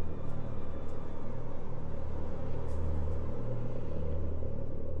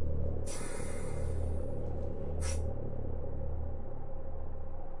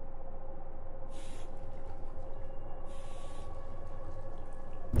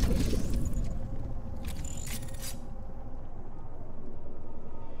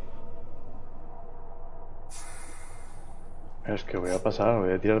 Es que voy a pasar,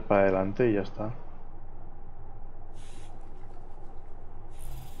 voy a tirar para adelante y ya está.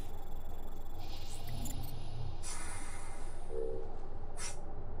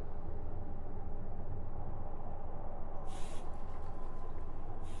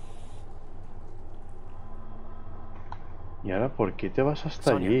 ¿Y ahora por qué te vas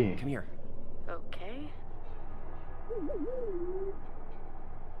hasta Sonia, allí? come here. Okay.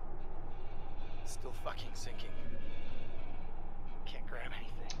 Still fucking sinking. can't grab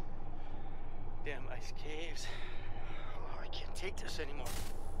anything. Damn ice caves. Oh, I can't take this anymore.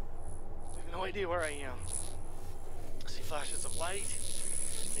 I have no idea where I am. I see flashes of light.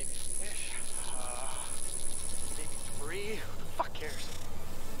 Maybe fish. Maybe debris. Who the fuck cares?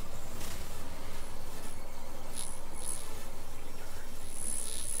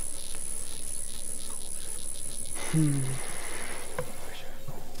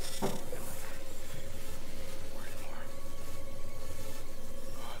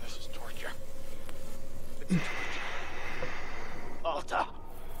 This is torture. It's torture. Alta!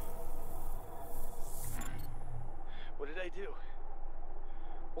 What did I do?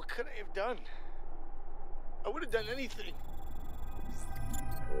 What could I have done? I would have done anything.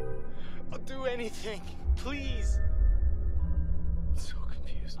 I'll do anything. Please. I'm so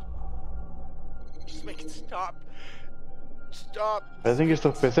confused. Just make it stop. Stop. Parecen que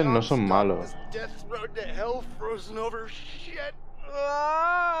estos peces no son malos. Death road to hell frozen over shit.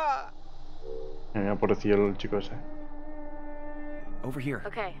 Ah! Mira, pobrecillo el chico ese. Over here.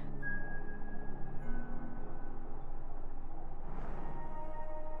 Okay.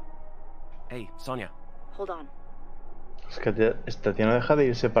 Hey, Sonia. Hold on. Es que esta tía no deja de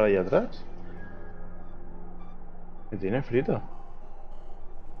irse para allá atrás. Me tiene frito.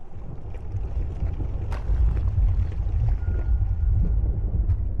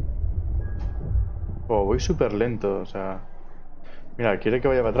 Oh, voy súper lento, o sea... Mira, quiere que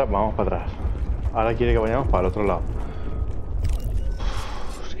vaya para atrás, vamos para atrás. Ahora quiere que vayamos para el otro lado.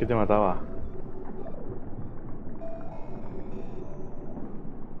 Uf, es que te mataba.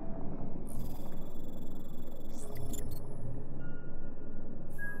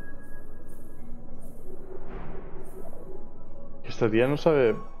 Esta tía no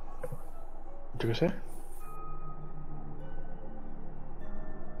sabe... Yo qué sé.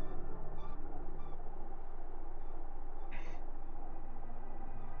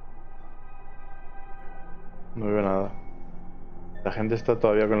 No veo nada. La gente está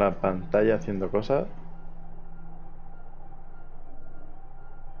todavía con la pantalla haciendo cosas.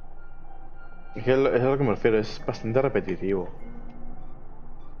 Es que es a lo que me refiero, es bastante repetitivo.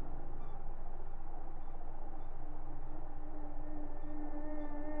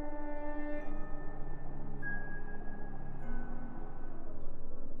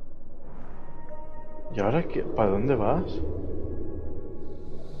 ¿Y ahora qué? ¿Para dónde vas?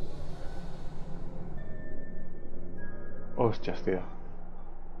 Hostias, tío.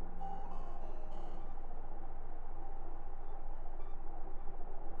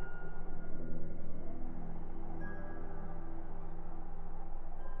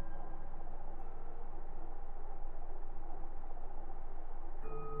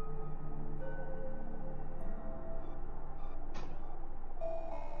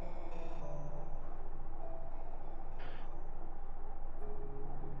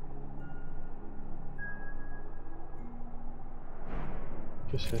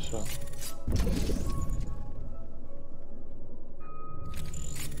 ¿Qué es eso?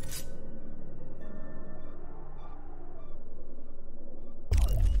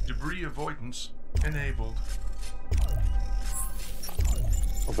 Debris avoidance enabled.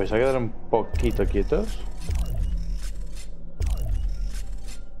 ¿Os vais a quedar un poquito quietos?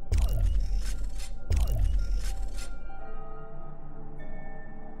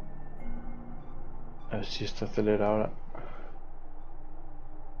 A ver si esto acelera ahora.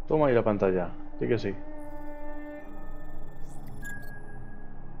 Toma ahí la pantalla, sí que sí.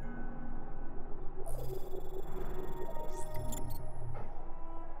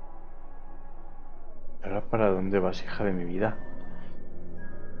 ¿Ahora para dónde vas, hija de mi vida?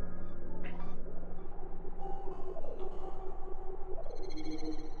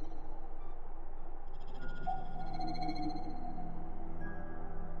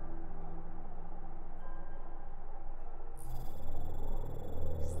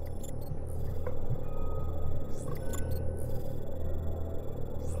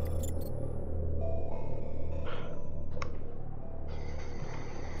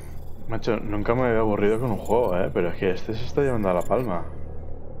 Macho, nunca me había aburrido con un juego, pero es que este se está llevando a la palma.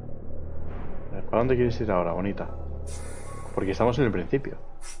 ¿Para dónde quieres ir ahora, bonita? Porque estamos en el principio.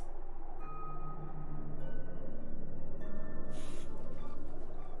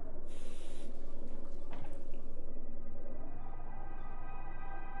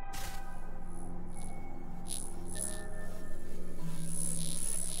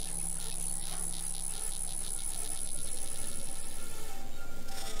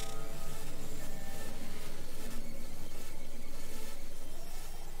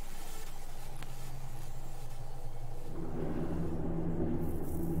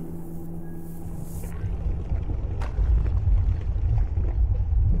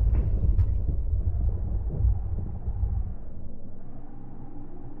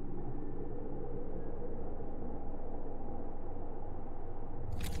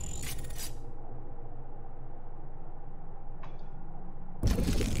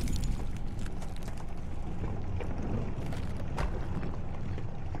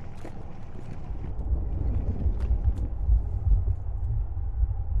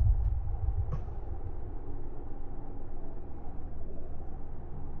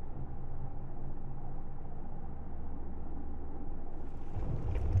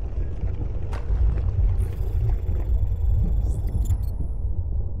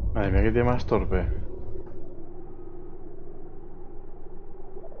 Madre mía, que tiene más torpe.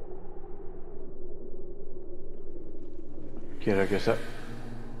 Quiero que se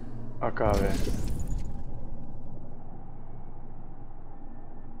acabe.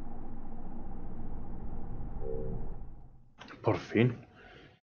 Por fin.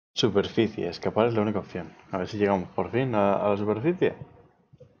 Superficie. Escapar es la única opción. A ver si llegamos por fin a la superficie.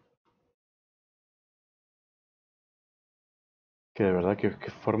 Que de verdad, qué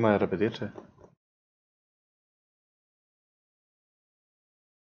forma de repetirse.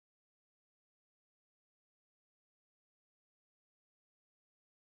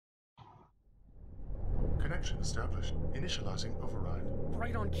 Connection established. Initializing override.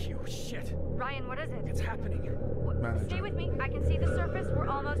 Right on cue. Shit. Ryan, what is it? It's happening. Manager. Stay with me. I can see the surface. We're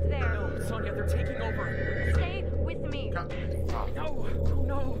almost there. No, Sonia, they're taking over. Stay with me. Calculating path. No. Oh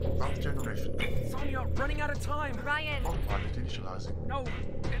no. Path generation. Sonia, running out of time. Ryan, Autopilot initializing. No,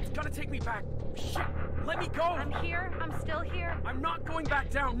 it's gonna take me back. Shit. Let me go. I'm here. I'm still here. I'm not going back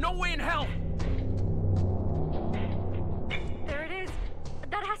down. No way in hell. There it is.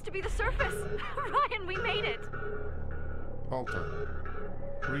 That has to be the surface. Ryan, we made it. Alta.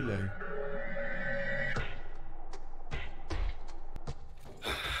 Relay.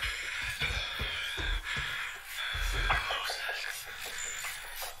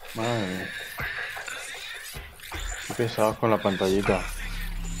 Madre mía. Qué pesados con la pantallita.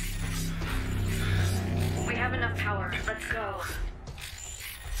 We have enough power. Let's go.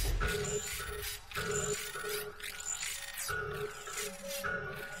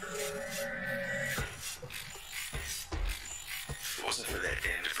 If it wasn't for that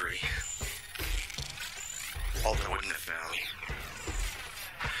damn debris, Alta wouldn't have found me.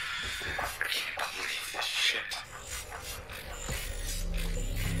 I can't believe this shit.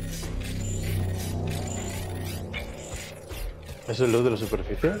 ¿Es el luz de la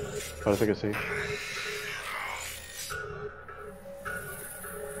superficie? Parece que sí.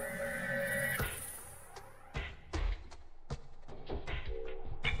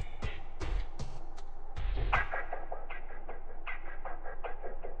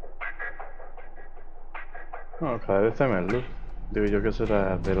 No, cada vez hay más luz. Digo yo que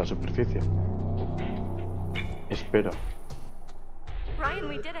será de la superficie. Espero. Ryan,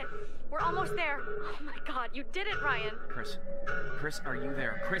 we did it. We're almost there. Oh my god, you did it, Ryan. Chris. Chris, are you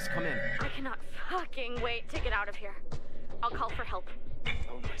there? Chris, come in. I cannot fucking wait to get out of here. I'll call for help.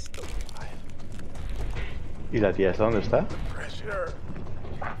 Oh, am I still alive? ¿Y la tía esta dónde está? Pressure.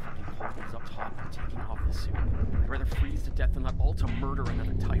 Is up top and taking off the suit. I'd rather freeze to death than let Alta murder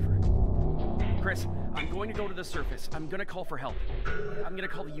another Tyver. Chris, I'm going to go to the surface. I'm gonna call for help. I'm gonna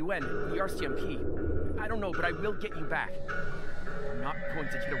call the UN, the RCMP. I don't know, but I will get you back. I'm not going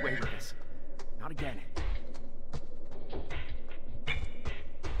to get away with this. Not again.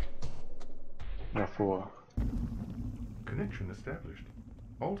 La fuga. Connection established.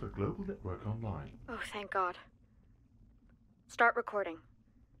 Alta global network online. Oh, thank God. Start recording.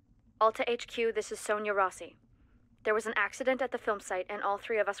 Alta HQ, this is Sonia Rossi. There was an accident at the film site and all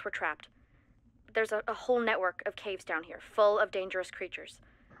three of us were trapped. There's a whole network of caves down here, full of dangerous creatures.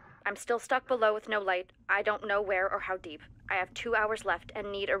 I'm still stuck below with no light. I don't know where or how deep. I have 2 hours left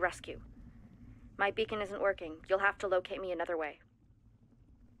and need a rescue. My beacon isn't working. You'll have to locate me another way.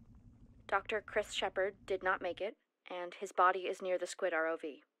 Dr. Chris Shepard did not make it, and his body is near the Squid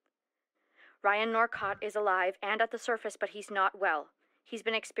ROV. Ryan Norcott is alive and at the surface, but he's not well. He's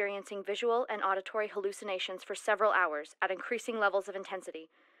been experiencing visual and auditory hallucinations for several hours at increasing levels of intensity,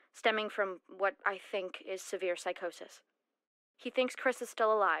 stemming from what I think is severe psychosis. He thinks Chris is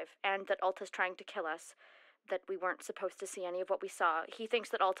still alive, and that Alta's trying to kill us, that we weren't supposed to see any of what we saw. He thinks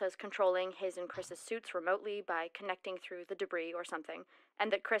that Alta is controlling his and Chris's suits remotely by connecting through the debris or something,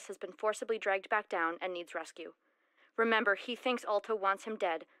 and that Chris has been forcibly dragged back down and needs rescue. Remember, he thinks Alta wants him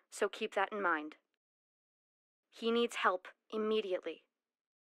dead, so keep that in mind. He needs help immediately.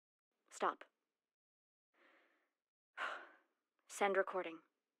 Stop. Send recording.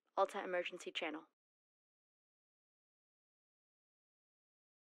 Alta emergency channel.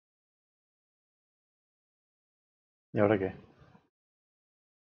 ¿Y ahora qué?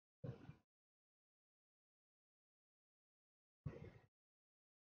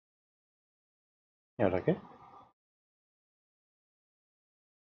 ¿Y ahora qué?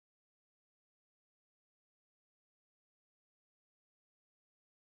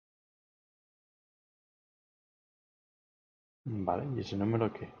 Vale, ¿y ese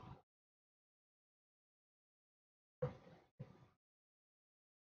número qué?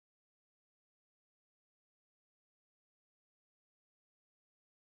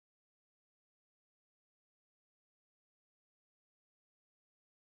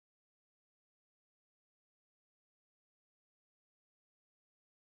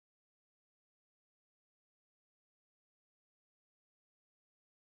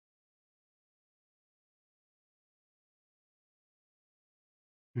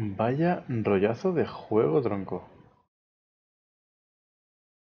 Vaya rollazo de juego, tronco.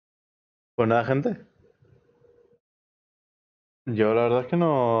 Pues nada, gente. Yo la verdad es que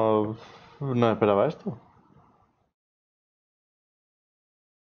no esperaba esto.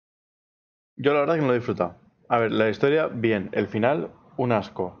 Yo la verdad que no lo he disfrutado. A ver, la historia, bien. El final, un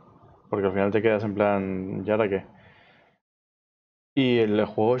asco. Porque al final te quedas en plan, ¿y ahora qué? Y el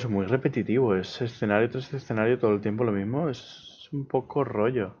juego es muy repetitivo. Es escenario tras escenario todo el tiempo lo mismo. Es un poco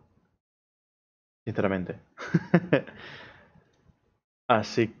rollo. Sinceramente.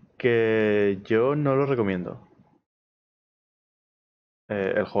 Así que yo no lo recomiendo.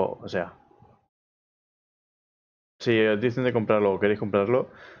 El juego, o sea. Si os dicen de comprarlo o queréis comprarlo,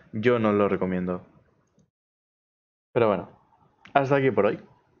 yo no lo recomiendo. Pero bueno, hasta aquí por hoy.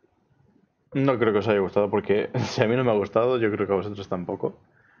 No creo que os haya gustado porque si a mí no me ha gustado, yo creo que a vosotros tampoco.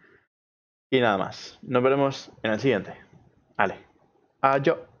 Y nada más. Nos veremos en el siguiente. Vale.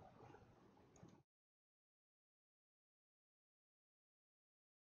 Adiós.